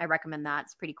 And I recommend that.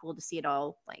 It's pretty cool to see it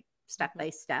all like step by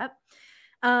step.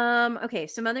 Okay,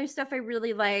 some other stuff I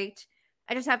really liked.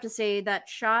 I just have to say that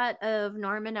shot of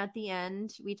Norman at the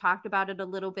end, we talked about it a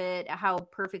little bit, how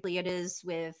perfectly it is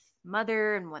with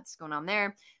Mother and what's going on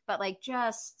there, but like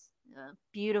just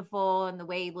beautiful, and the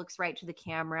way he looks right to the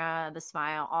camera, the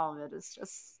smile, all of it is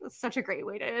just such a great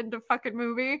way to end a fucking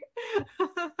movie.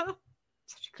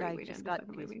 Such a great way to end got a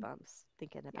movie. Goosebumps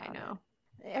thinking about I know.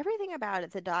 it. Everything about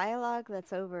it, the dialogue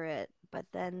that's over it, but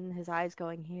then his eyes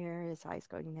going here, his eyes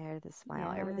going there, the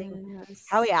smile, everything.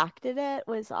 How he acted it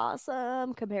was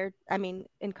awesome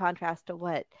in contrast to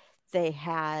what they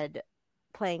had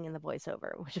playing in the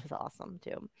voiceover, which is awesome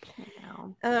too.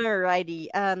 Alrighty.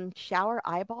 Shower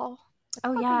eyeball.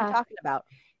 What the fuck are you talking about?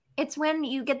 It's when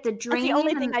you get the drain. That's the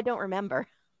only thing I don't remember.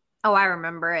 Oh, I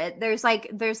remember it. There's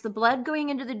the blood going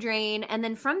into the drain, and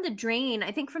then from the drain,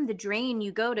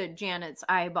 you go to Janet's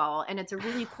eyeball, and it's a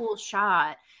really cool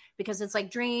shot because it's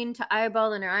like drain to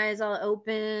eyeball, and her eyes all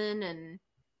open and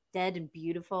dead and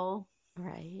beautiful.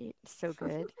 Right. So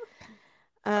good.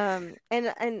 And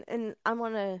I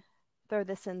want to throw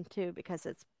this in too because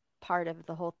it's part of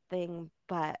the whole thing,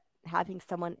 but having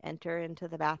someone enter into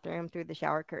the bathroom through the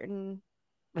shower curtain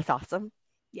was awesome.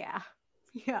 Yeah.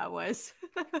 Yeah, it was.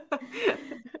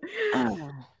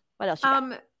 What else you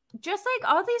got? Just like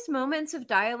all these moments of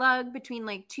dialogue between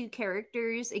like two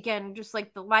characters, again, just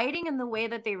like the lighting and the way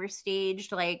that they were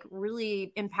staged, like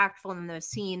really impactful in those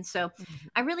scenes. So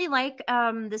I really like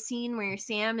the scene where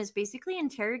Sam is basically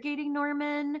interrogating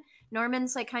Norman.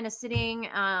 Norman's like kind of sitting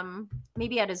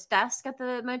maybe at his desk at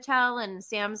the motel, and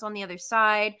Sam's on the other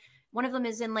side. One of them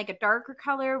is in like a darker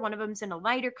color, one of them's in a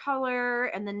lighter color,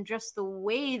 and then just the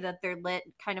way that they're lit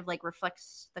kind of like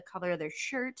reflects the color of their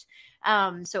shirt.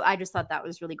 So I just thought that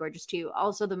was really gorgeous too.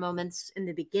 Also, the moments in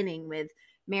the beginning with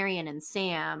Marion and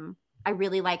Sam, I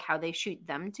really like how they shoot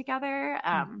them together.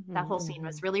 That whole scene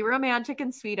was really romantic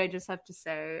and sweet, I just have to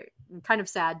say. And kind of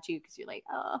sad too, because you're like,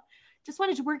 oh, just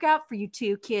wanted to work out for you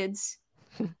two kids.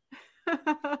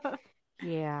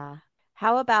 Yeah.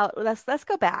 How about let's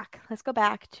go back. Let's go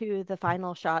back to the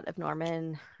final shot of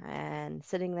Norman and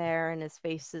sitting there, and his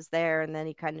face is there, and then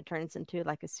he kind of turns into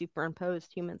like a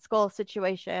superimposed human skull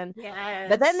situation. Yes.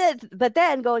 But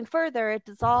then going further, it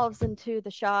dissolves into the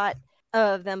shot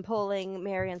of them pulling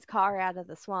Marion's car out of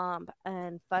the swamp.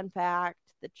 And fun fact,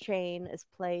 the chain is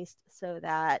placed so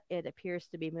that it appears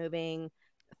to be moving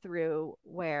through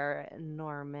where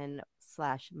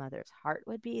Norman/Mother's heart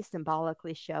would be,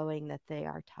 symbolically showing that they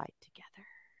are tied together.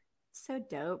 So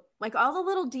dope. Like all the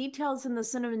little details in the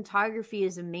cinematography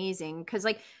is amazing, because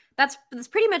like that's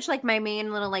pretty much like my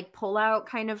main little like pull out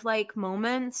kind of like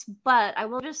moments. But I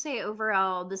will just say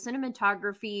overall, the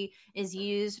cinematography is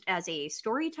used as a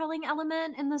storytelling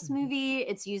element in this movie.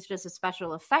 It's used as a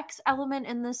special effects element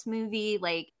in this movie.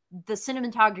 Like the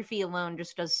cinematography alone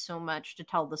just does so much to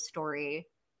tell the story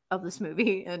of this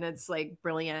movie, and it's like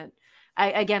brilliant.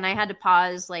 I had to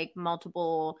pause like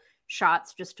multiple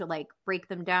shots just to like break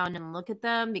them down and look at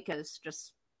them, because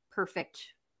just perfect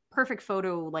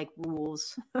photo like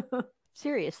rules.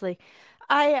 Seriously.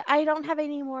 I don't have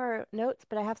any more notes,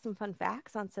 but I have some fun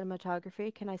facts on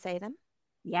cinematography. Can I say them?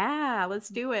 Yeah, let's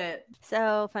do it.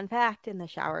 So, fun fact, in the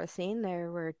shower scene,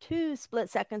 there were 2 split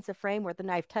seconds of frame where the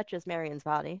knife touches Marion's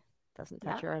body. Doesn't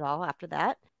touch her at all after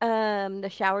that. The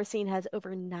shower scene has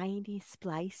over 90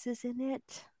 splices in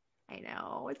it. I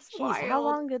know, it's Jeez, wild. how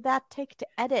long did that take to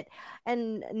edit?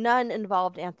 And none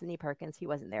involved Anthony Perkins. He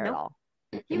wasn't there at all.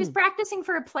 He was practicing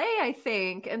for a play, I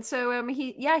think. And so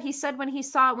he said when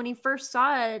he first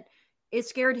saw it, it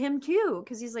scared him too,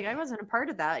 because he's like, I wasn't a part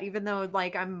of that, even though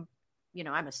like I'm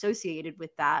associated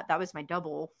with that. That was my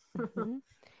double. Mm-hmm.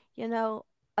 You know,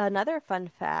 another fun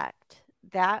fact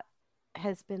that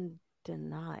has been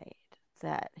denied,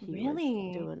 that he was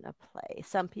doing a play.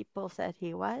 Some people said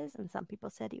he was, and some people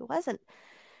said he wasn't.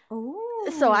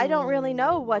 So I don't really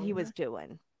know what he was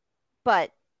doing.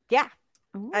 But yeah,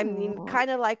 I mean, kind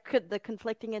of like the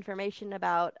conflicting information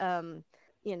about,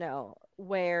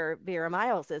 where Vera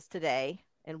Miles is today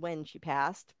and when she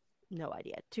passed. No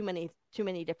idea. Too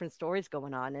many different stories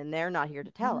going on, and they're not here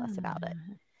to tell us about it.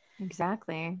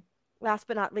 Exactly. Last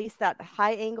but not least, that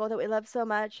high angle that we love so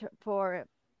much for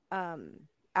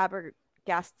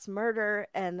Abergast's murder,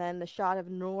 and then the shot of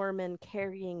Norman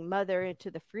carrying Mother into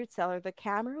the fruit cellar. The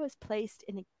camera was placed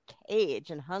in a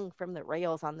cage and hung from the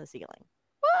rails on the ceiling.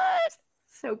 What?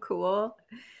 So cool.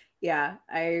 Yeah,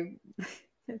 I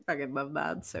fucking love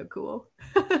that. It's so cool.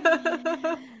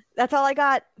 That's all I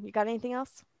got. You got anything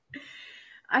else?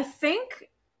 I think.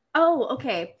 Oh,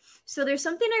 okay. So there's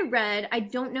something I read. I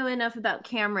don't know enough about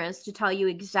cameras to tell you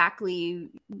exactly,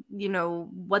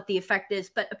 what the effect is.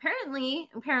 But apparently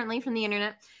from the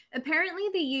internet, apparently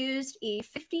they used a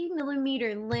 50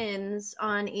 millimeter lens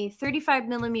on a 35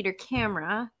 millimeter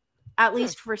camera, at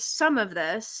least for some of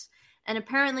this. And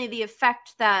apparently the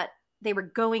effect that they were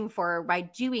going for by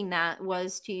doing that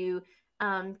was to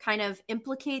kind of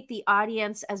implicate the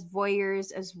audience as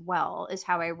voyeurs as well, is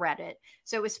how I read it.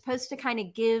 So it was supposed to kind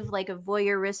of give like a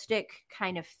voyeuristic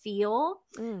kind of feel.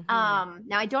 Mm-hmm.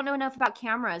 Now I don't know enough about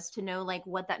cameras to know like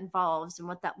what that involves and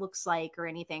what that looks like or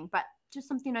anything, but just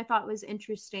something I thought was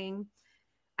interesting.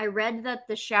 I read that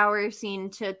the shower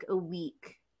scene took a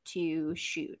week to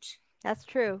shoot. That's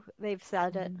true. They've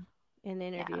said it in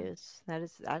interviews. Yeah.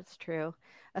 That's true.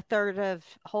 A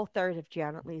whole third of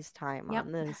Janet Leigh's time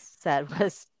on this set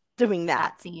was doing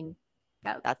that scene.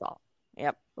 Yep. That's all.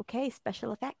 Yep. Okay,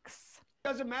 special effects.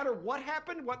 Doesn't matter what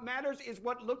happened. What matters is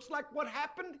what looks like what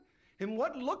happened. And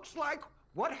what looks like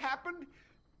what happened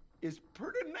is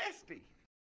pretty nasty.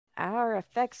 Our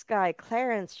effects guy,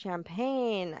 Clarence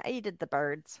Champagne, he did the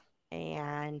birds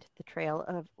and the Trail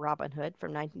of Robin Hood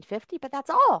from 1950, but that's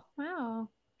all. Wow.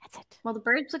 That's it. Well, the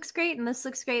birds looks great and this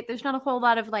looks great. There's not a whole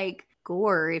lot of like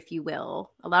gore, if you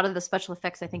will. A lot of the special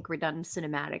effects I think were done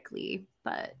cinematically,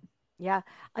 but yeah,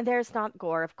 and there's not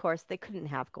gore, of course. They couldn't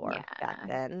have gore back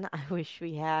then. I wish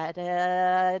we had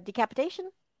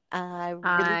decapitation.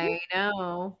 I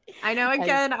know.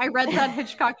 Again, I read that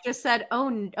Hitchcock just said,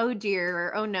 oh dear,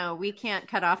 or oh no, we can't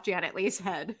cut off Janet Leigh's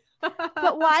head.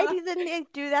 But why didn't they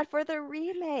do that for the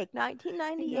remake?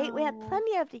 1998, we had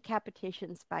plenty of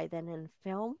decapitations by then in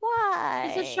film.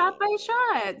 Why? It's a shot by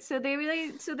shot. So they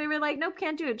were like, nope,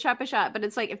 can't do it, shot by shot. But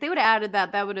it's like, if they would have added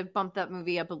that, that would have bumped that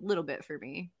movie up a little bit for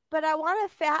me. But I want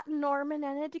a fat Norman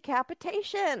and a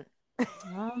decapitation.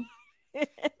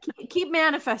 Keep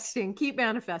manifesting,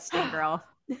 girl.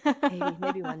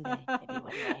 maybe one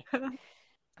day.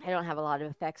 I don't have a lot of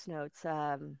effects notes,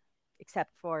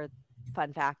 except for,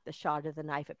 fun fact, the shot of the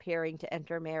knife appearing to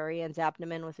enter Marion's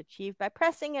abdomen was achieved by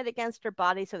pressing it against her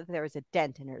body so that there was a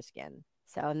dent in her skin.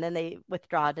 So, and then they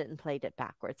withdrawed it and played it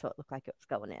backwards so it looked like it was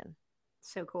going in.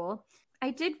 So cool. I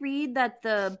did read that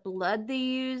the blood they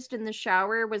used in the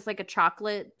shower was like a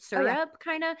chocolate syrup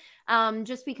kind of,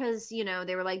 just because,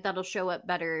 they were like, that'll show up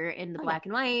better in the black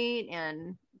and white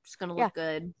and it's going to look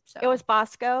good. So it was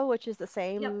Bosco, which is the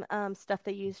same stuff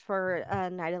they used for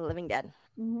Night of the Living Dead.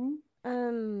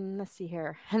 Mm-hmm. Let's see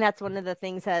here. And that's one of the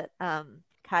things that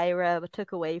Kyra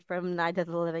took away from Night of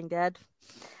the Living Dead.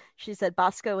 She said,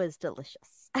 Bosco is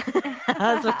delicious.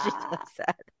 That's what she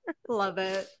said. Love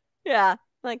it. Yeah.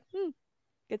 Like,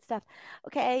 good stuff.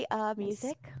 Okay,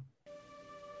 music.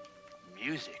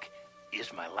 Music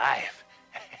is my life.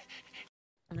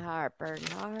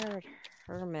 Bernard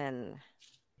Herrmann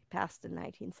passed in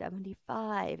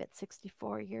 1975 at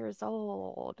 64 years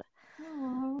old.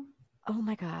 Aww. Oh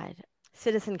my God.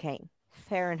 Citizen Kane,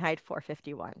 Fahrenheit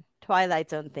 451, Twilight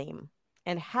Zone theme.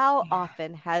 And how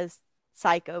often has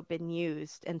Psycho been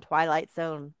used and Twilight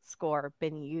Zone score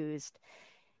been used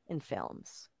in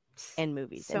films and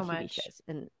movies So and TV much. shows?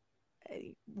 And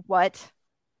what?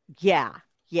 Yeah.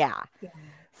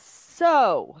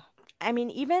 So, I mean,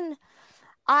 even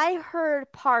I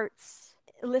heard parts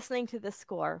listening to the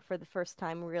score for the first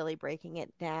time, really breaking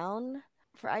it down.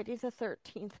 Friday the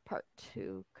 13th Part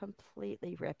 2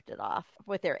 completely ripped it off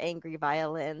with their angry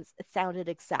violins. It sounded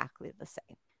exactly the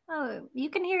same. Oh, you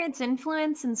can hear its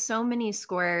influence in so many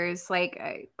scores. Like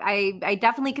I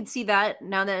definitely could see that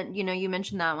now that you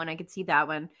mentioned that one. I could see that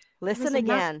one. Listen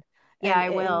again. Yeah, I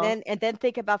will. And then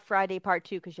think about Friday Part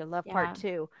 2 because you love Part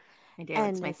 2. I do.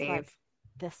 And It's my fave. like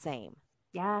the same.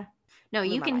 Yeah. No,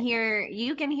 Blew you my can mind.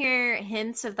 hear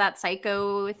hints of that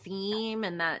Psycho theme,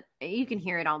 and that you can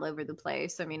hear it all over the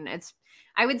place. I mean,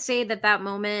 I would say that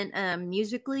moment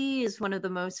musically is one of the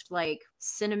most like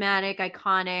cinematic,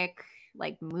 iconic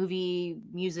like movie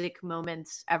music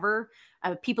moments ever.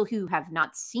 People who have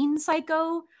not seen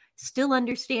Psycho still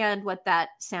understand what that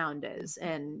sound is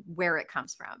and where it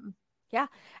comes from. Yeah,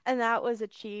 and that was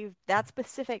achieved. That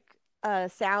specific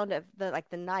sound of the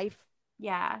knife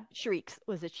shrieks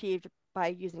was achieved by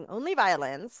using only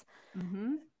violins,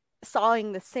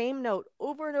 sawing the same note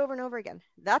over and over and over again.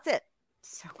 That's it.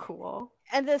 So cool.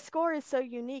 And the score is so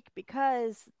unique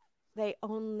because they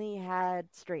only had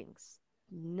strings,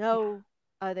 no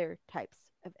other types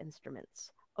of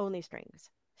instruments, only strings.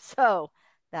 So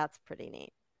that's pretty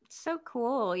neat. So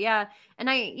cool. Yeah. And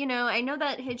I know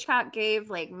that Hitchcock gave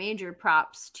like major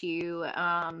props to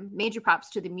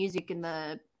the music and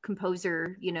the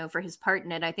composer, for his part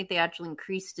in it. I think they actually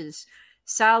increased his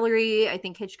salary. I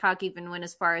think Hitchcock even went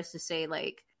as far as to say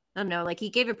like, I don't know, like he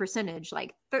gave a percentage,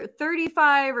 like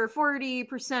 35 or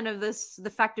 40% of this, the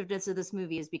effectiveness of this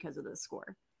movie is because of the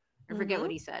score. I forget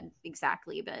what he said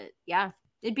exactly, but yeah,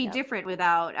 it'd be different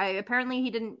without.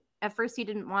 Apparently at first he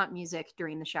didn't want music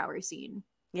during the shower scene.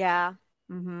 Yeah.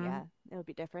 Yeah, it would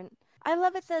be different. I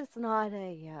love it that it's not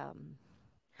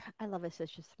I love it that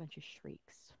it's just a bunch of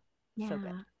shrieks. Yeah.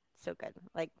 So good.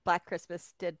 Like Black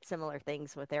Christmas did similar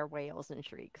things with their wails and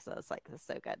shrieks. So it's like, it's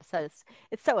so good. So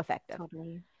it's so effective.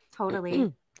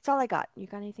 Totally. That's all I got. You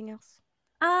got anything else?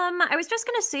 I was just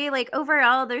gonna say, like,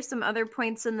 overall, there's some other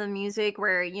points in the music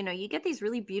where, you get these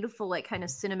really beautiful, like, kind of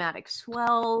cinematic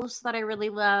swells that I really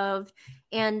loved.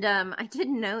 And I did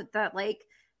note that, like,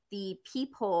 the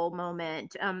peephole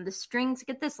moment, the strings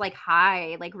get this, like,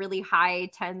 high, like, really high,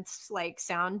 tense, like,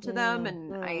 sound to them.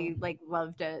 And I, like,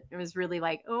 loved it. It was really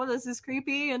like, oh, this is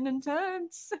creepy and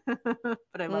intense.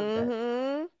 But I loved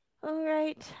it. All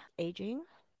right. Aging.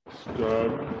 Stand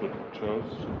the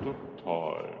test of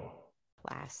time.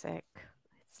 Classic.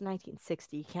 It's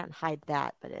 1960. You can't hide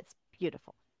that, but it's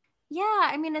beautiful. Yeah,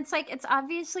 I mean, it's like, it's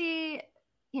obviously,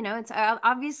 it's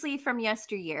obviously from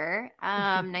yesteryear,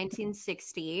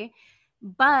 1960.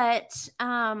 But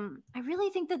I really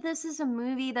think that this is a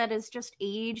movie that is just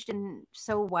aged and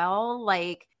so well.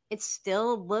 Like, it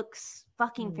still looks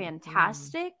fucking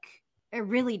fantastic. It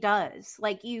really does.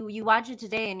 Like, you watch it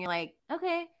today and you're like,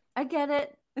 okay, I get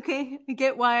it. Okay, I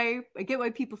get why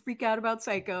people freak out about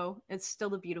Psycho. It's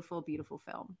still a beautiful, beautiful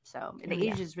film. So it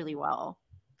ages really well.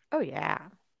 Oh yeah.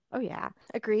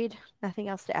 Agreed. Nothing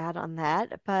else to add on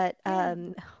that. But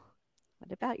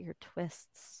what about your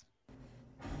twists?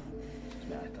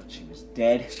 I thought she was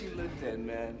dead. She looked dead,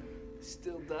 man.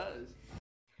 Still does.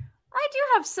 I do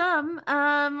have some.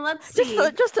 Let's see.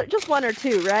 Just one or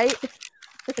two, right?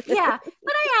 Yeah,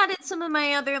 but I added some of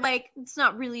my other, like, it's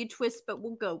not really a twist, but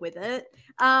we'll go with it.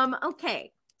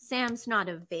 Okay, Sam's not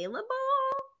available.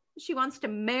 She wants to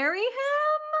marry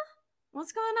him.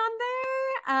 What's going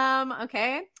on there?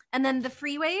 Okay. And then the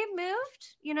freeway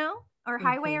moved, or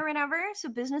highway or whatever. So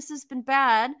business has been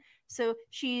bad. So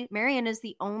Marion is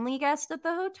the only guest at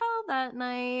the hotel that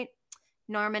night.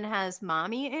 Norman has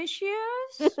mommy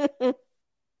issues.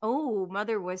 Oh,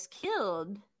 mother was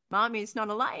killed. Mommy's not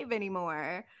alive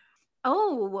anymore.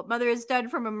 Oh, mother is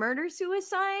dead from a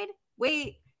murder-suicide?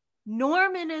 Wait,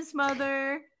 Norman is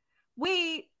mother.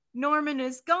 Wait, Norman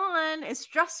is gone. Is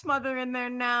just mother in there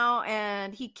now,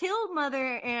 and he killed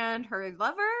mother and her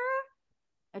lover?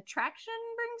 Attraction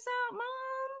brings out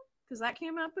mom? Because that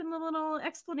came up in the little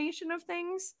explanation of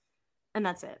things. And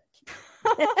that's it.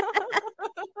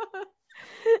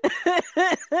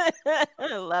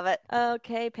 I love it.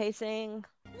 Okay, pacing.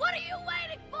 What are you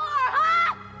waiting for,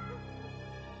 huh?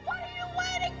 What are you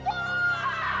waiting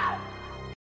for?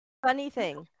 Funny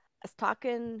thing, I was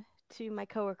talking to my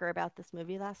coworker about this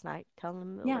movie last night, telling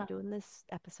him that Yeah. we're doing this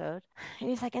episode. And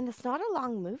he's like, and it's not a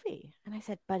long movie. And I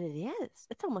said, but it is.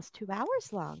 It's almost 2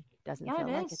 hours long. Doesn't Yeah, feel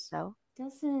it like it is. though.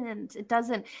 It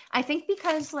doesn't. I think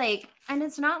because like, and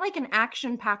it's not like an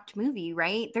action-packed movie,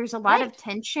 right? There's a lot of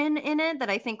tension in it that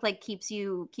I think like keeps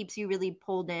you really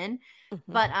pulled in.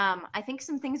 But I think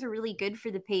some things are really good for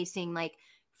the pacing. Like,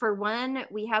 for one,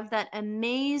 we have that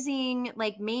amazing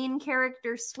like main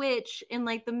character switch in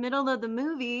like the middle of the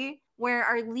movie where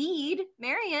our lead,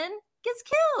 Marion, gets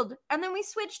killed. And then we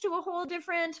switch to a whole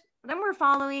different, then we're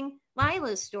following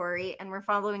Lila's story and we're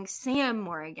following Sam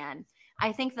more again.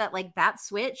 I think that like that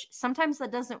switch, sometimes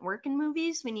that doesn't work in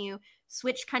movies when you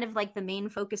switch kind of like the main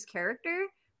focus character.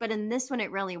 But in this one,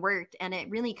 it really worked. And it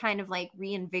really kind of like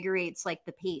reinvigorates like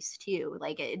the pace too.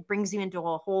 Like it brings you into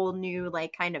a whole new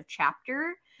like kind of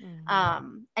chapter.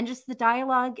 And just the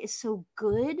dialogue is so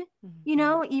good, you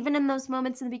know, even in those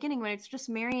moments in the beginning when it's just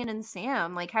Marion and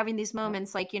Sam, like having these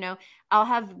moments like, you know, I'll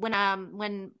have when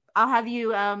I'll have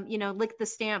you you know, lick the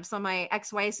stamps on my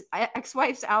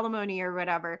ex-wife's alimony or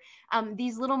whatever.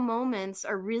 These little moments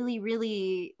are really,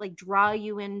 really like draw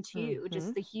you into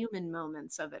just the human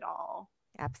moments of it all.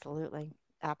 Absolutely.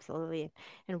 Absolutely.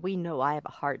 And we know I have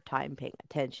a hard time paying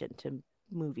attention to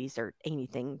movies or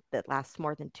anything that lasts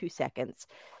more than 2 seconds.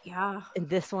 Yeah. And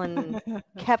this one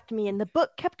kept me in. The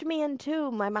book kept me in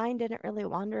too. My mind didn't really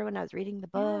wander when I was reading the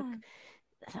book.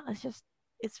 So it's just,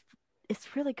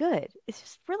 it's really good. It's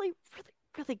just really, really,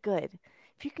 really good.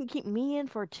 If you can keep me in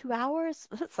for 2 hours,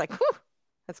 it's like, whew,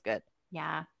 that's good.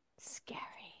 Yeah. Scary.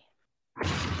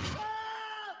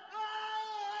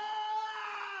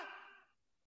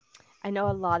 I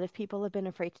know a lot of people have been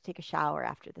afraid to take a shower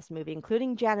after this movie,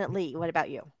 including Janet Leigh. What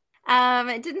about you?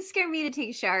 It didn't scare me to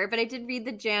take a shower, but I did read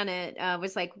that Janet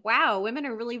was like, wow, women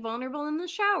are really vulnerable in the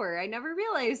shower. I never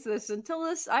realized this until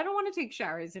this. I don't want to take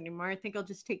showers anymore. I think I'll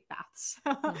just take baths.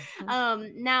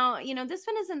 Now, you know, this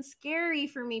one isn't scary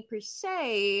for me per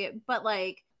se, but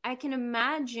like, I can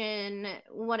imagine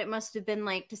what it must have been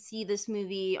like to see this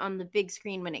movie on the big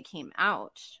screen when it came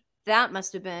out. That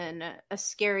must have been a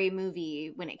scary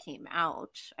movie when it came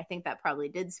out. I think that probably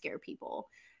did scare people.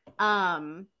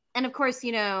 And of course,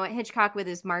 you know, Hitchcock with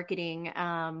his marketing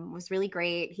was really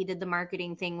great. He did the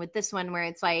marketing thing with this one where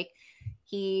it's like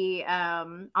he,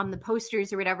 on the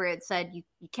posters or whatever, it said, you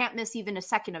can't miss even a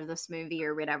second of this movie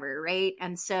or whatever, right?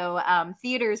 And so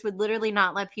theaters would literally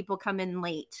not let people come in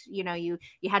late. You know, you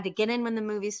had to get in when the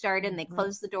movie started and they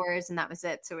closed the doors and that was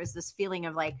it. So it was this feeling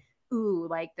of like, ooh,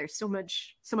 like there's so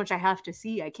much I have to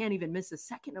see. I can't even miss a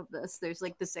second of this. There's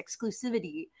like this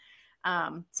exclusivity.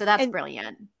 So that's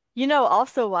brilliant. You know,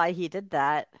 also why he did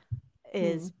that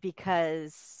is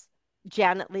because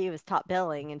Janet Leigh was top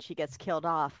billing and she gets killed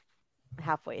off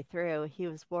halfway through. He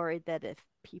was worried that if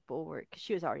people were, because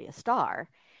she was already a star,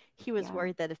 he was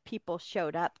worried that if people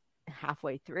showed up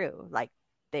halfway through, like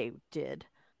they did,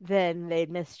 then they'd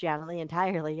miss Janet Leigh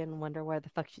entirely and wonder where the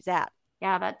fuck she's at.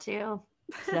 Yeah, that too.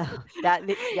 So that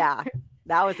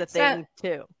was a thing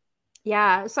too.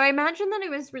 Yeah, so I imagine that it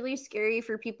was really scary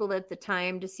for people at the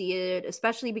time to see it,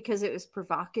 especially because it was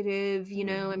provocative, you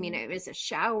know? I mean, it was a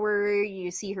shower,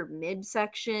 you see her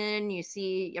midsection, you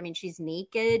see, I mean, she's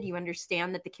naked, you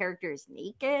understand that the character is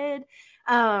naked.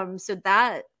 So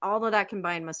that, all of that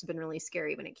combined must have been really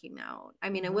scary when it came out. I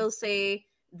mean, I will say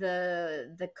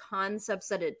the concepts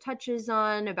that it touches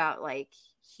on about like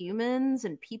humans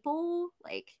and people,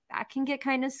 like that can get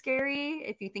kind of scary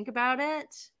if you think about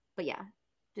it. But yeah,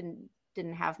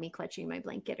 didn't have me clutching my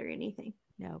blanket or anything.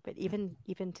 No, but even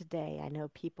today, I know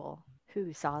people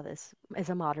who saw this as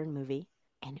a modern movie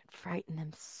and it frightened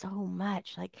them so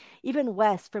much. Like even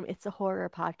Wes from It's a Horror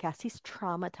podcast, he's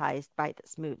traumatized by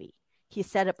this movie. He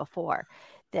said it before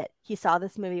that he saw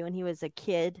this movie when he was a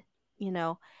kid, you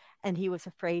know, and he was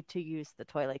afraid to use the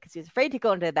toilet because he was afraid to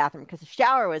go into the bathroom because the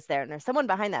shower was there and there's someone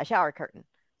behind that shower curtain.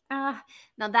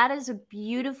 Now that is a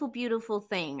beautiful, beautiful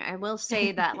thing. I will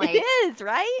say that, like, it is,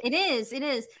 right? It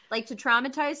is. Like, to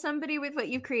traumatize somebody with what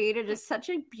you've created is such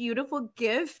a beautiful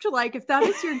gift. Like, if that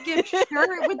is your gift, share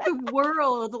it with the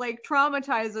world. Like,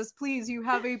 traumatize us, please. You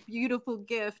have a beautiful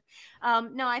gift.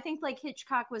 No, I think like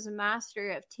Hitchcock was a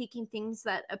master of taking things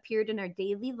that appeared in our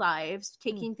daily lives,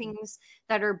 taking things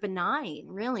that are benign,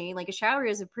 really. Like a shower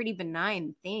is a pretty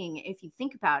benign thing if you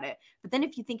think about it. But then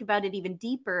if you think about it even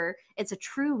deeper, it's a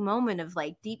true moment of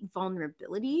like deep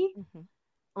vulnerability,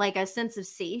 like a sense of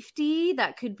safety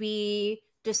that could be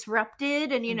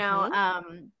disrupted. And, you know,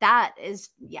 that is,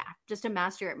 just a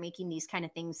master at making these kind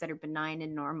of things that are benign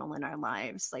and normal in our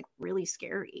lives, like really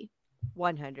scary.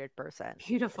 100%.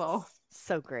 Beautiful. It's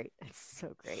so great. It's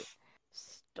so great.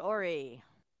 Story.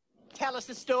 Tell us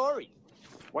the story.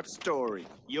 What story?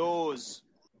 Yours.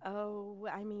 Oh,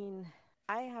 I mean,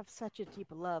 I have such a deep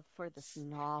love for this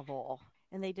novel,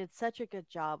 and they did such a good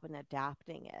job in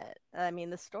adapting it. I mean,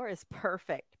 the story is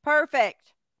perfect.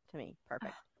 Perfect to me.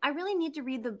 Perfect. I really need to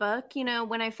read the book. You know,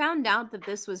 when I found out that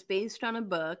this was based on a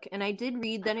book, and I did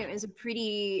read that it was a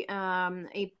pretty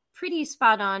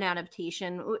spot on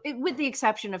adaptation, with the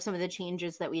exception of some of the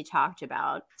changes that we talked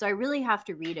about. So I really have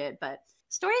to read it, but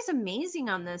story's amazing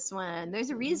on this one. There's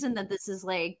a reason that this has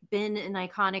like been an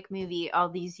iconic movie all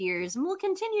these years, and will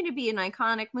continue to be an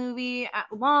iconic movie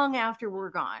long after we're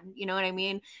gone. You know what I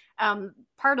mean?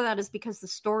 Part of that is because the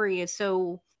story is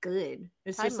so good.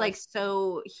 It's Timeless. just like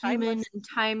so human Timeless. and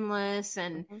timeless,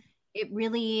 and it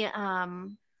really,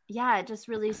 it just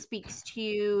really speaks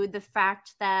to the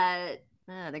fact that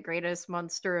the greatest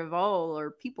monster of all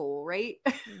are people, right?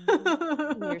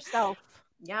 Yourself.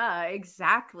 Yeah,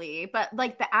 exactly. But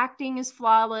like the acting is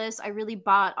flawless. I really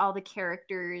bought all the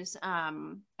characters.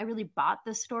 I really bought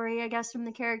the story, I guess, from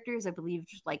the characters. I believed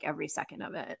like every second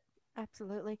of it.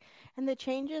 Absolutely. And the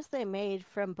changes they made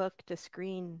from book to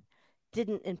screen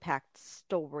didn't impact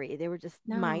story. They were just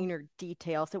No. minor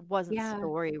details. It wasn't Yeah.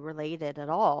 story related at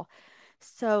all.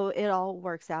 So it all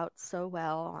works out so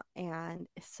well, and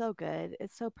it's so good.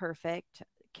 It's so perfect.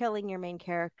 Killing your main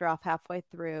character off halfway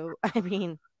through. I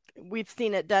mean, we've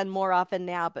seen it done more often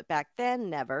now, but back then,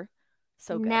 never.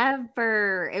 So good.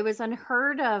 Never. It was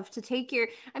unheard of to take your.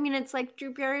 I mean, it's like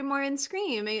Drew Barrymore in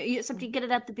Scream. Except you get it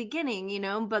at the beginning, you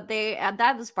know. But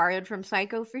that was borrowed from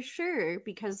Psycho for sure,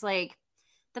 because like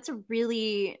that's a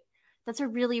really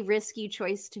risky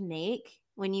choice to make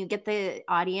when you get the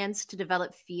audience to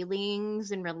develop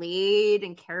feelings and relate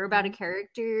and care about a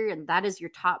character, and that is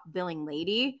your top billing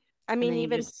lady. I mean,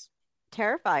 even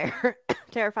Terrifier,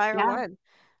 Terrifier Yeah. 1.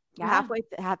 Yeah.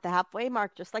 At the halfway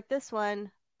mark, just like this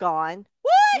one, gone.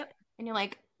 Yep. And you're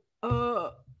like,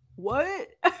 what?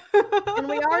 And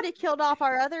we already killed off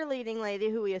our other leading lady,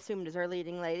 who we assumed is our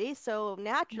leading lady. So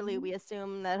naturally, we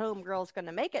assume that Homegirl's going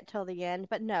to make it till the end.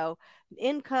 But no,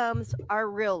 in comes our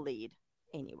real lead.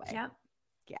 Anyway. Yep.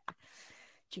 Yeah.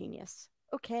 Genius.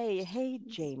 Okay. Hey,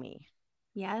 Jamie.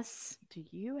 Yes. Do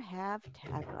you have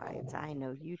taglines? I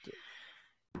know you do.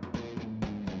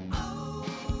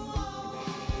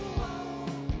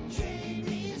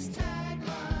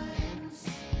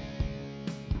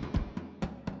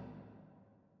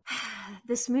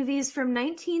 This movie is from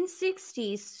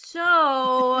 1960,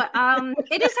 so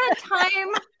it has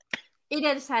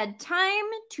had time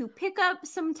to pick up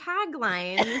some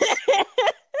taglines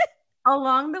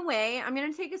along the way. I'm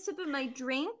gonna take a sip of my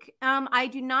drink. I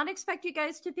do not expect you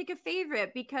guys to pick a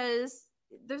favorite, because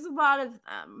there's a lot of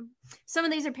some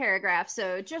of these are paragraphs,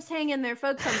 so just hang in there,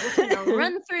 folks. I'm just gonna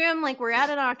run through them like we're at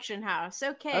an auction house.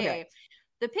 Okay.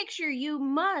 The picture you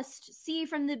must see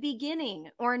from the beginning,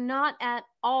 or not at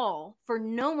all, for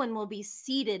no one will be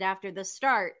seated after the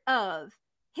start of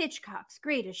Hitchcock's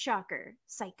greatest shocker,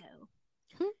 Psycho.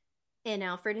 An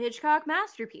Alfred Hitchcock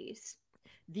masterpiece.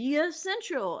 The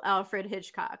essential Alfred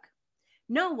Hitchcock.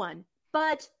 No one,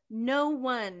 but no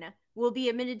one, will be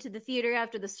admitted to the theater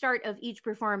after the start of each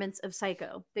performance of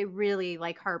Psycho. They really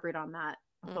harbored on that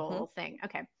whole thing.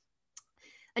 Okay.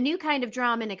 A new kind of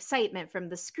drama and excitement from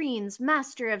the screen's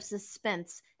master of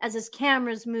suspense as his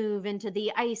cameras move into the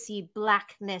icy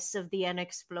blackness of the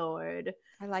unexplored.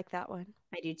 I like that one.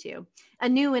 I do too. A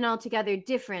new and altogether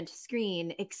different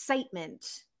screen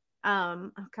excitement.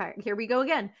 Okay, here we go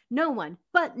again. No one,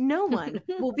 but no one,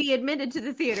 will be admitted to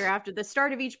the theater after the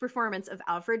start of each performance of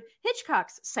Alfred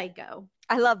Hitchcock's Psycho.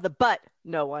 I love the but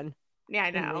no one. Yeah,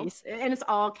 I know. And it's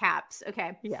all caps.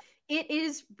 Okay. Yeah. It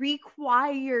is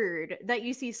required that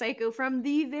you see Psycho from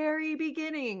the very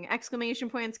beginning. Exclamation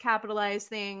points, capitalized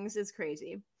things. It's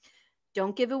crazy.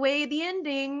 Don't give away the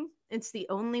ending. It's the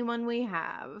only one we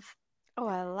have. Oh,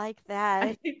 I like that.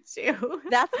 I do too.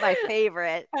 That's my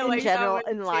favorite in general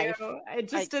in life.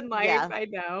 In life, yeah. I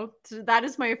know. So that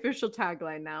is my official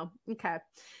tagline now. Okay.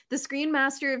 The screen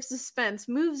master of suspense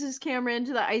moves his camera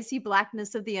into the icy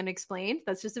blackness of the unexplained.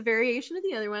 That's just a variation of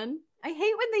the other one. I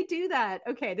hate when they do that.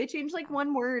 Okay, they change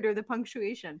one word or the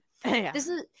punctuation. Yeah. This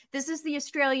is the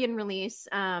Australian release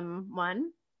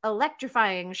one.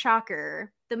 Electrifying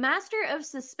shocker. The master of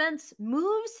suspense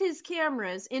moves his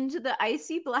cameras into the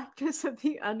icy blackness of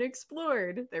the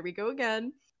unexplored. There we go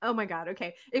again. Oh my god,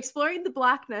 okay. Exploring the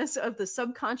blackness of the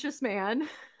subconscious man.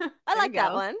 I like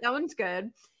that one. That one's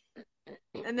good.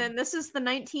 And then this is the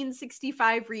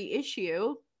 1965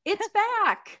 reissue. It's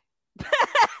back.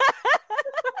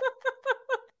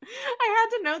 I had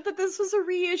to note that this was a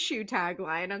reissue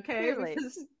tagline, okay? Clearly.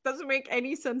 Because it doesn't make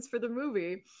any sense for the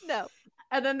movie. No.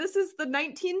 And then this is the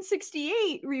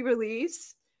 1968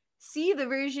 re-release. See the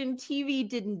version TV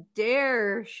didn't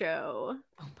dare show.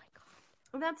 Oh my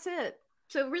god. That's it.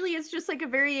 So really it's just like a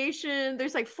variation.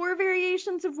 There's like 4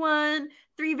 variations of one,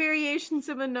 3 variations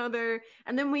of another,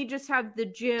 and then we just have the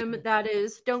Jim that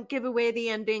is don't give away the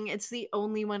ending. It's the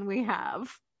only one we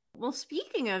have. Well,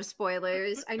 speaking of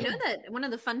spoilers, I know that one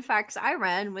of the fun facts I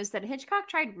read was that Hitchcock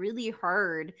tried really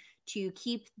hard to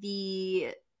keep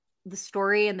the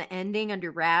story and the ending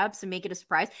under wraps and make it a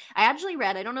surprise. I actually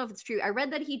read, I don't know if it's true, I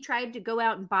read that he tried to go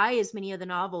out and buy as many of the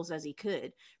novels as he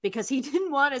could because he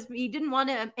didn't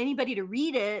want anybody to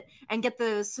read it and get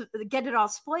it all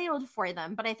spoiled for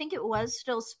them. But I think it was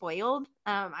still spoiled.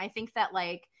 I think that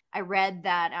like I read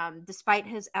that despite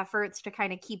his efforts to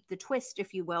kind of keep the twist,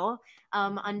 if you will,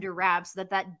 under wraps,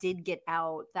 that did get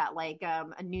out, that like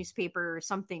a newspaper or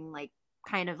something like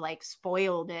kind of like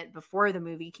spoiled it before the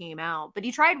movie came out. But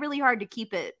he tried really hard to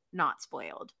keep it not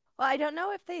spoiled. Well, I don't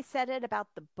know if they said it about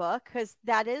the book, because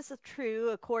that is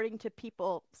true according to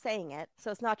people saying it.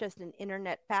 So it's not just an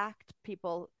internet fact.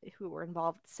 People who were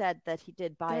involved said that he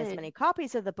did buy as many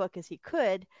copies of the book as he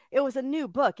could. It was a new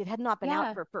book. It had not been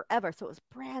out for forever, so it was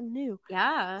brand new.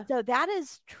 Yeah. So that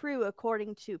is true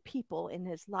according to people in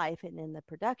his life and in the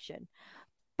production.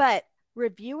 But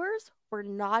reviewers were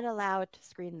not allowed to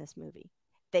screen this movie.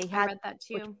 They had, I read that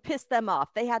too. Which pissed them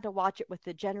off. They had to watch it with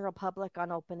the general public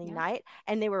on opening night,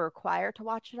 and they were required to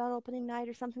watch it on opening night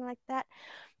or something like that.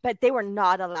 But they were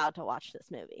not allowed to watch this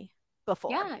movie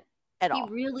before. At all.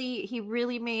 He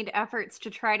really made efforts to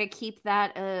try to keep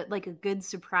that like a good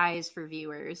surprise for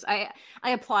viewers. I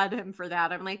applaud him for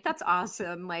that. I'm like, that's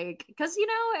awesome. Like, because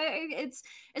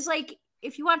it's like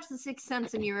if you watch The Sixth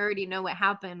Sense and you already know what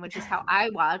happened, which is how I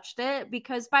watched it,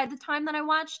 because by the time that I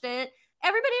watched it,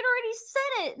 everybody had already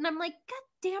said it. And I'm like, God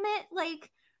damn it.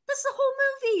 Like, that's the whole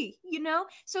movie,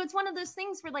 So it's one of those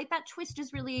things where like that twist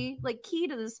is really like key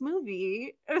to this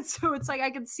movie. And so it's like, I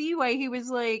could see why he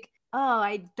was like, oh,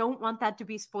 I don't want that to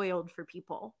be spoiled for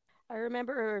people. I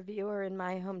remember a reviewer in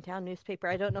my hometown newspaper.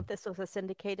 I don't know if this was a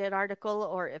syndicated article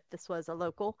or if this was a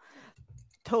local.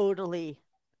 Totally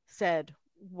said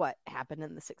what happened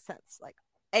in The Sixth Sense. Like,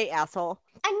 hey, asshole.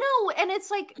 I know, and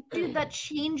it's like, dude, that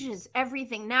changes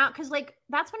everything now, because like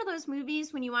that's one of those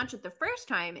movies when you watch it the first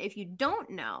time, if you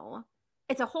don't know,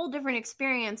 it's a whole different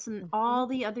experience than all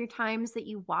the other times that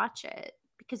you watch it,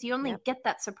 because you only get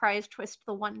that surprise twist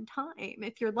the one time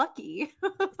if you're lucky.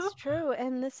 It's true,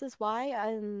 and this is why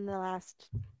in the last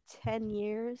 10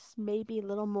 years, maybe a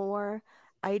little more,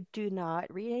 I do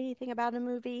not read anything about a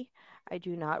movie. I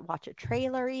do not watch a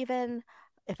trailer even.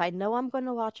 If I know I'm going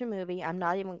to watch a movie, I'm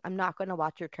not going to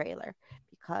watch your trailer,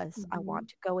 because I want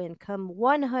to go in, come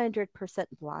 100%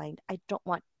 blind. I don't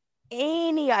want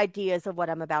any ideas of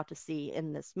what I'm about to see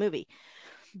in this movie.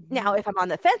 Now, if I'm on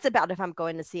the fence about if I'm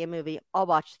going to see a movie, I'll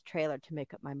watch the trailer to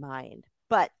make up my mind.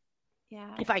 But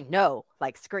if I know,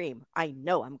 like Scream, I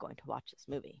know I'm going to watch this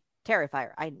movie.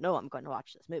 Terrifier, I know I'm going to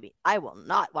watch this movie. I will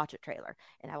not watch a trailer,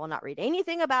 and I will not read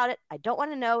anything about it. I don't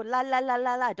want to know. La la la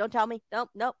la la. Don't tell me.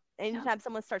 Nope. Anytime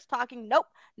someone starts talking, nope.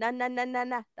 No.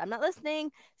 I'm not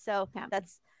listening. So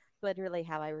that's literally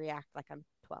how I react, like I'm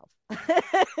 12.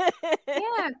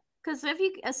 Yeah, because if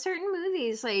you certain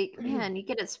movies, like, man, you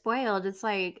get it spoiled. It's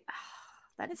like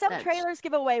some trailers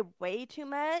give away way too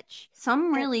much.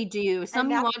 Some really do.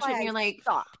 Some you watch it and you're like,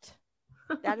 stopped.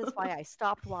 That is why I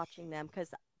stopped watching them,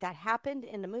 because that happened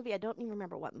in the movie. I don't even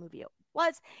remember what movie it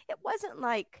was. It wasn't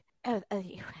like I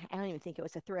don't even think it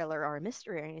was a thriller or a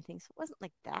mystery or anything, so it wasn't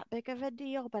like that big of a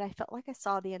deal. But I felt like I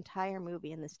saw the entire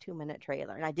movie in this 2-minute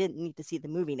trailer, and I didn't need to see the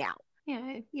movie now.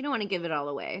 Yeah, you don't want to give it all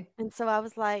away. And so I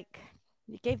was like,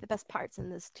 you gave the best parts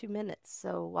in this 2 minutes,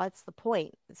 so what's the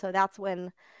point? So that's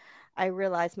when I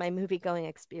realized my movie-going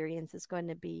experience is going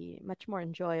to be much more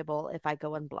enjoyable if I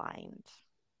go in blind.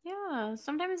 Yeah,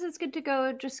 sometimes it's good to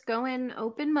go in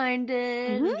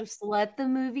open-minded and just let the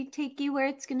movie take you where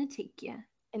it's going to take you.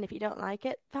 And if you don't like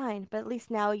it, fine. But at least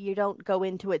now you don't go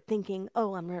into it thinking,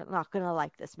 oh, I'm not going to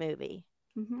like this movie.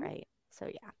 Right? So,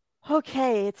 yeah.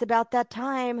 Okay, it's about that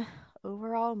time.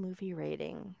 Overall movie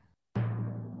rating.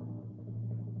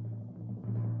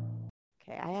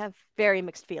 Okay, I have very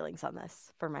mixed feelings on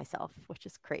this for myself, which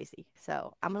is crazy.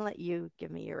 So I'm going to let you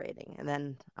give me your rating, and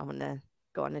then I'm going to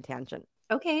go on a tangent.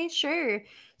 Okay, sure.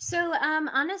 So,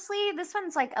 honestly, this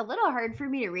one's like a little hard for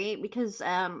me to rate because,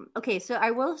 okay, so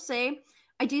I will say,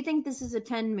 I do think this is a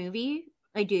 10 movie.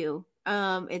 I do.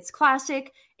 It's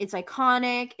classic, it's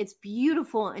iconic, it's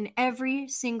beautiful in every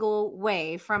single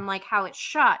way, from like how it's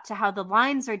shot to how the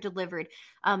lines are delivered,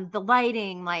 the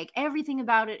lighting, like everything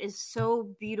about it is so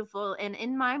beautiful. And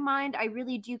in my mind, I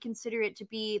really do consider it to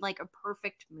be like a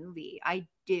perfect movie. I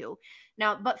do.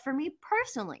 Now, but for me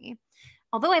personally,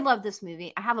 although I love this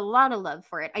movie, I have a lot of love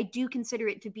for it. I do consider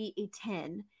it to be a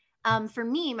 10. For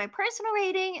me, my personal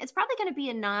rating, it's probably going to be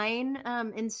a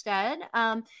 9 instead.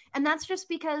 And that's just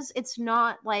because it's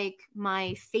not like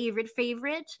my favorite.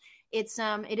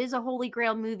 It is a holy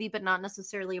grail movie, but not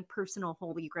necessarily a personal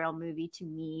holy grail movie to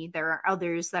me. There are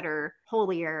others that are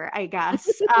holier, I guess.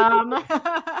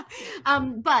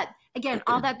 But again,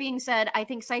 all that being said, I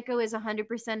think Psycho is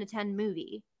 100% a 10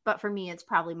 movie, but for me, it's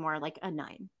probably more like a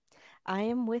 9. I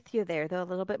am with you there, though a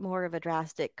little bit more of a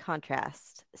drastic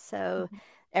contrast. So,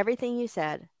 everything you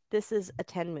said, this is a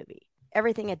 10 movie.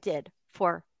 Everything it did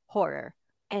for horror,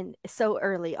 and so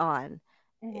early on,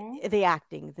 the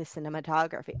acting, the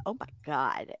cinematography. Oh my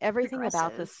God, everything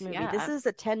about this movie. This is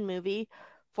a 10 movie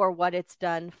for what it's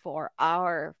done for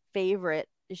our favorite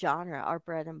genre, our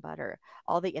bread and butter,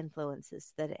 all the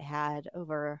influences that it had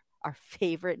over our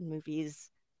favorite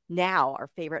movies now, our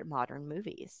favorite modern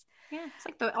movies. Yeah, it's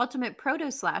like the ultimate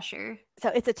proto slasher. So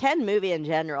it's a 10 movie in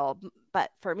general,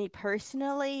 but for me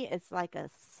personally, it's like a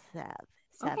 7.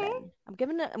 Okay.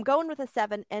 I'm going with a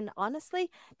 7, and honestly,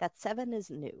 that 7 is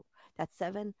new. That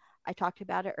 7, I talked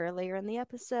about it earlier in the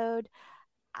episode.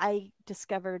 I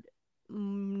discovered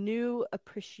new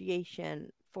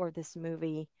appreciation for this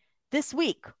movie this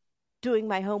week doing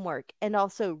my homework and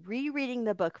also rereading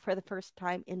the book for the first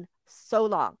time in so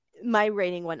long. My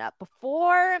rating went up.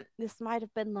 Before, this might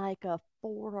have been like a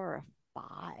 4 or a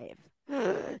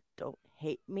 5. Don't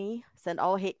hate me. Send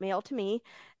all hate mail to me.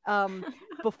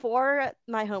 Before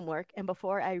my homework and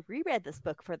before I reread this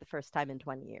book for the first time in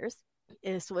 20 years,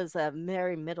 this was a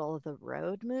very middle of the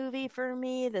road movie for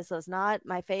me. This was not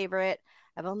my favorite.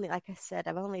 Like I said,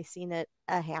 I've only seen it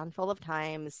a handful of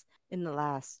times in the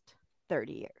last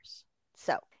 30 years.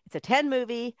 So it's a 10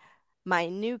 movie. My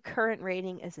new current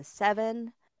rating is a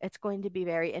 7. It's going to be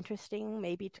very interesting,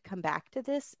 maybe to come back to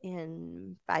this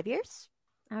in 5 years.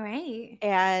 All right.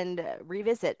 And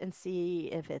revisit and see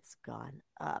if it's gone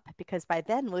up. Because by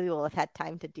then we will have had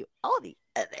time to do all the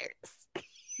others.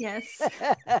 Yes.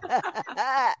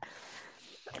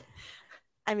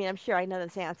 I mean, I'm sure I know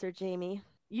this answer, Jamie.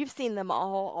 You've seen them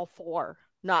all 4,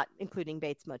 not including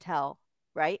Bates Motel,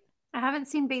 right? I haven't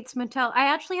seen Bates Motel. I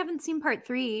actually haven't seen part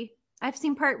 3. I've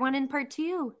seen part 1 and part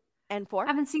 2. And 4? I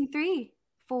haven't seen 3.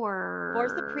 4.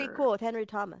 4's the prequel with Henry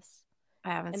Thomas. I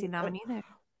haven't seen that one either.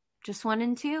 Just 1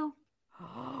 and 2.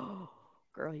 Oh,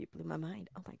 girl, you blew my mind.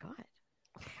 Oh my God.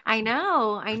 I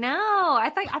know. I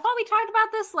thought we talked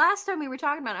about this last time we were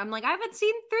talking about it. I'm like, I haven't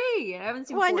seen 3. I haven't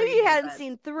seen 4. Well, I knew you hadn't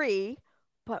seen 3,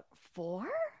 but 4?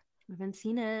 I haven't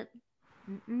seen it.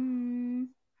 I'm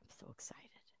so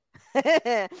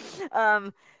excited.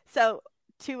 So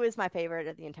 2 is my favorite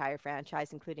of the entire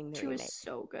franchise, including the 2 remake. Is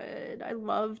so good. I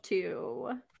love 2.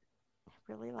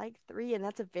 I really like 3, and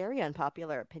that's a very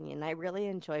unpopular opinion. I really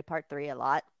enjoy part 3 a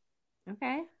lot.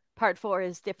 Okay. Part 4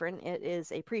 is different. It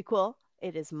is a prequel.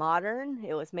 It is modern.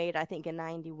 It was made, I think, in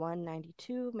 91,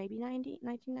 92, maybe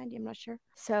 1990. I'm not sure.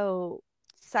 So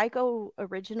Psycho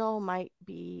original might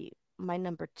be my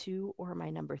number 2 or my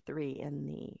number 3 in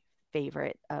the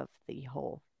favorite of the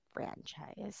whole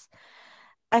franchise.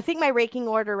 I think my ranking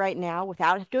order right now,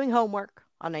 without doing homework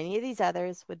on any of these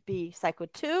others, would be Psycho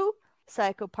 2,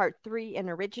 Psycho Part 3 and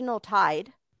original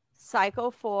tied, Psycho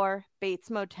 4,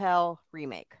 Bates Motel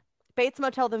remake. Bates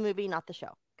Motel the movie, not the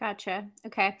show. Gotcha.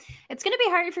 Okay. It's going to be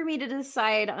hard for me to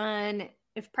decide on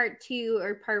if part 2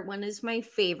 or part 1 is my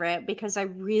favorite because I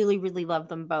really, really love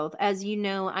them both. As you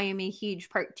know, I am a huge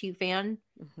part 2 fan.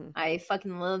 Mm-hmm. I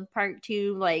fucking love part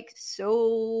 2 like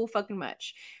so fucking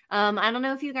much. I don't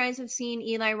know if you guys have seen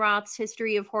Eli Roth's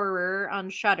History of Horror on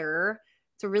Shudder.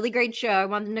 It's a really great show. I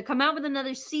want them to come out with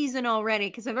another season already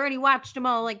because I've already watched them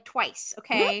all like twice.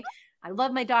 Okay. I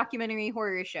love my documentary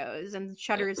horror shows, and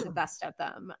Shudder is the best at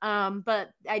them.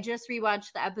 But I just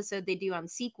rewatched the episode they do on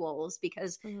sequels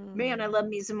because, man, I love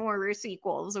me some horror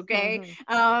sequels, okay?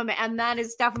 And that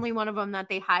is definitely one of them that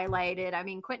they highlighted. I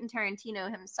mean, Quentin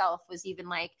Tarantino himself was even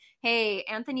like, hey,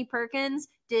 Anthony Perkins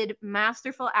did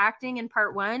masterful acting in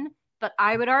part 1, but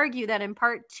I would argue that in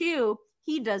part 2,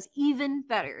 he does even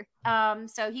better.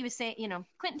 So he was saying,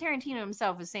 Quentin Tarantino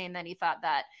himself was saying that he thought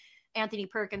that Anthony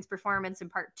Perkins' performance in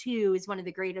part 2 is one of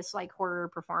the greatest like horror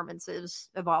performances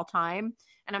of all time.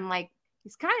 And I'm like,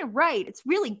 he's kind of right. It's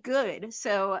really good.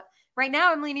 So right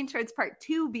now I'm leaning towards part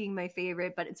 2 being my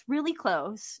favorite, but it's really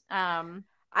close.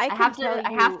 I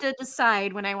have to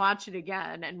decide when I watch it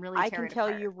again and really I tear can it tell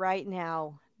apart. you right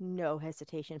now, no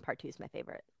hesitation, part 2 is my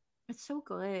favorite. It's so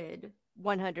good.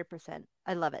 100%.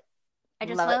 I love it. I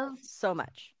just love love it so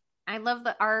much. I love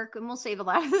the arc, and we'll save a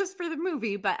lot of this for the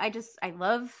movie, but I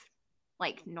love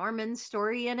like Norman's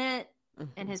story in it,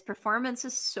 and his performance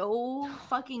is so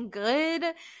fucking good.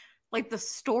 Like the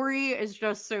story is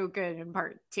just so good in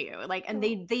part 2. Like, and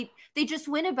they just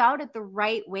went about it the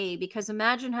right way, because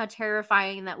imagine how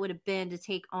terrifying that would have been to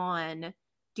take on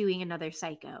doing another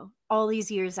Psycho all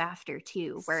these years after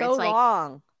too, where So it's like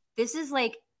long. this is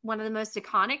like one of the most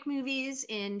iconic movies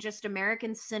in just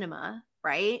American cinema,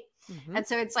 right? And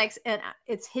so it's like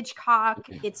it's Hitchcock.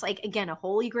 It's like, again, a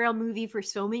holy grail movie for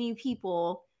so many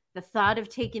people. The thought of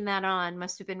taking that on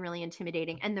must have been really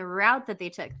intimidating. And the route that they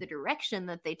took, the direction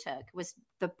that they took, was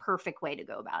the perfect way to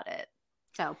go about it.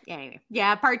 So anyway,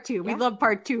 yeah, part 2. We love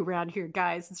part 2 around here,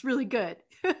 guys. It's really good.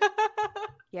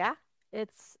 Yeah,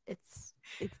 it's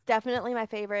definitely my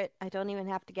favorite. I don't even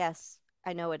have to guess.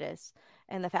 I know it is.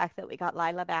 And the fact that we got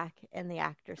Lila back and the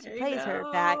actress who plays her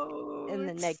back and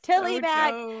the Meg Tilly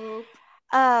back.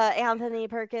 Anthony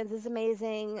Perkins is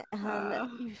amazing.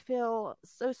 You feel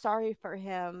so sorry for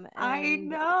him. I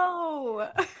know.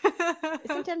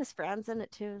 Isn't Dennis Franz in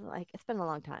it too? Like, it's been a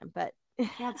long time, but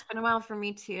yeah, it's been a while for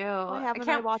me too. Why haven't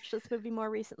I watched this movie more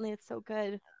recently? It's so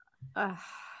good. I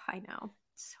know.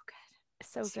 It's so good.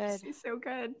 So good. Seriously, so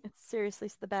good. It's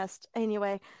seriously the best.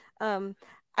 Anyway,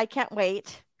 I can't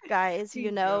wait, guys.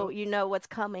 You know what's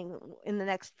coming in the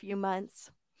next few months.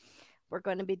 We're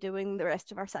going to be doing the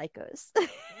rest of our Psychos.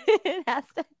 It has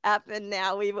to happen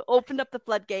now. We've opened up the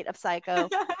floodgate of Psycho.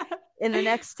 In the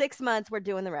next 6 months, we're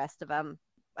doing the rest of them.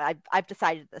 I've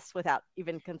decided this without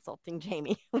even consulting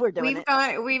Jamie. We're doing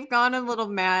it. We've gone a little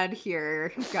mad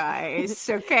here, guys.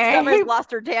 Okay. Summer's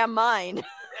lost her damn mind.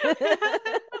 It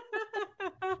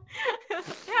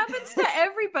happens to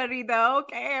everybody, though.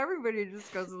 Okay, everybody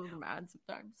just goes a little mad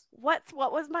sometimes. What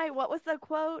was the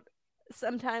quote?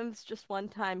 Sometimes just one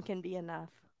time can be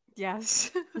enough.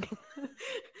 Yes.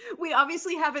 We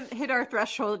obviously haven't hit our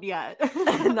threshold yet.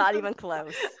 Not even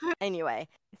close. Anyway,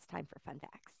 it's time for fun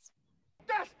facts.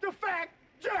 That's the fact,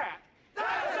 Jack!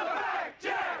 That's a fact,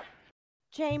 Jack!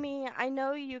 Jamie, I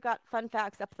know you got fun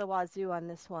facts up the wazoo on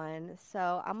this one,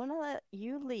 so I'm going to let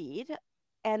you lead.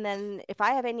 And then if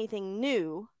I have anything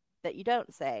new that you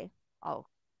don't say, I'll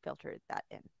filter that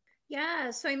in.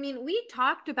 Yeah, so I mean, we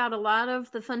talked about a lot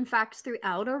of the fun facts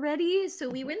throughout already. So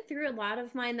we went through a lot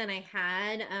of mine that I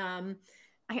had.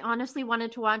 I honestly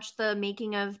wanted to watch the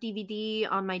making of DVD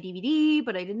on my DVD,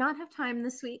 but I did not have time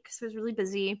this week because I was really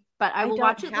busy. But I will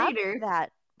watch it later.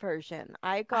 That version.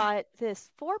 I got this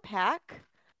 4-pack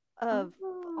of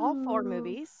all 4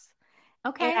 movies.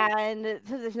 Okay. And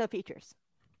so there's no features.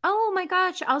 Oh my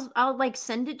gosh, I'll like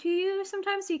send it to you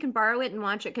sometime so you can borrow it and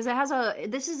watch it, because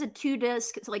this is a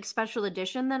 2-disc like special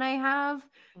edition that I have.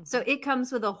 So it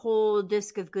comes with a whole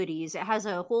disc of goodies. It has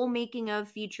a whole making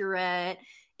of featurette.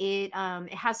 It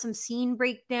has some scene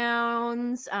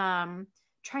breakdowns.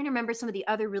 Trying to remember some of the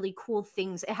other really cool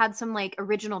things. It had some like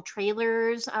original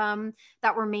trailers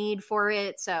that were made for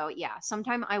it. So yeah,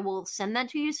 sometime I will send that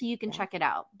to you so you can check it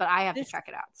out. But I have to check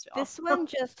it out still. This one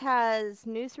just has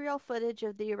newsreel footage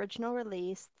of the original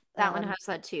release. That one has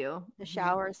that too. The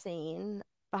shower scene,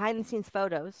 behind the scenes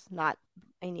photos, not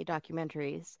any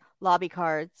documentaries, lobby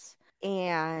cards,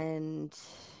 and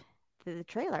the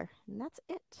trailer. And that's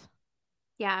it.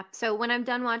 Yeah, so when I'm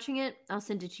done watching it, I'll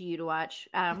send it to you to watch,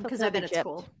 because I bet it's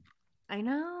cool. I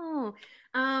know.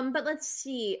 But let's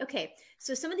see. Okay,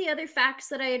 so some of the other facts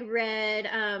that I had read,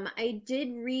 I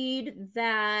did read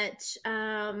that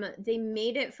they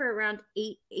made it for around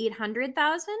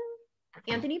 800,000.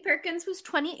 Anthony Perkins was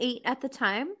 28 at the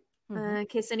time. In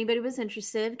case anybody was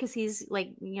interested, because he's like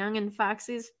young and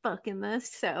foxy as fuck in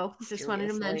this, so just wanted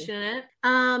to mention it.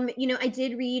 I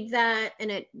did read that,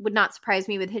 and it would not surprise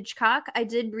me with Hitchcock. I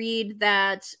did read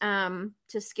that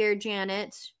to scare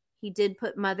Janet, he did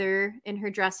put Mother in her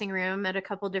dressing room at a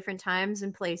couple different times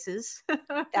and places.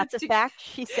 That's a fact.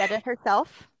 She said it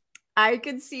herself. I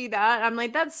could see that. I'm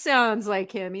like, that sounds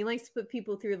like him. He likes to put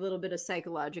people through a little bit of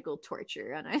psychological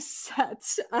torture on a set.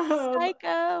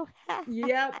 Psycho.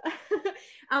 Yep.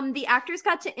 The actors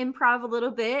got to improv a little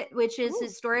bit, which is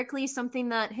historically something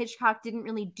that Hitchcock didn't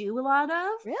really do a lot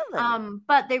of. Really?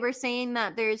 But they were saying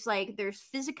that there's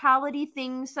physicality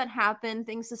things that happen,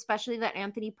 things especially that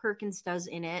Anthony Perkins does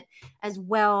in it, as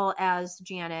well as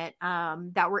Janet,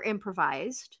 that were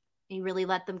improvised. He really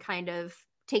let them kind of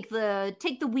take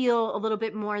the wheel a little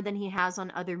bit more than he has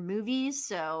on other movies.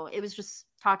 So it was just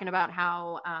talking about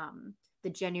how the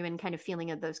genuine kind of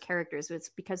feeling of those characters. It's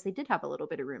because they did have a little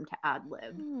bit of room to ad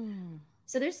lib.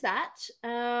 So there's that.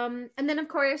 And then, of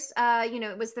course,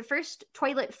 it was the first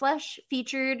toilet flush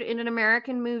featured in an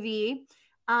American movie.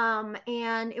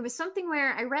 And it was something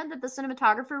where I read that the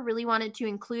cinematographer really wanted to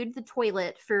include the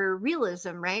toilet for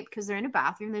realism, right? Because they're in a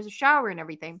bathroom, there's a shower and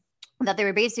everything. That they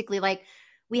were basically like,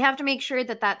 we have to make sure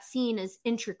that scene is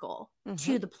integral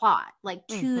to the plot, like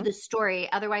to the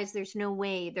story. Otherwise, there's no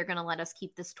way they're going to let us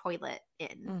keep this toilet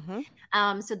in.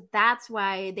 So that's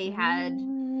why they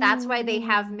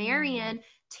have Marion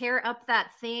tear up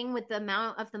that thing with the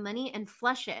amount of the money and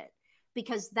flush it.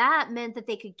 Because that meant that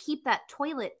they could keep that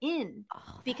toilet in,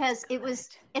 because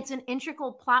it's an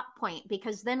integral plot point.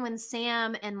 Because then when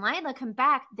Sam and Lila come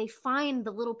back, they find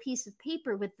the little piece of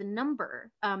paper with the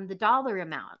number, the dollar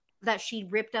amount that she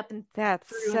ripped up and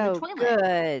threw in the toilet.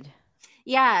 Good.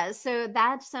 Yeah, so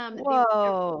that's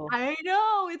Whoa. I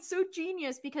know, it's so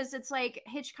genius, because it's like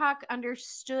Hitchcock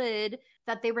understood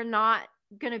that they were not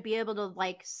gonna be able to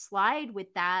like slide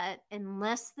with that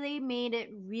unless they made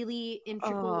it really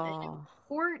integral and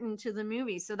important to the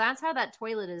movie. So that's how that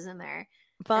toilet is in there.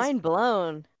 Mind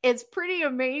blown. It's pretty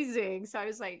amazing. So I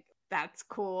was like, that's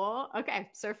cool. Okay,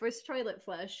 so first toilet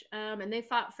flush. And they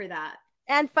fought for that.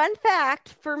 And fun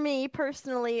fact for me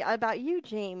personally about you,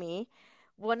 Jamie,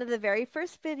 one of the very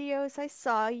first videos I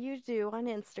saw you do on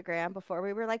Instagram before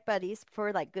we were like buddies, before we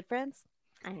were like good friends.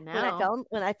 I know.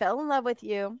 When I fell in love with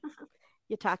you,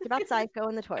 you talked about Psycho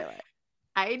in the toilet.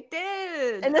 I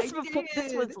did. And this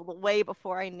was way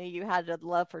before I knew you had a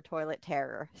love for toilet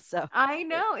terror. So I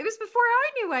know. It was before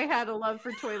I knew I had a love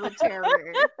for toilet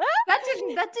terror.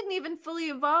 That didn't even fully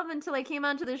evolve until I came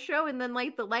onto the show, and then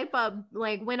like the light bulb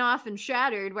like went off and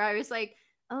shattered, where I was like,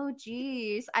 oh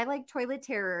geez, I like toilet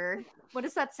terror. What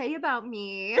does that say about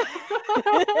me?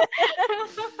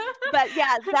 But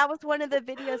yeah, that was one of the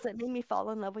videos that made me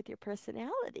fall in love with your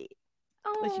personality.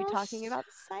 Was you talking about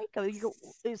Psycho?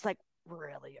 It was like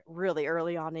really, really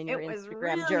early on in your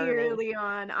Instagram journey. Early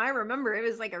on. I remember it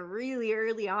was like a really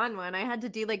early on one. I had to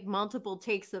do like multiple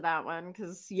takes of that one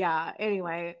because, yeah,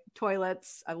 anyway,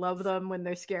 toilets, I love them when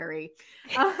they're scary.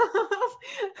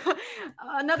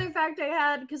 Another fact I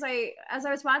had, because as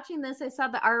I was watching this, I saw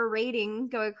the R rating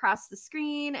go across the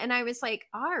screen, and I was like,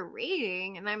 R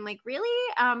rating? And I'm like, really?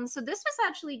 So this was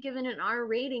actually given an R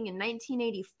rating in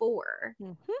 1984.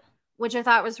 Which I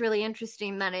thought was really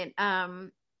interesting that it,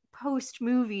 post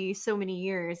movie, so many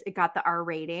years, it got the R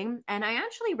rating. And I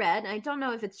actually read, I don't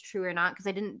know if it's true or not because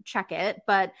I didn't check it,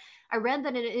 but I read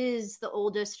that it is the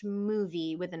oldest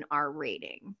movie with an R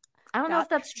rating. I don't know if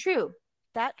that's true.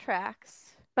 That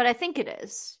tracks. But I think it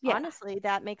is. Yeah. Honestly,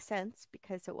 that makes sense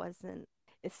because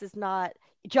this is not,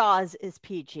 Jaws is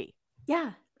PG.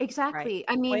 Yeah, exactly.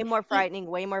 Right? I mean, way more frightening,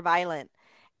 way more violent.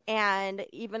 And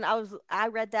even I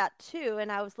read that too,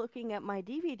 and I was looking at my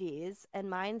DVDs, and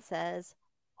mine says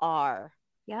R.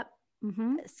 Yep.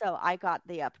 So I got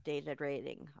the updated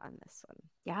rating on this one.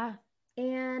 Yeah.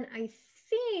 And I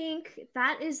think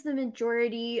that is the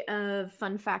majority of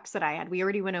fun facts that I had. We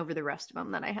already went over the rest of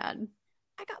them that I had.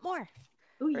 I got more.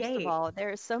 Ooh, First yay. of all,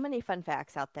 there's so many fun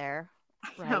facts out there.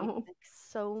 Right? Like,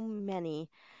 so many.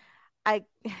 I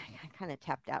kind of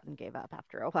tapped out and gave up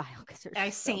after a while because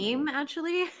there's same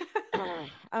actually.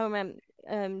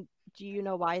 Do you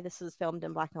know why this was filmed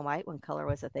in black and white when color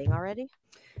was a thing already?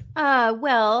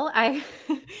 Well, I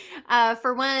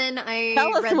for one, I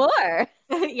tell us more.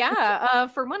 Yeah,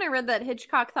 for one, I read that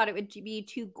Hitchcock thought it would be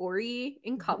too gory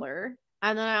in color,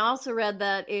 and then I also read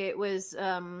that it was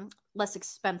less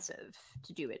expensive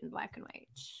to do it in black and white.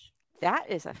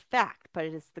 That is a fact, but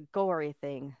it is the gory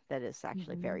thing that is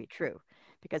actually very true,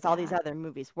 because all these other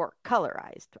movies were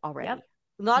colorized already. Yep.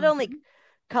 Not only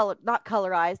not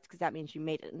colorized, because that means you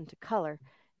made it into color.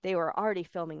 They were already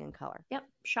filming in color. Yep,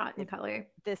 shot in color.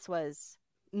 This was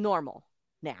normal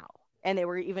now, and they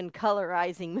were even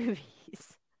colorizing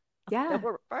movies. Yeah, that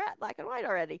were black and white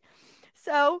already.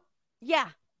 So yeah,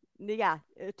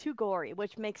 too gory,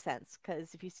 which makes sense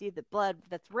because if you see the blood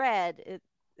that's red,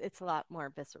 it's a lot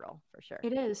more visceral for sure.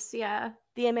 It is, yeah.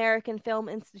 The American Film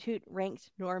Institute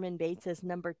ranked Norman Bates as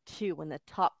number 2 in the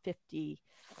top 50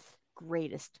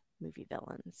 greatest movie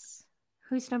villains.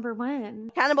 Who's number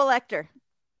 1? Hannibal Lecter.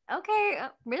 Okay,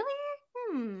 really?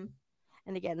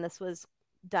 And again, this was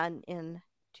done in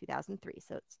 2003,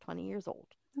 so it's 20 years old.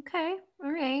 Okay,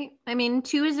 all right. I mean,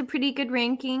 2 is a pretty good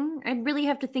ranking. I'd really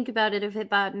have to think about it if I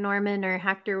thought Norman or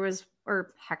Hector was,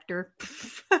 or Hector,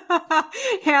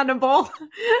 Hannibal.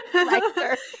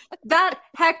 Hector. That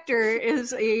Hector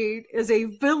is a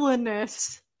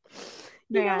villainous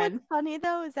man. You know what's funny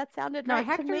though is that sounded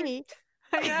right to me.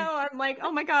 I know. I'm like,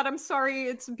 oh my God, I'm sorry.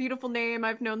 It's a beautiful name.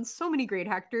 I've known so many great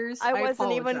actors. I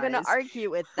wasn't even going to argue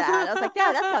with that. I was like,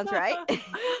 yeah, that sounds right.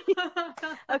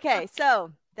 Okay,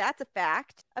 so that's a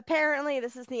fact. Apparently,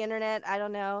 this is the internet. I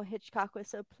don't know. Hitchcock was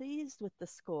so pleased with the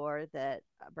score that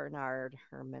Bernard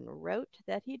Herrmann wrote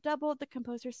that he doubled the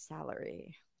composer's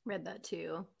salary. Read that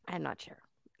too. I'm not sure,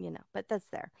 but that's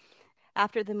there.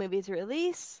 After the movie's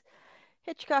release,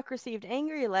 Hitchcock received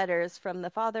angry letters from the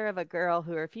father of a girl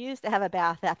who refused to have a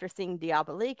bath after seeing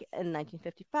Diabolique in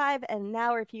 1955 and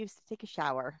now refused to take a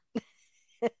shower.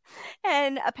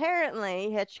 And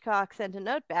apparently, Hitchcock sent a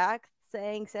note back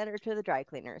saying, send her to the dry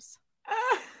cleaners.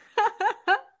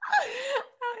 I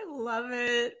love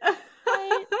it.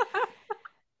 Right?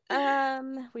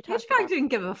 Hitchcock didn't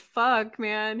give a fuck,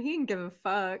 man. He didn't give a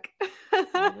fuck.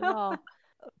 Not at all.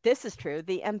 This is true.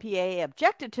 The MPA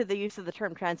objected to the use of the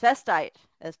term transvestite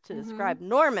as to describe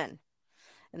Norman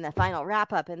in the final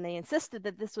wrap-up, and they insisted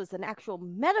that this was an actual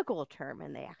medical term,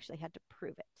 and they actually had to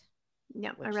prove it.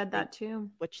 Yeah, I read that too.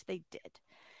 Which they did.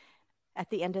 At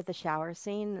the end of the shower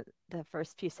scene, the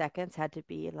first few seconds had to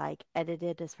be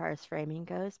edited as far as framing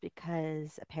goes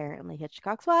because apparently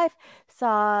Hitchcock's wife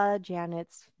saw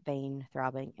Janet's vein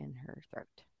throbbing in her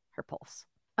throat, her pulse.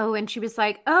 Oh, and she was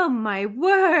like, "Oh my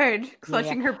word!"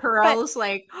 Clutching her pearls,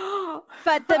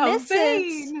 But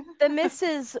the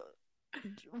missus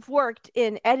worked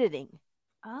in editing,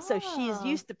 so she's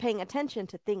used to paying attention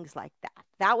to things like that.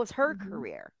 That was her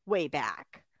career way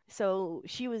back. So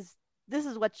this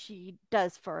is what she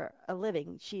does for a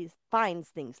living. She finds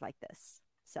things like this,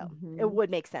 so it would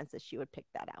make sense that she would pick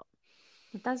that out.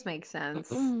 It does make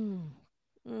sense.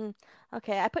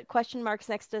 Okay, I put question marks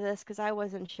next to this because I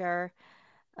wasn't sure.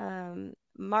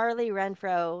 Marley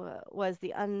Renfro was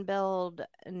the unbilled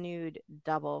nude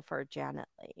double for Janet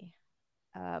Leigh.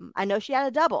 I know she had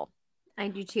a double. I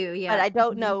do too, yeah. But I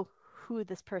don't know who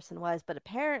this person was. But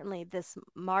apparently this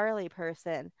Marley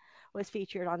person was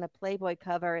featured on a Playboy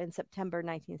cover in September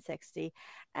 1960.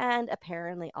 And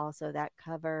apparently also that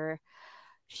cover,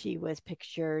 she was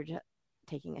pictured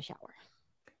taking a shower.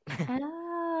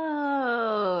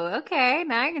 Oh, okay.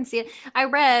 Now I can see it. I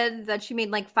read that she made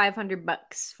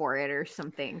 $500 for it or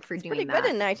something for doing pretty that.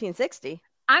 Good in 1960.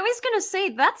 I was gonna say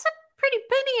that's a pretty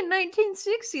penny in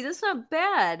 1960. That's not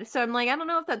bad. So I'm like, I don't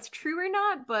know if that's true or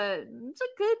not, but it's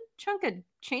a good chunk of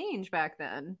change back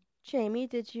then. Jamie,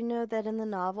 did you know that in the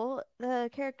novel the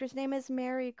character's name is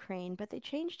Mary Crane, but they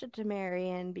changed it to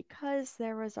Marion because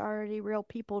there was already real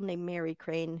people named Mary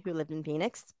Crane who lived in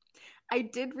Phoenix? I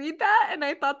did read that and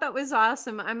I thought that was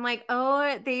awesome. I'm like,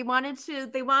 oh, they wanted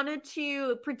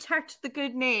to protect the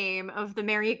good name of the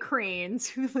Mary Cranes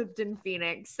who lived in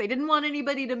Phoenix. They didn't want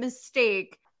anybody to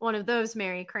mistake one of those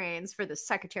Mary Cranes for the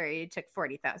secretary who took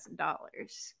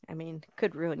 $40,000. I mean,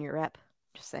 could ruin your rep.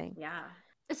 Just saying. Yeah.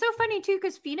 It's so funny too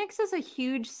because Phoenix is a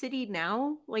huge city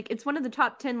now. It's one of the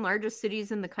top 10 largest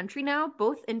cities in the country now,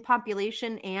 both in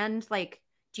population and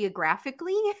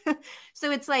geographically. So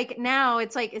it's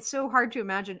it's so hard to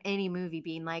imagine any movie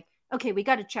being like, okay, we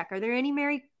got to check, are there any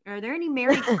Mary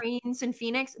Cranes in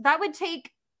Phoenix? That would take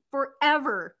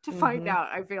forever to find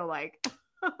out, I feel like.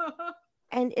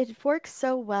 And it works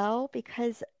so well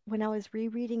because when I was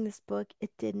rereading this book,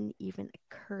 it didn't even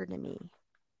occur to me.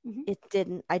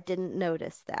 I didn't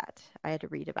notice that. I had to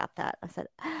read about that. I said,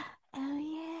 oh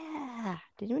yeah,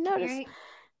 didn't even notice.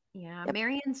 Yeah, yep.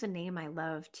 Marion's a name I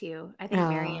love too. I think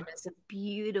Marion is a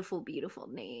beautiful, beautiful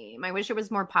name. I wish it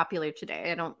was more popular today.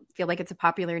 I don't feel like it's a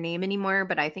popular name anymore,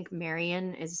 but I think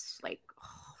Marion is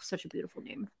such a beautiful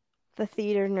name. The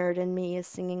theater nerd in me is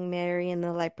singing Marion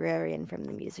the Librarian from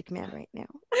The Music Man right now.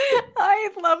 I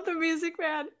love The Music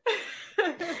Man.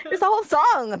 There's a whole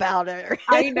song about her.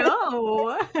 I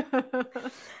know.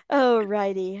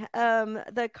 Alrighty.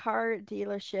 The car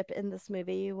dealership in this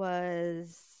movie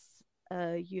was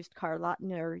a used car lot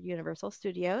near Universal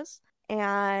Studios.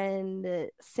 And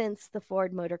since the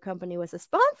Ford Motor Company was a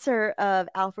sponsor of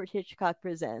Alfred Hitchcock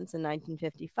Presents in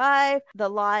 1955, the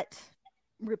lot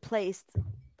replaced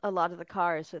a lot of the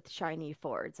cars with shiny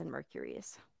Fords and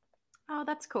Mercurys. Oh,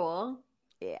 that's cool.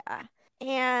 Yeah.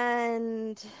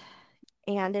 And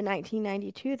in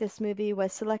 1992, this movie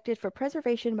was selected for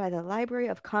preservation by the Library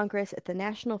of Congress at the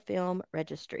National Film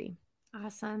Registry.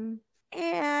 Awesome.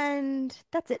 And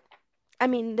that's it. I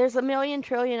mean, there's a million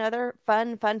trillion other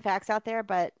fun facts out there,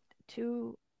 but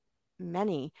too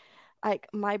many.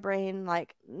 My brain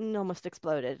almost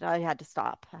exploded. I had to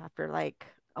stop after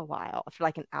a while. After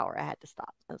an hour, I had to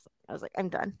stop. I was like, I'm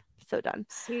done. So done.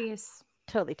 Serious.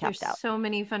 Totally tapped out. So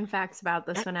many fun facts about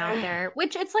this one out there,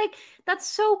 which it's that's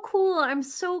so cool. I'm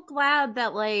so glad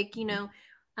that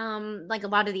like a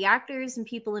lot of the actors and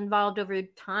people involved over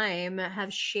time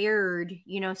have shared,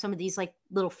 some of these like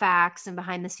little facts and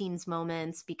behind the scenes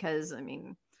moments, because I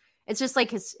mean, it's just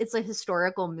like it's a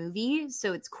historical movie,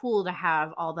 so it's cool to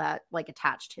have all that like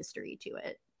attached history to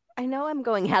it. I know I'm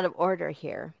going out of order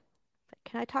here, but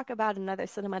can I talk about another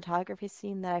cinematography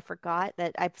scene that I forgot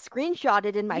that I've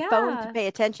screenshotted in my phone to pay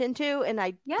attention to, and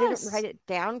I didn't write it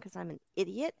down because I'm an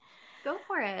idiot? Go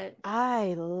for it.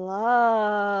 I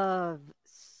love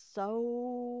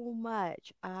so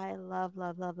much. I love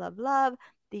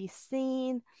the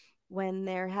scene when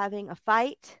they're having a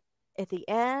fight at the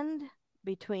end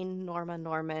between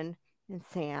Norman and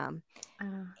Sam,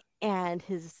 and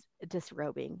his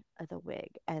disrobing of the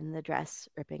wig and the dress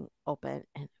ripping open,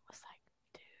 and it was like,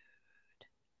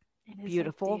 dude,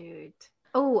 beautiful. Dude.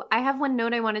 Oh, I have one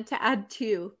note I wanted to add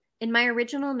too. In my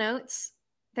original notes,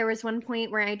 there was one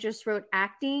point where I just wrote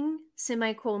acting,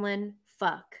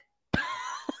 fuck.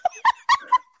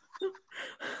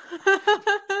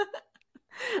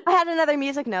 I had another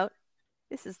music note.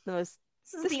 This is the most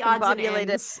the odds and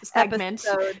ends segment.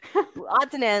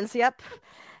 Odds and ends, yep.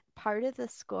 Part of the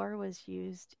score was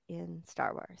used in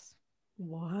Star Wars.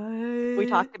 What? We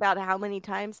talked about how many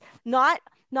times, not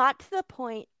to the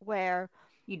point where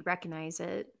you'd recognize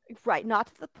it. Right, not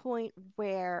to the point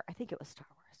where, I think it was Star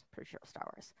Wars. I'm pretty sure it was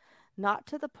Star Wars. Not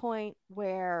to the point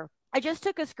where I just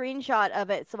took a screenshot of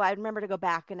it, so I remember to go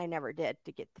back, and I never did,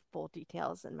 to get the full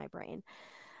details in my brain.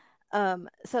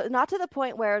 So not to the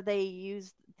point where they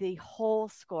used the whole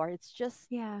score. It's just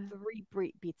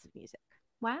 3 beats of music.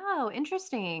 Wow,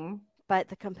 interesting. But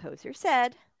the composer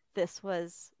said this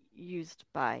was used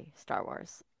by Star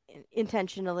Wars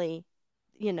intentionally,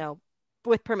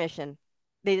 with permission.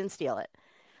 They didn't steal it.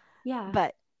 Yeah.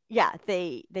 But yeah,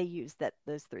 they used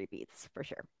those 3 beats for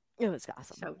sure. It was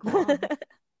awesome. So cool. So good.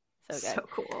 So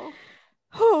cool.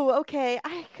 Oh, okay.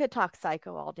 I could talk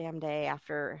Psycho all damn day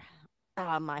after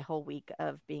my whole week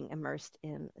of being immersed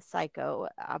in Psycho.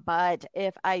 But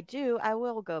if I do, I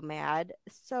will go mad.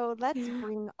 So let's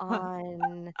bring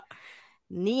on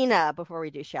Nina before we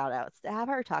do shout outs to have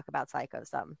her talk about Psycho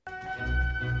some.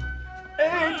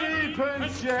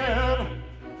 80%.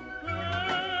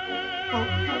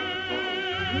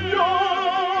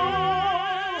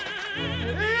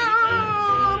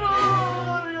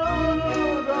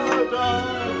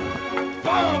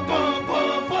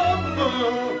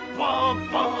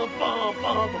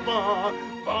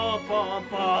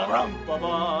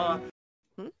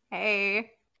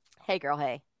 Hey girl,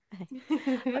 hey.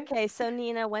 Okay, so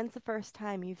Nina, when's the first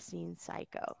time you've seen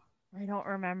Psycho? I don't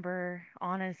remember,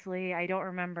 honestly. I don't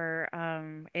remember.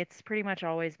 It's pretty much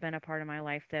always been a part of my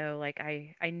life, though. Like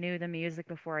I knew the music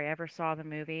before I ever saw the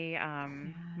movie.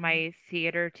 My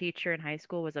theater teacher in high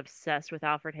school was obsessed with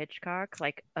Alfred Hitchcock,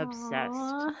 like obsessed.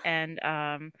 Aww. And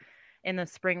in the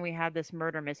spring we had this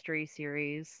murder mystery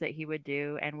series that he would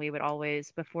do, and we would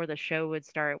always, before the show would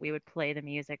start, we would play the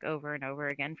music over and over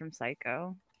again from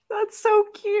Psycho. That's so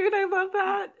cute. I love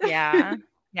that. Yeah.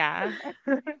 Yeah.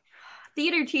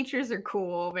 Theater teachers are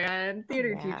cool, man.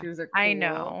 Theater teachers are cool. I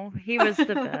know. He was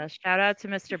the best. Shout out to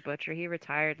Mr. Butcher. He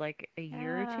retired like a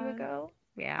year or 2 ago.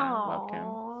 Yeah, loved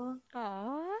him.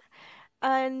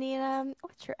 Aww. Nina,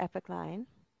 what's your epic line?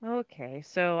 Okay,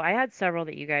 so I had several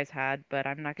that you guys had, but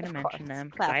I'm not going to mention them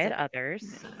because I had others.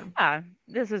 Yeah,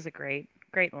 this is a great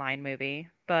line movie.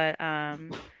 But I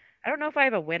don't know if I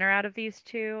have a winner out of these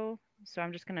 2, so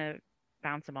I'm just going to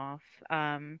bounce them off.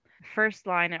 First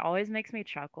line, it always makes me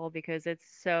chuckle because it's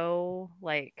so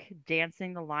like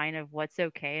dancing the line of what's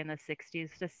okay in the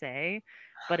 60s to say,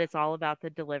 but it's all about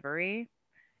the delivery.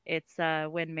 It's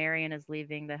when Marion is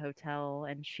leaving the hotel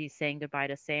and she's saying goodbye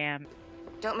to Sam.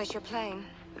 Don't miss your plane.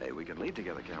 Hey, we can leave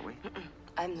together, can't we?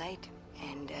 I'm late,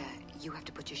 and you have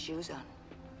to put your shoes on.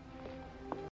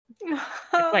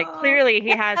 It's like clearly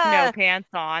he has no pants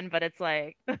on, but it's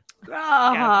like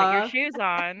gotta put your shoes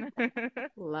on.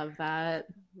 Love that.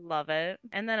 Love it.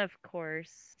 And then of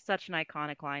course, such an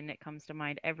iconic line that comes to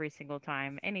mind every single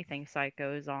time anything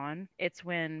Psycho is on. It's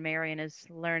when Marion is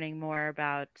learning more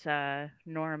about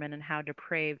Norman and how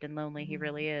depraved and lonely he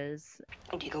really is.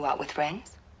 Do you go out with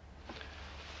friends?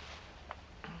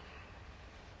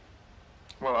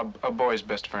 Well, a boy's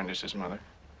best friend is his mother.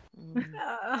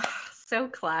 So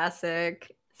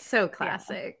classic. So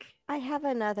classic. I have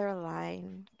another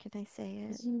line. Can I say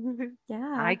it?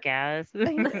 Yeah. I guess.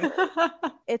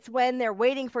 It's when they're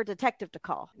waiting for a detective to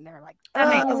call. And they're like, That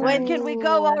makes when sense. can we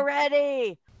go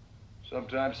already?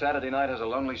 Sometimes Saturday night has a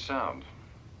lonely sound.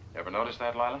 Ever notice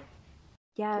that, Lila?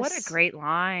 Yes. What a great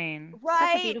line.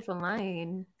 Right. Such a beautiful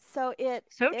line. So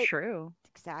true.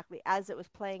 exactly as it was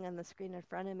playing on the screen in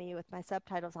front of me with my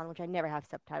subtitles on, which I never have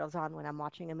subtitles on when I'm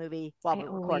watching a movie while I we're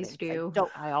always recording. do.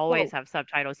 I always have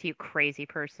subtitles, you crazy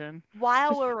person.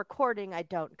 While we're recording, I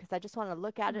don't, because I just want to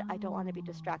look at it. I don't want to be Oh.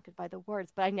 distracted by the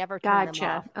words, but I never turn them Gotcha.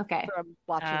 off Okay. from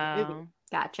watching the movie.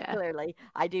 Gotcha. Clearly,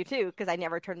 I do too, because I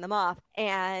never turn them off.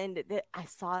 And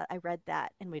I read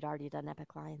that, and we'd already done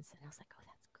Epic Lions, and I was like, oh,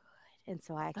 that's good. And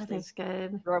so I That actually is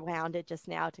good. rewound it just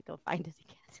now to go find it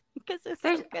again because it's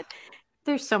There's so good.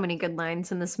 There's so many good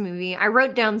lines in this movie. I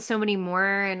wrote down so many more,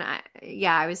 and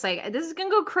I was like, this is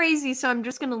gonna go crazy, so I'm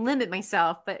just gonna limit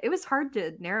myself. But it was hard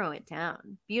to narrow it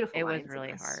down. Beautiful It was lines in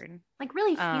really this. hard. Like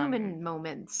really human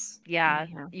moments. Yeah,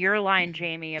 you know. your line,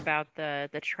 Jamie, about the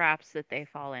traps that they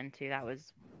fall into, that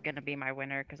was gonna be my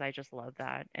winner because I just love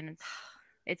that, and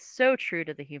it's so true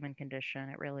to the human condition.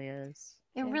 It really is.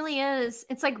 It really is.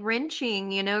 It's like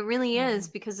wrenching, you know, it really is,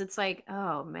 because it's like,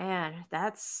 oh man,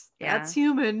 that's Yeah.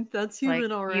 human. That's human,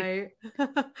 Like, all right.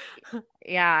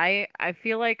 Yeah, I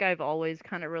feel like I've always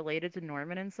kind of related to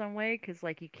Norman in some way because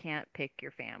like you can't pick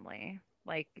your family.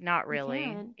 Like not You really.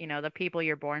 can't. You know, the people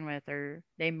you're born with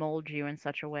they mold you in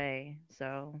such a way.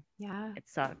 So Yeah. it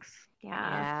sucks.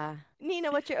 Yeah.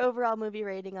 Nina, what's your overall movie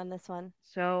rating on this one?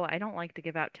 So I don't like to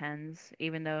give out tens,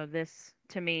 even though this,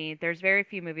 to me, there's very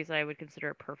few movies that I would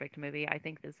consider a perfect movie. I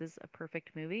think this is a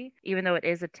perfect movie. Even though it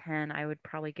is a 10, I would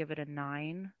probably give it a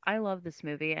 9. I love this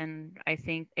movie, and I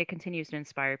think it continues to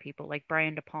inspire people. Like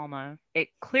Brian De Palma, it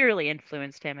clearly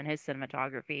influenced him in his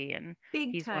cinematography, and Big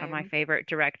he's one of my time. favorite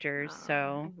directors. Aw,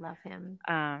 So, I love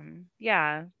him.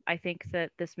 yeah, I think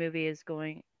that this movie is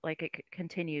going, like, it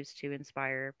continues to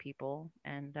inspire people,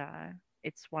 and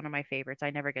it's one of my favorites.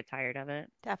 I never get tired of it.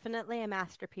 Definitely a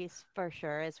masterpiece for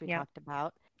sure, as we Yep. talked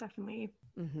about. Definitely.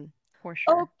 Mm-hmm. For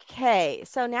sure. Okay,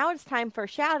 so now it's time for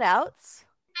shout outs.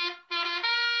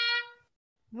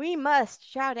 We must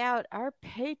shout out our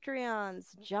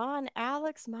Patreons, John,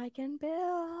 Alex, Mike, and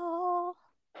Bill.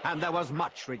 And there was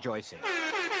much rejoicing.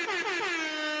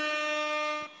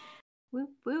 Whoop,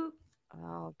 whoop.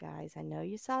 Oh, guys, I know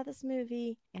you saw this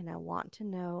movie, and I want to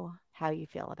know how you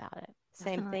feel about it.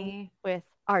 Same thing Definitely. with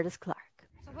Artist Clark.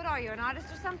 So what are you, an artist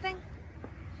or something?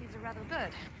 These are rather good.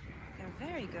 They're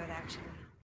very good, actually.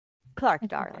 Clark,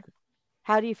 darling,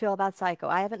 how do you feel about Psycho?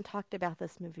 I haven't talked about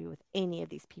this movie with any of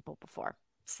these people before.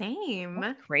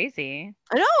 Same. Crazy.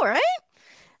 I know, right?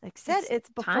 Like I said, It's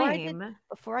it's time.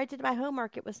 before I did my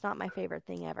homework, it was not my favorite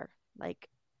thing ever. Like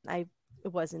it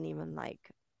wasn't even like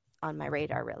on my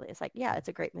radar really. It's like, yeah, it's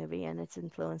a great movie and it's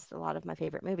influenced a lot of my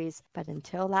favorite movies. But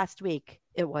until last week,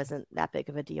 it wasn't that big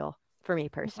of a deal for me I'm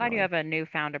personally. glad you have a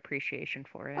newfound appreciation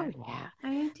for it. Oh yeah.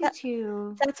 I do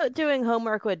too. That's what doing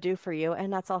homework would do for you,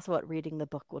 and that's also what reading the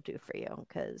book will do for you.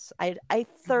 Because I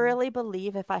thoroughly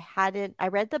believe if I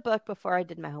read the book before I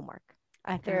did my homework.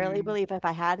 I thoroughly believe if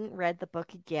I hadn't read the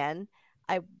book again,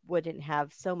 I wouldn't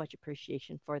have so much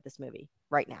appreciation for this movie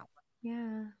right now.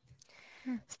 Yeah.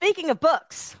 Speaking of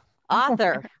books,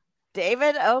 author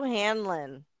David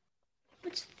O'Hanlon.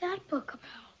 What's that book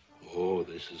about? Oh,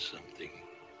 this is something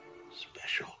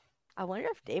special. I wonder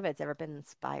if David's ever been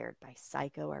inspired by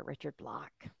Psycho or Richard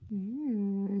Bloch.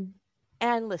 Mm.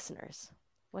 And listeners,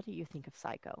 what do you think of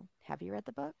Psycho? Have you read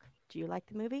the book? Do you like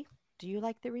the movie? Do you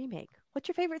like the remake? What's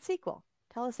your favorite sequel?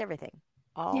 Tell us everything.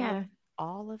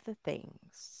 All of the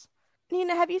things.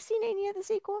 Nina, have you seen any of the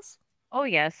sequels? Oh,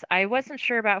 yes. I wasn't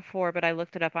sure about 4, but I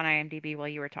looked it up on IMDb while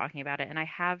you were talking about it, and I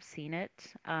have seen it.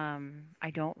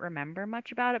 I don't remember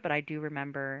much about it, but I do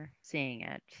remember seeing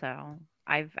it. So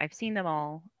I've seen them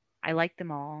all. I like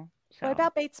them all. So What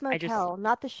about Bates I just, Motel?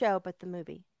 Not the show, but the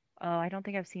movie. oh, I don't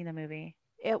think I've seen the movie.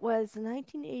 It was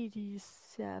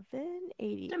 1987,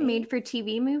 88. A made for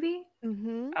TV movie?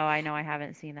 Mm-hmm. Oh, I know I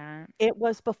haven't seen that. It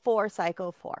was before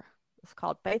Psycho 4. It's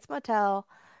called Bates Motel.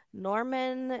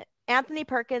 Anthony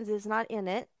Perkins is not in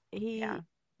it.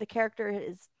 The character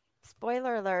is,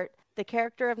 spoiler alert, the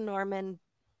character of Norman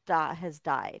has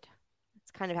died.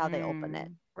 It's kind of how they open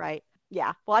it, right?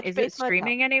 Yeah. Watch Is Bates it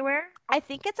streaming Motel. anywhere? I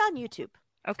think it's on YouTube.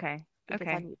 Okay. I think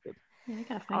Okay. it's on YouTube. Yeah, I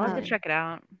gotta I'll find have to it. check it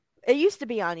out. It used to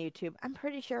be on YouTube. I'm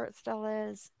pretty sure it still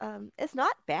is. It's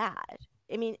not bad.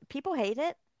 I mean, people hate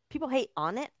it. People hate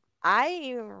on it.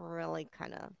 I really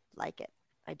kind of like it.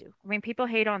 I do. I mean, people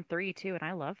hate on 3 too, and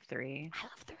I love 3. I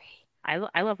love 3.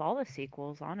 I love all the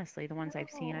sequels, honestly. The ones I've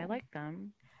seen, I Oh. like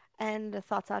them. And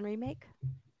thoughts on remake?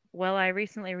 Well, I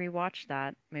recently rewatched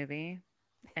that movie,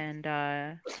 and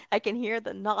I can hear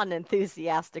the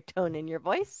non-enthusiastic tone in your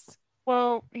voice.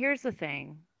 well, here's the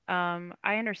thing.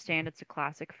 I understand it's a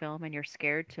classic film and you're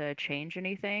scared to change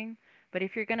anything, but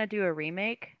if you're gonna do a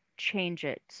remake, change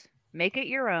it. Make it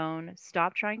your own.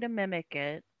 Stop trying to mimic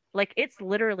it. Like, it's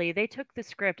literally, they took the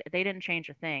script, they didn't change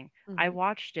a thing. I Mhm.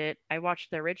 watched it. I watched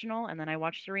the original and then I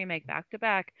watched the remake back to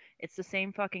back. It's the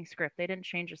same fucking script. They didn't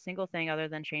change a single thing other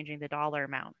than changing the dollar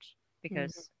amount Mhm.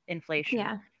 because inflation.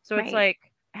 Yeah, So it's right.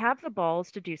 like, have the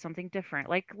balls to do something different.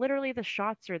 Like, literally, the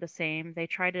shots are the same. They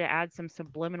try to add some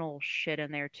subliminal shit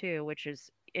in there too, which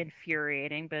is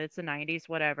infuriating, but it's the 90s,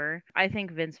 whatever. I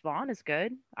think Vince Vaughn is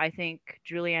good. I think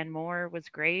Julianne Moore was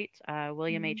great.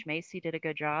 William Mhm. H. Macy did a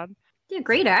good job. Yeah,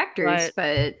 great actors,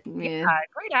 But but yeah, yeah.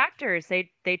 great actors.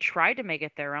 They tried to make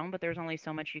it their own, but there's only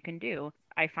so much you can do.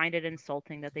 I find it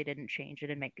insulting that they didn't change it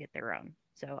and make it their own.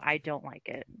 So I don't like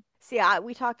it. See,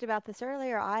 we talked about this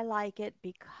earlier. I like it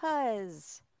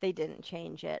because they didn't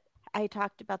change it. I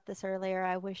talked about this earlier.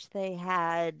 I wish they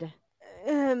had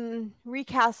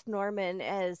recast Norman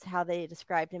as how they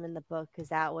described him in the book, because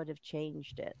that would have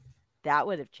changed it. That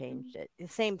would have changed it. The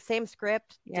same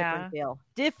script, different Yeah. feel.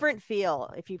 Different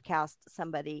feel if you cast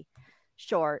somebody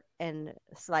short and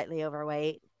slightly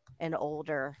overweight and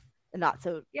older and not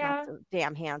Yeah. so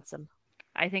damn handsome.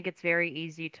 I think it's very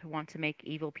easy to want to make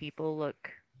evil people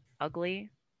look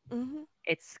ugly. Hmm.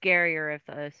 It's scarier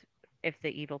if the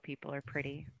evil people are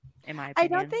pretty, in my I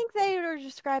don't opinion. think they were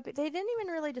describing. They didn't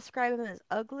even really describe him as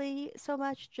ugly so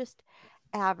much, just Just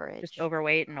average.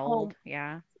 overweight and Oh, old.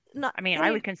 Yeah. not I mean, I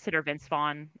they. would consider Vince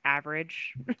Vaughn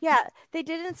average. Yeah, they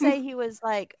didn't say he was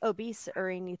like obese or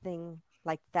anything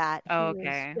like that. Oh, He was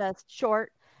okay. just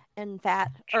short and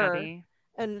fat, Chubby.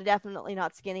 and definitely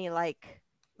not skinny like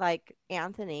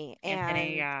Anthony,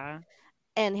 Anthony, yeah.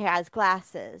 and has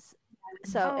glasses.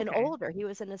 So Oh, and okay. older, he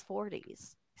was in his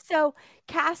 40s. So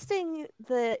casting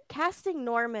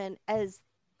Norman as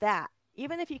that,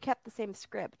 even if you kept the same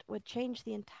script, would change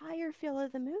the entire feel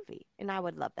of the movie, and I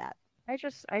would love that. I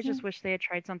just wish they had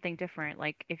tried something different.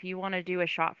 Like, if you want to do a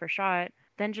shot for shot,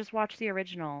 then just watch the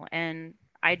original. And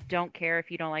I don't care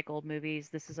if you don't like old movies.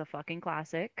 This is a fucking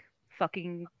classic.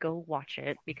 Fucking go watch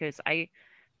it because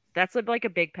that's like a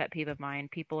big pet peeve of mine.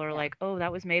 People are Yeah. like, "Oh,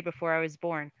 that was made before I was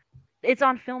born." It's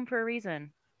on film for a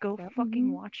reason. Go Yep.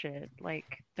 fucking watch it.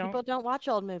 Like, People don't. don't watch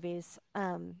old movies.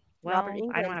 Robert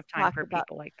Well, I don't Englund have time talked for about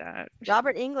people like that.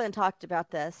 Robert Englund talked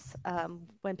about this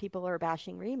when people were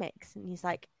bashing remakes, and he's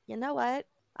like, you know what?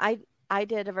 I I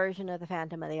did a version of the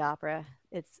Phantom of the Opera.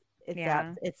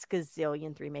 Yeah. It's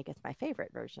gazillionth remake. It's my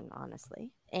favorite version,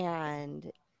 honestly.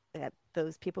 And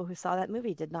those people who saw that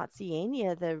movie did not see any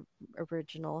of the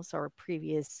originals or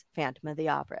previous Phantom of the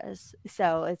Operas.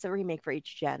 So it's a remake for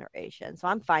each generation. So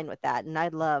I'm fine with that, and I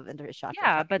love a shot for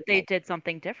Yeah, shot but they remake. did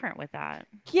something different with that.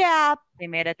 Yeah, They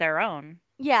made it their own.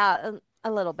 yeah,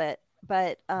 a little bit,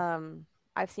 but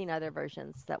I've seen other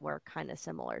versions that were kind of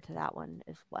similar to that one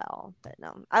as well. But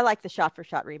no, I like the shot for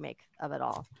shot remake of it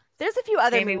all. There's a few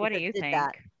other Jamie, movies what do that you did think?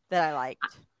 that I liked.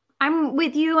 I'm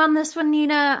with you on this one,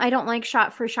 Nina. I don't like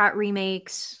shot for shot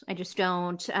remakes. I just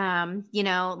don't.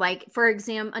 Like for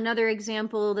another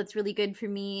example that's really good for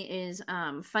me is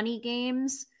Funny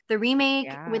Games. The remake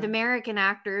with Yeah. American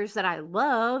actors that I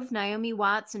love, Naomi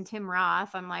Watts and Tim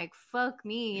Roth. I'm like, fuck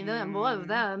me, them, love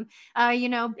them. And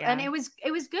Yeah. it was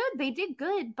good. They did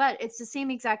good, but it's the same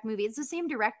exact movie. It's the same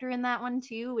director in that one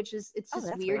too, which is it's Oh, just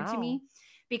that's weird weird. to me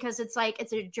because it's like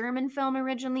it's a German film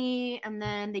originally, and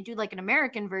then they do like an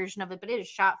American version of it, but it is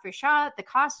shot for shot. The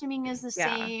costuming is the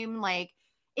Yeah. same. Like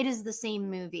it is the same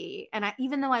movie. And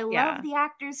even though I love Yeah. the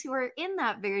actors who are in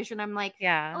that version, I'm like,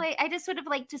 Yeah. oh, I just would have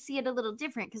liked to see it a little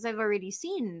different because I've already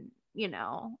seen this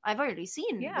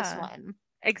Yeah. one. So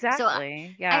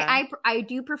Exactly. Yeah. I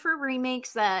do prefer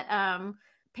remakes that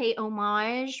pay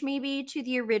homage maybe to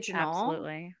the original.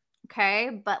 Absolutely. Okay,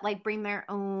 but like bring their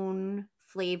own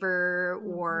flavor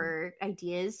Mhm. or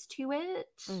ideas to it.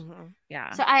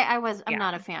 Yeah. So I'm Yeah.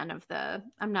 not a fan of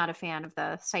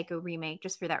the Psycho remake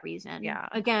just for that reason. Yeah.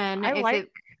 Again, I if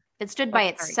like it stood Oh, by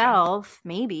sorry, go ahead. itself,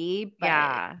 maybe, but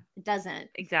Yeah. it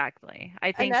doesn't. Exactly.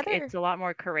 I think Another. it's a lot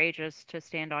more courageous to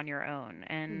stand on your own.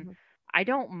 And Mhm. I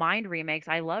don't mind remakes.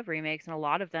 I love remakes, and a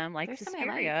lot of them, like There's some I like.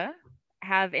 Suspiria,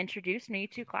 have introduced me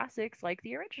to classics like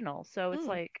the original. So it's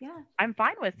like Yeah. I'm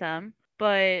fine with them,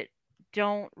 but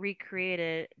don't recreate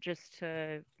it just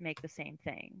to make the same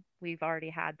thing. We've already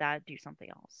had that. Do something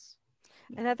else.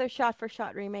 Another shot for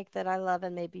shot remake that I love,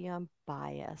 and maybe I'm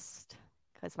biased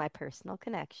because my personal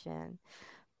connection,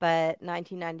 but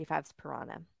 1995's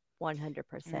Piranha,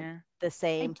 100% Yeah. the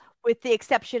same, with the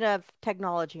exception of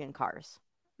technology and cars.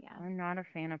 Yeah. I'm not a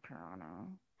fan of Piranha.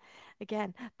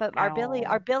 Again, but At our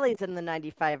all. Billy's in the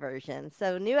 95 version.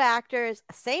 So new actors,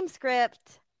 same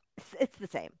script. It's the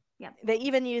same. Yeah. They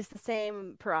even use the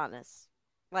same piranhas.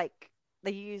 Like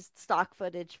they used stock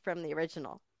footage from the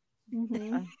original.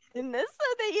 Mhm. In this,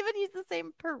 they even use the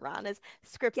same piranhas.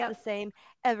 Script's the same.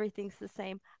 Everything's the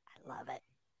same. I love it.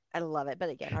 I love it. But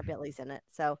again, our Billy's in it.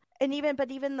 So,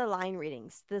 but even the line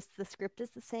readings, the script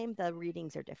is the same. The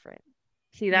readings are different.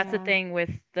 See, that's the thing with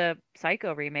the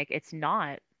Psycho remake. It's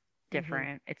not Mm-hmm.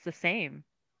 different. It's the same.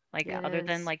 Like It other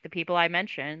than is. like the people I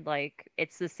mentioned, like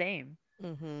it's the same.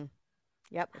 Mm-hmm.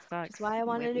 Yep. It Which is sucks. why I I'm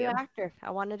want a with new you. actor.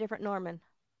 I want a different Norman.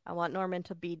 I want Norman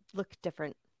to look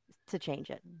different, to change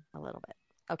it a little bit.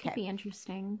 Could Okay. be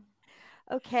interesting.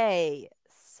 Okay.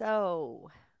 So,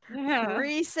 Yeah.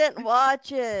 recent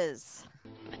watches.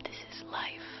 But this is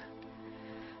life.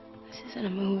 This isn't a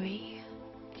movie.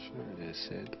 Sure it is,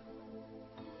 Sid.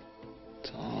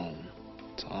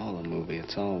 It's all a movie.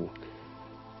 It's all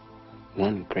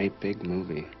one great big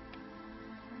movie.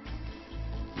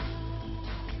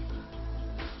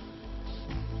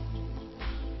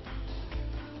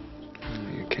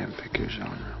 You can't pick your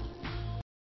genre.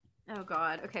 Oh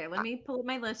God. Okay, let me pull up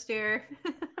my list here.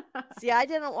 See, I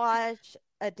didn't watch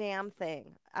a damn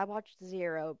thing. I watched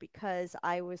zero because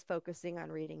I was focusing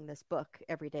on reading this book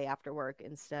every day after work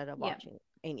instead of watching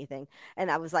anything.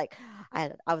 And I was like,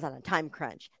 I was on a time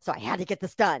crunch, so I had to get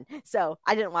this done. So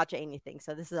I didn't watch anything.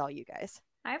 So this is all you guys.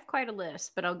 I have quite a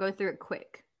list, but I'll go through it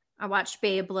quick. I watched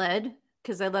Beyblade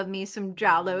because I love me some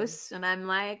Jalos, and I'm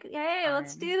like, hey,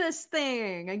 let's do this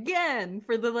thing again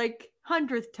for the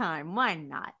 100th time. Why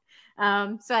not?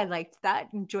 So I liked that,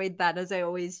 enjoyed that as I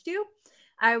always do.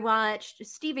 I watched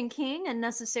Stephen King, A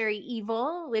Necessary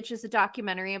Evil, which is a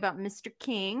documentary about Mr.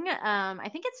 King. I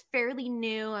think it's fairly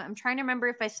new. I'm trying to remember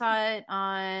if I saw it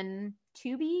on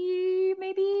Tubi,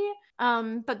 maybe.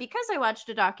 But because I watched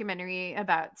a documentary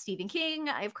about Stephen King,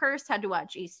 I of course had to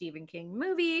watch a Stephen King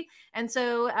movie. And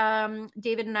so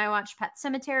David and I watched Pet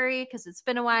Sematary because it's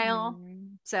been a while.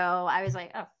 So I was like,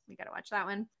 oh, we got to watch that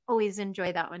one. Always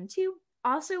enjoy that one too.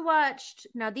 Also watched,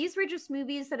 now these were just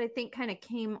movies that I think kind of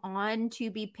came on.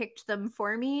 Tubi picked them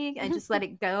for me. I just let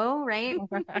it go, right?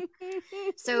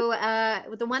 So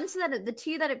the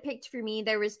two that it picked for me,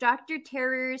 there was Dr.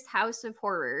 Terror's House of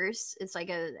Horrors. It's I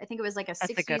think it was like a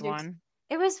That's 60s. a good one.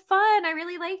 It was fun. I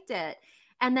really liked it.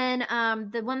 And then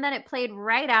the one that it played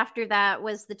right after that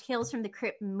was the Tales from the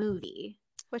Crypt movie.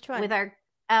 Which one? With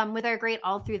our great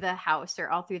All Through the House or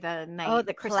All Through the Night. Oh,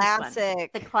 the Christmas classic. One.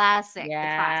 The classic. Yeah.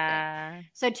 The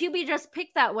classic. So Tubi just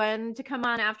picked that one to come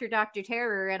on after Dr.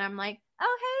 Terror. And I'm like,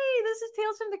 oh, hey, this is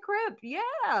Tales from the Crypt.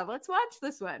 Yeah, let's watch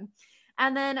this one.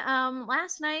 And then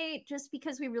last night, just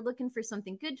because we were looking for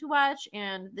something good to watch,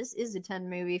 and this is a 10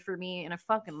 movie for me, and I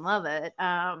fucking love it,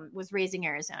 was Raising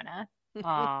Arizona.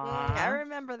 I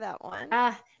remember that one.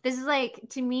 This is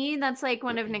to me, that's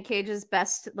one of Nick Cage's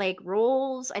best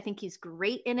roles. I think he's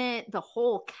great in it. The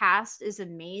whole cast is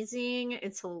amazing.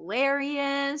 It's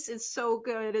hilarious. It's so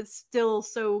good. It's still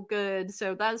so good.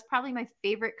 So that's probably my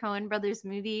favorite Coen Brothers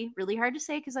movie. Really hard to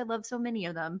say because I love so many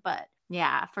of them, but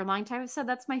yeah, for a long time I've said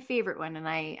that's my favorite one. And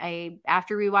I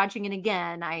after rewatching it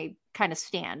again, I kind of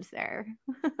stand there.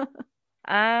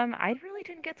 I really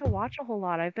didn't get to watch a whole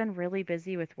lot. I've been really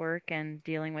busy with work and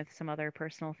dealing with some other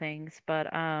personal things, but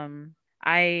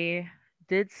I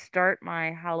did start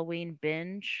my Halloween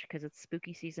binge because it's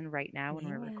spooky season right now when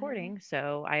we're recording.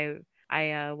 So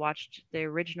I watched the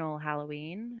original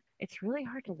Halloween. It's really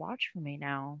hard to watch for me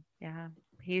now. Yeah.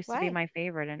 He used to be Why? my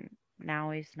favorite and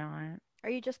now he's not. Are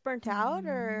you just burnt out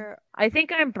or? I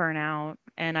think I'm burnout,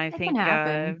 and I It think can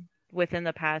happen. within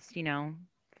the past,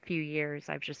 few years,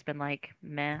 I've just been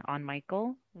meh on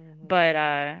Michael. Mhm. But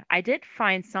I did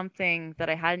find something that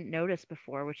I hadn't noticed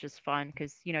before, which is fun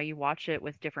because you watch it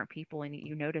with different people and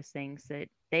you notice things that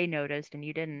they noticed and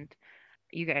you didn't.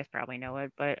 You guys probably know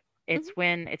it, but it's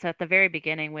when it's at the very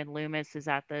beginning when Loomis is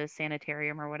at the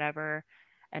sanitarium or whatever,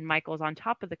 and Michael's on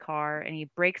top of the car and he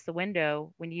breaks the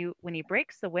window. When he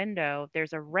breaks the window,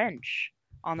 there's a wrench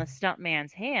on the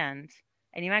stuntman's hand,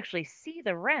 and you actually see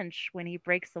the wrench when he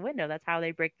breaks the window. That's how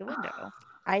they break the window.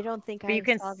 I don't think But I you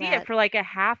can saw see that. it for a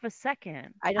half a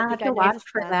second. I don't I'll have think I to watch noticed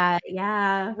for that.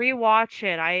 Yeah. Rewatch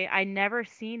it. I never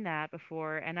seen that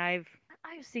before, and I've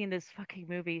seen this fucking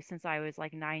movie since I was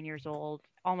 9 years old,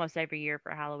 almost every year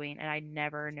for Halloween, and I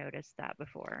never noticed that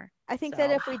before. I think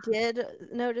that if we did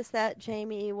notice that,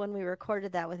 Jamie, when we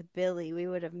recorded that with Billy, we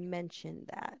would have mentioned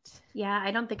that. Yeah,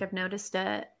 I don't think I've noticed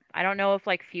it. I don't know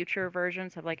if future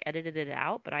versions have edited it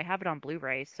out, but I have it on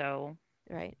Blu-ray, so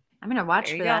right. I'm gonna watch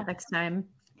there for you that go. next time.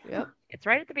 Yep. It's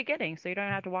right at the beginning, so you don't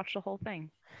have to watch the whole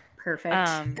thing.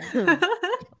 Perfect.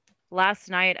 Last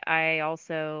night, I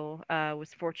also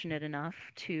was fortunate enough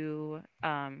to,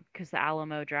 because the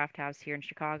Alamo Draft House here in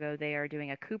Chicago, they are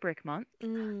doing a Kubrick month.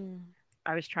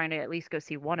 I was trying to at least go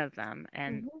see one of them,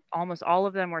 and Mhm. almost all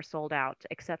of them were sold out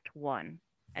except one,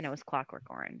 and it was Clockwork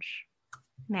Orange.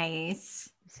 Nice.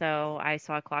 So I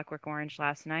saw Clockwork Orange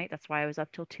last night. That's why I was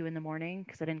up till 2 in the morning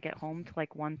because I didn't get home till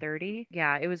like 1:30.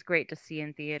 Yeah, it was great to see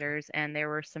in theaters, and there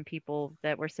were some people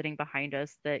that were sitting behind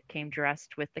us that came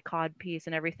dressed with the cod piece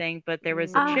and everything. But there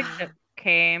was a chick that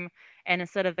came, and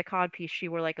instead of the cod piece, she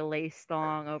wore like a lace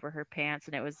thong over her pants,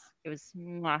 and it was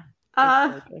mwah, it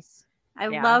was gorgeous. I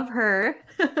Yeah. love her.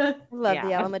 I love the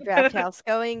Yeah. Alamo Draft House.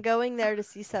 Going there to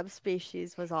see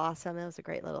Subspecies was awesome. It was a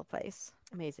great little place.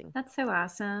 Amazing. That's so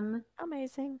awesome.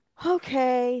 Amazing.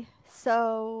 Okay,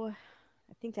 so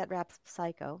I think that wraps up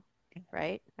Psycho,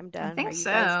 right? I'm done. think Are you guys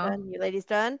so. done? You ladies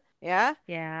done? Yeah?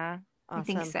 Yeah. I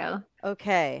think Awesome. so.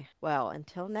 Okay, well,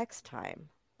 until next time,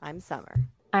 I'm Summer.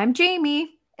 I'm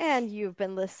Jamie. And you've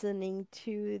been listening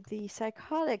to the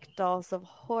Psychotic Dolls of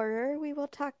Horror. We will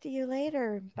talk to you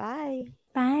later. Bye.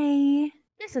 Bye.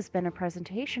 This has been a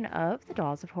presentation of The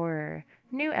Dolls of Horror.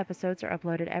 New episodes are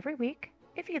uploaded every week.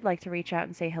 If you'd like to reach out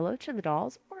and say hello to the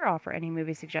dolls or offer any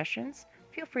movie suggestions,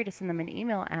 feel free to send them an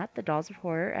email at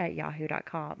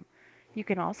thedollsofhorror@yahoo.com. You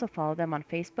can also follow them on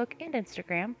Facebook and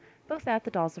Instagram, both at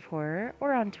The Dolls of Horror,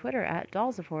 or on Twitter at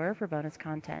Dolls of Horror for bonus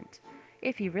content.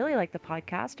 If you really like the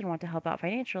podcast and want to help out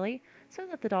financially so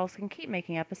that the dolls can keep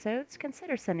making episodes,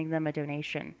 consider sending them a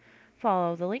donation.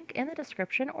 Follow the link in the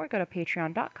description or go to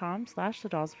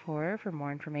patreon.com/thedollsofhorror for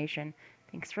more information.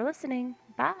 Thanks for listening.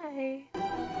 Bye!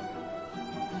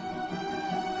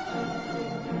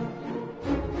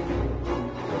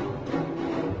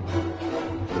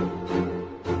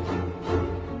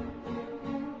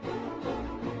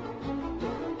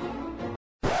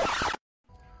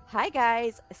 Hi,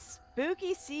 guys.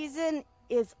 Spooky season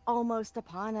is almost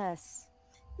upon us.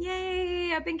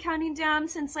 Yay! I've been counting down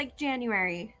since like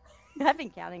January. I've been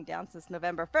counting down since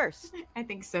November 1st. I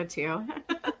think so too.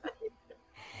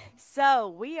 So,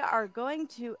 we are going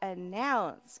to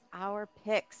announce our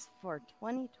picks for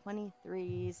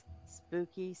 2023's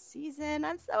spooky season.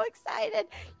 I'm so excited.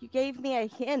 You gave me a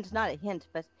hint, not a hint,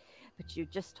 but you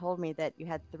just told me that you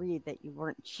had 3 that you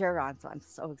weren't sure on. So, I'm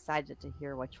so excited to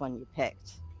hear which one you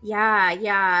picked.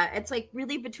 Yeah. It's like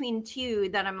really between 2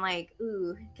 that I'm like,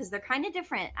 ooh, because they're kind of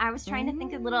different. I was trying to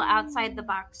think a little outside the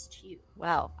box too.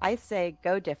 Well, I say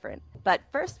go different. But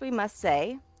first, we must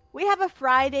say we have a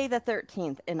Friday the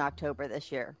 13th in October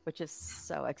this year, which is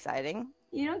so exciting.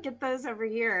 You don't get those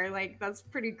every year. Like, that's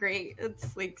pretty great.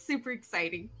 It's like super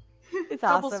exciting. It's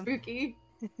Double awesome. spooky.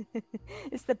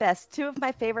 It's the best. 2 of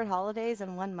my favorite holidays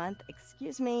in 1 month.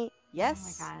 Excuse me.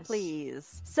 Yes, Oh my gosh.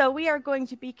 please. So we are going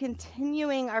to be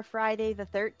continuing our Friday the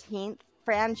 13th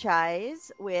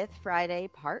franchise with Friday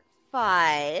Part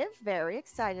 5. Very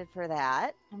excited for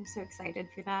that. I'm so excited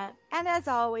for that. And as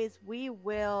always, we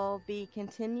will be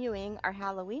continuing our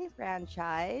Halloween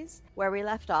franchise where we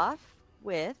left off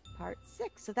with Part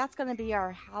 6. So that's going to be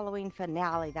our Halloween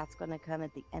finale. That's going to come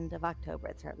at the end of October.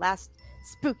 It's our last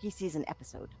spooky season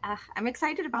episode. I'm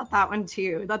excited about that one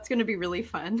too. That's going to be really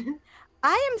fun.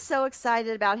 I am so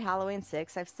excited about Halloween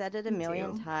 6. I've said it a Me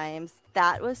million too. times.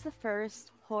 That was the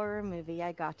first horror movie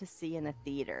I got to see in a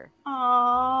theater.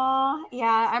 Aww.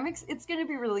 Yeah, it's going to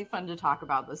be really fun to talk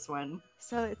about this one.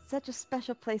 So it's such a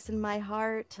special place in my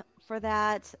heart for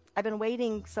that. I've been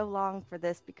waiting so long for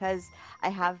this because I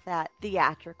have that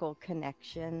theatrical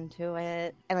connection to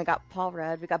it. And I got Paul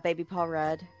Rudd. We got baby Paul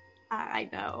Rudd. I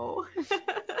know.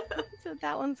 So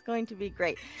that one's going to be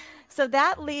great. So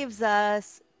that leaves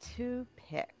us 2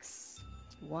 picks,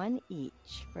 1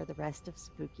 each for the rest of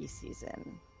spooky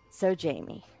season. So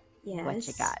Jamie, what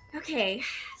you got? Okay,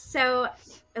 so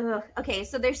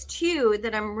there's 2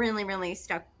 that I'm really, really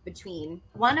stuck between.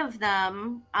 One of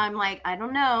them, I'm like, I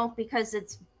don't know, because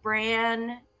it's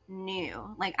brand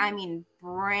new. Like, I mean,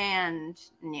 brand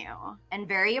new and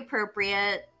very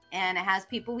appropriate, and it has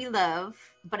people we love,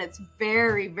 but it's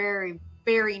very, very,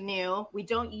 very new. We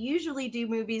don't usually do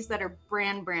movies that are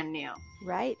brand new.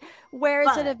 Right. Where is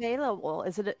it But- available?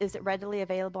 Is it readily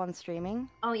available on streaming?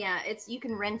 Oh yeah, you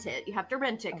can rent it. You have to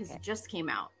rent it because Okay. it just came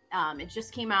out. It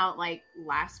just came out like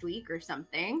last week or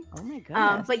something. Oh my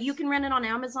goodness. But you can rent it on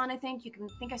Amazon. I think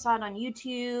I saw it on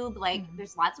YouTube. Like,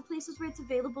 there's lots of places where it's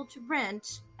available to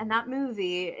rent. And that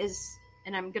movie is,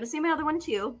 and I'm gonna say my other one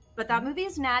too. But that movie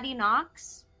is Natty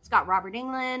Knox. It's got Robert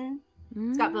Englund.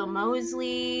 It's got Bill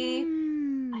Moseley.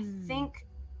 I think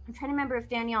I'm trying to remember if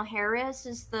Danielle Harris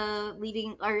is the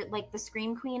leading or like the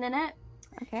scream queen in it.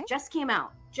 Okay. Just came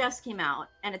out,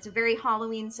 and it's a very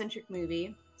Halloween-centric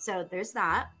movie. So there's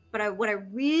that. But what I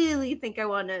really think I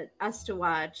wanted us to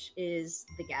watch is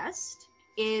The Guest.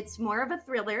 It's more of a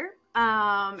thriller.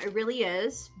 It really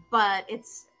is, but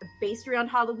it's based around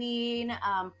Halloween.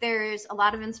 There's a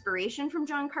lot of inspiration from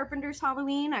John Carpenter's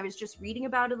Halloween. I was just reading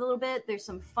about it a little bit. There's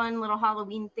some fun little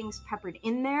Halloween things peppered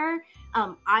in there.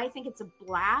 I think it's a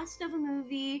blast of a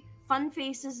movie. Fun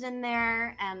faces in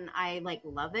there, and I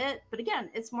love it. But again,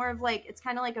 it's more of it's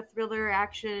kind of like a thriller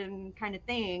action kind of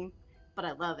thing, but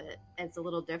I love it. It's a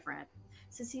little different.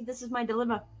 So see, this is my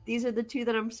dilemma. These are the two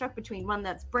that I'm stuck between. One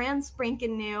that's brand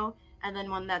spanking new, and then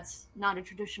one that's not a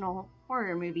traditional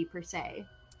horror movie per se.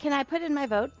 Can I put in my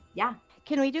vote? Yeah.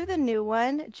 Can we do the new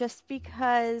one? Just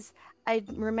because I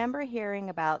remember hearing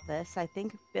about this. I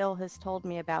think Bill has told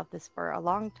me about this for a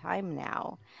long time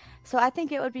now. So I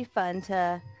think it would be fun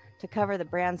to cover the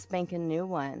brand spanking new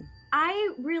one.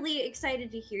 I'm really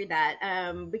excited to hear that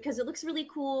because it looks really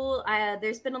cool.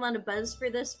 There's been a lot of buzz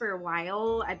for this for a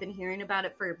while. I've been hearing about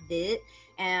it for a bit.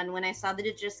 And when I saw that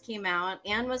it just came out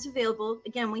and was available,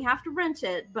 again, we have to rent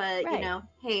it. But, Right.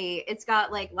 Hey, it's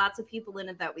got lots of people in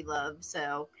it that we love.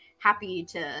 So happy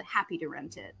to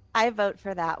rent it. I vote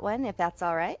for that one, if that's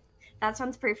all right. That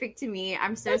sounds perfect to me.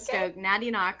 I'm so stoked.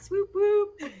 Natty Knox, whoop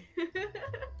whoop.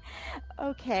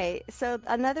 Okay, so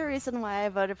another reason why I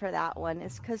voted for that one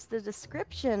is because the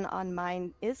description on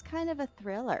mine is kind of a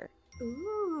thriller.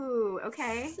 Ooh,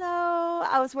 okay. So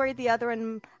I was worried the other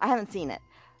one, I haven't seen it,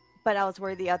 but I was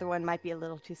worried the other one might be a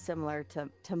little too similar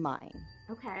to mine.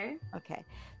 Okay. Okay,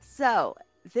 so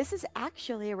this is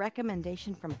actually a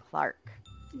recommendation from Clark.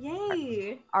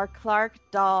 Yay! Our Clark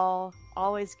doll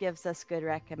always gives us good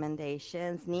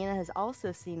recommendations. Nina has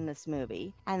also seen this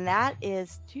movie, and that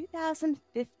is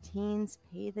 2015's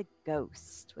Pay the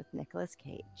Ghost with Nicolas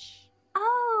Cage.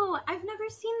 Oh, I've never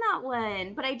seen that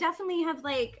one, but I definitely have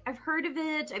I've heard of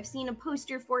it. I've seen a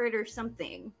poster for it or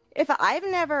something. If I've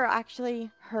never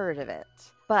actually heard of it,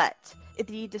 but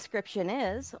the description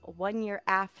is 1 year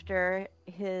after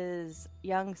his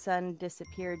young son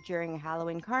disappeared during a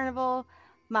Halloween carnival,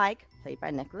 Mike, played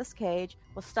by Nicolas Cage,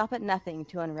 will stop at nothing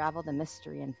to unravel the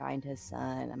mystery and find his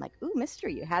son. I'm like, ooh,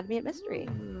 mystery. You had me at mystery.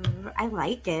 I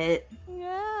like it.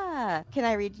 Yeah. Can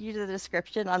I read you the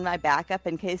description on my backup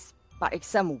in case by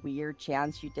some weird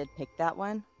chance you did pick that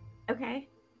one? Okay.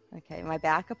 Okay, my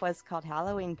backup was called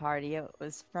Halloween Party. It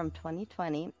was from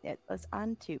 2020. It was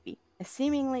on Tubi. A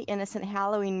seemingly innocent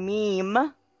Halloween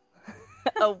meme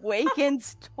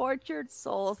awakens tortured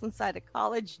souls inside a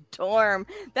college dorm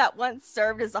that once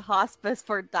served as a hospice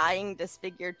for dying,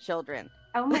 disfigured children.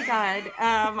 Oh my god,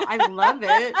 I love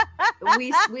it.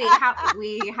 We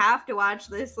have to watch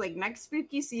this next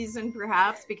spooky season,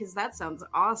 perhaps, because that sounds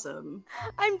awesome.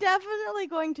 I'm definitely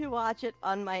going to watch it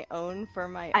on my own for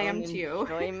my I own am too.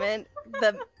 enjoyment.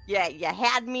 You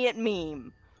had me at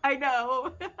meme. I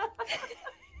know.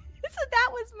 So that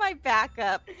was my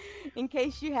backup in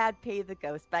case you had Pay the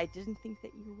Ghost, but I didn't think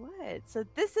that you would. So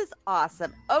this is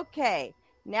awesome. Okay,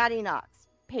 Natty Knox,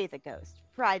 Pay the Ghost,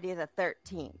 Friday the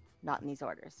 13th, not in these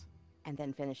orders. And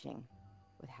then finishing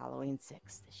with Halloween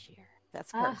 6 this year.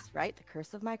 That's Curse, right? The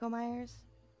Curse of Michael Myers?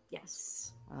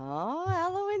 Yes. Oh,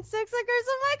 Halloween 6, The Curse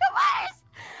of Michael Myers!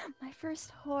 My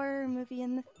first horror movie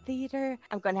in the theater.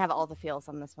 I'm going to have all the feels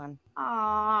on this one.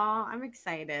 Aw, I'm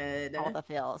excited. All the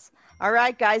feels. All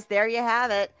right, guys, there you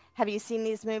have it. Have you seen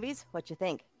these movies? What you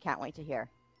think? Can't wait to hear.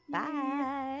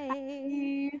 Bye.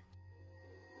 Bye.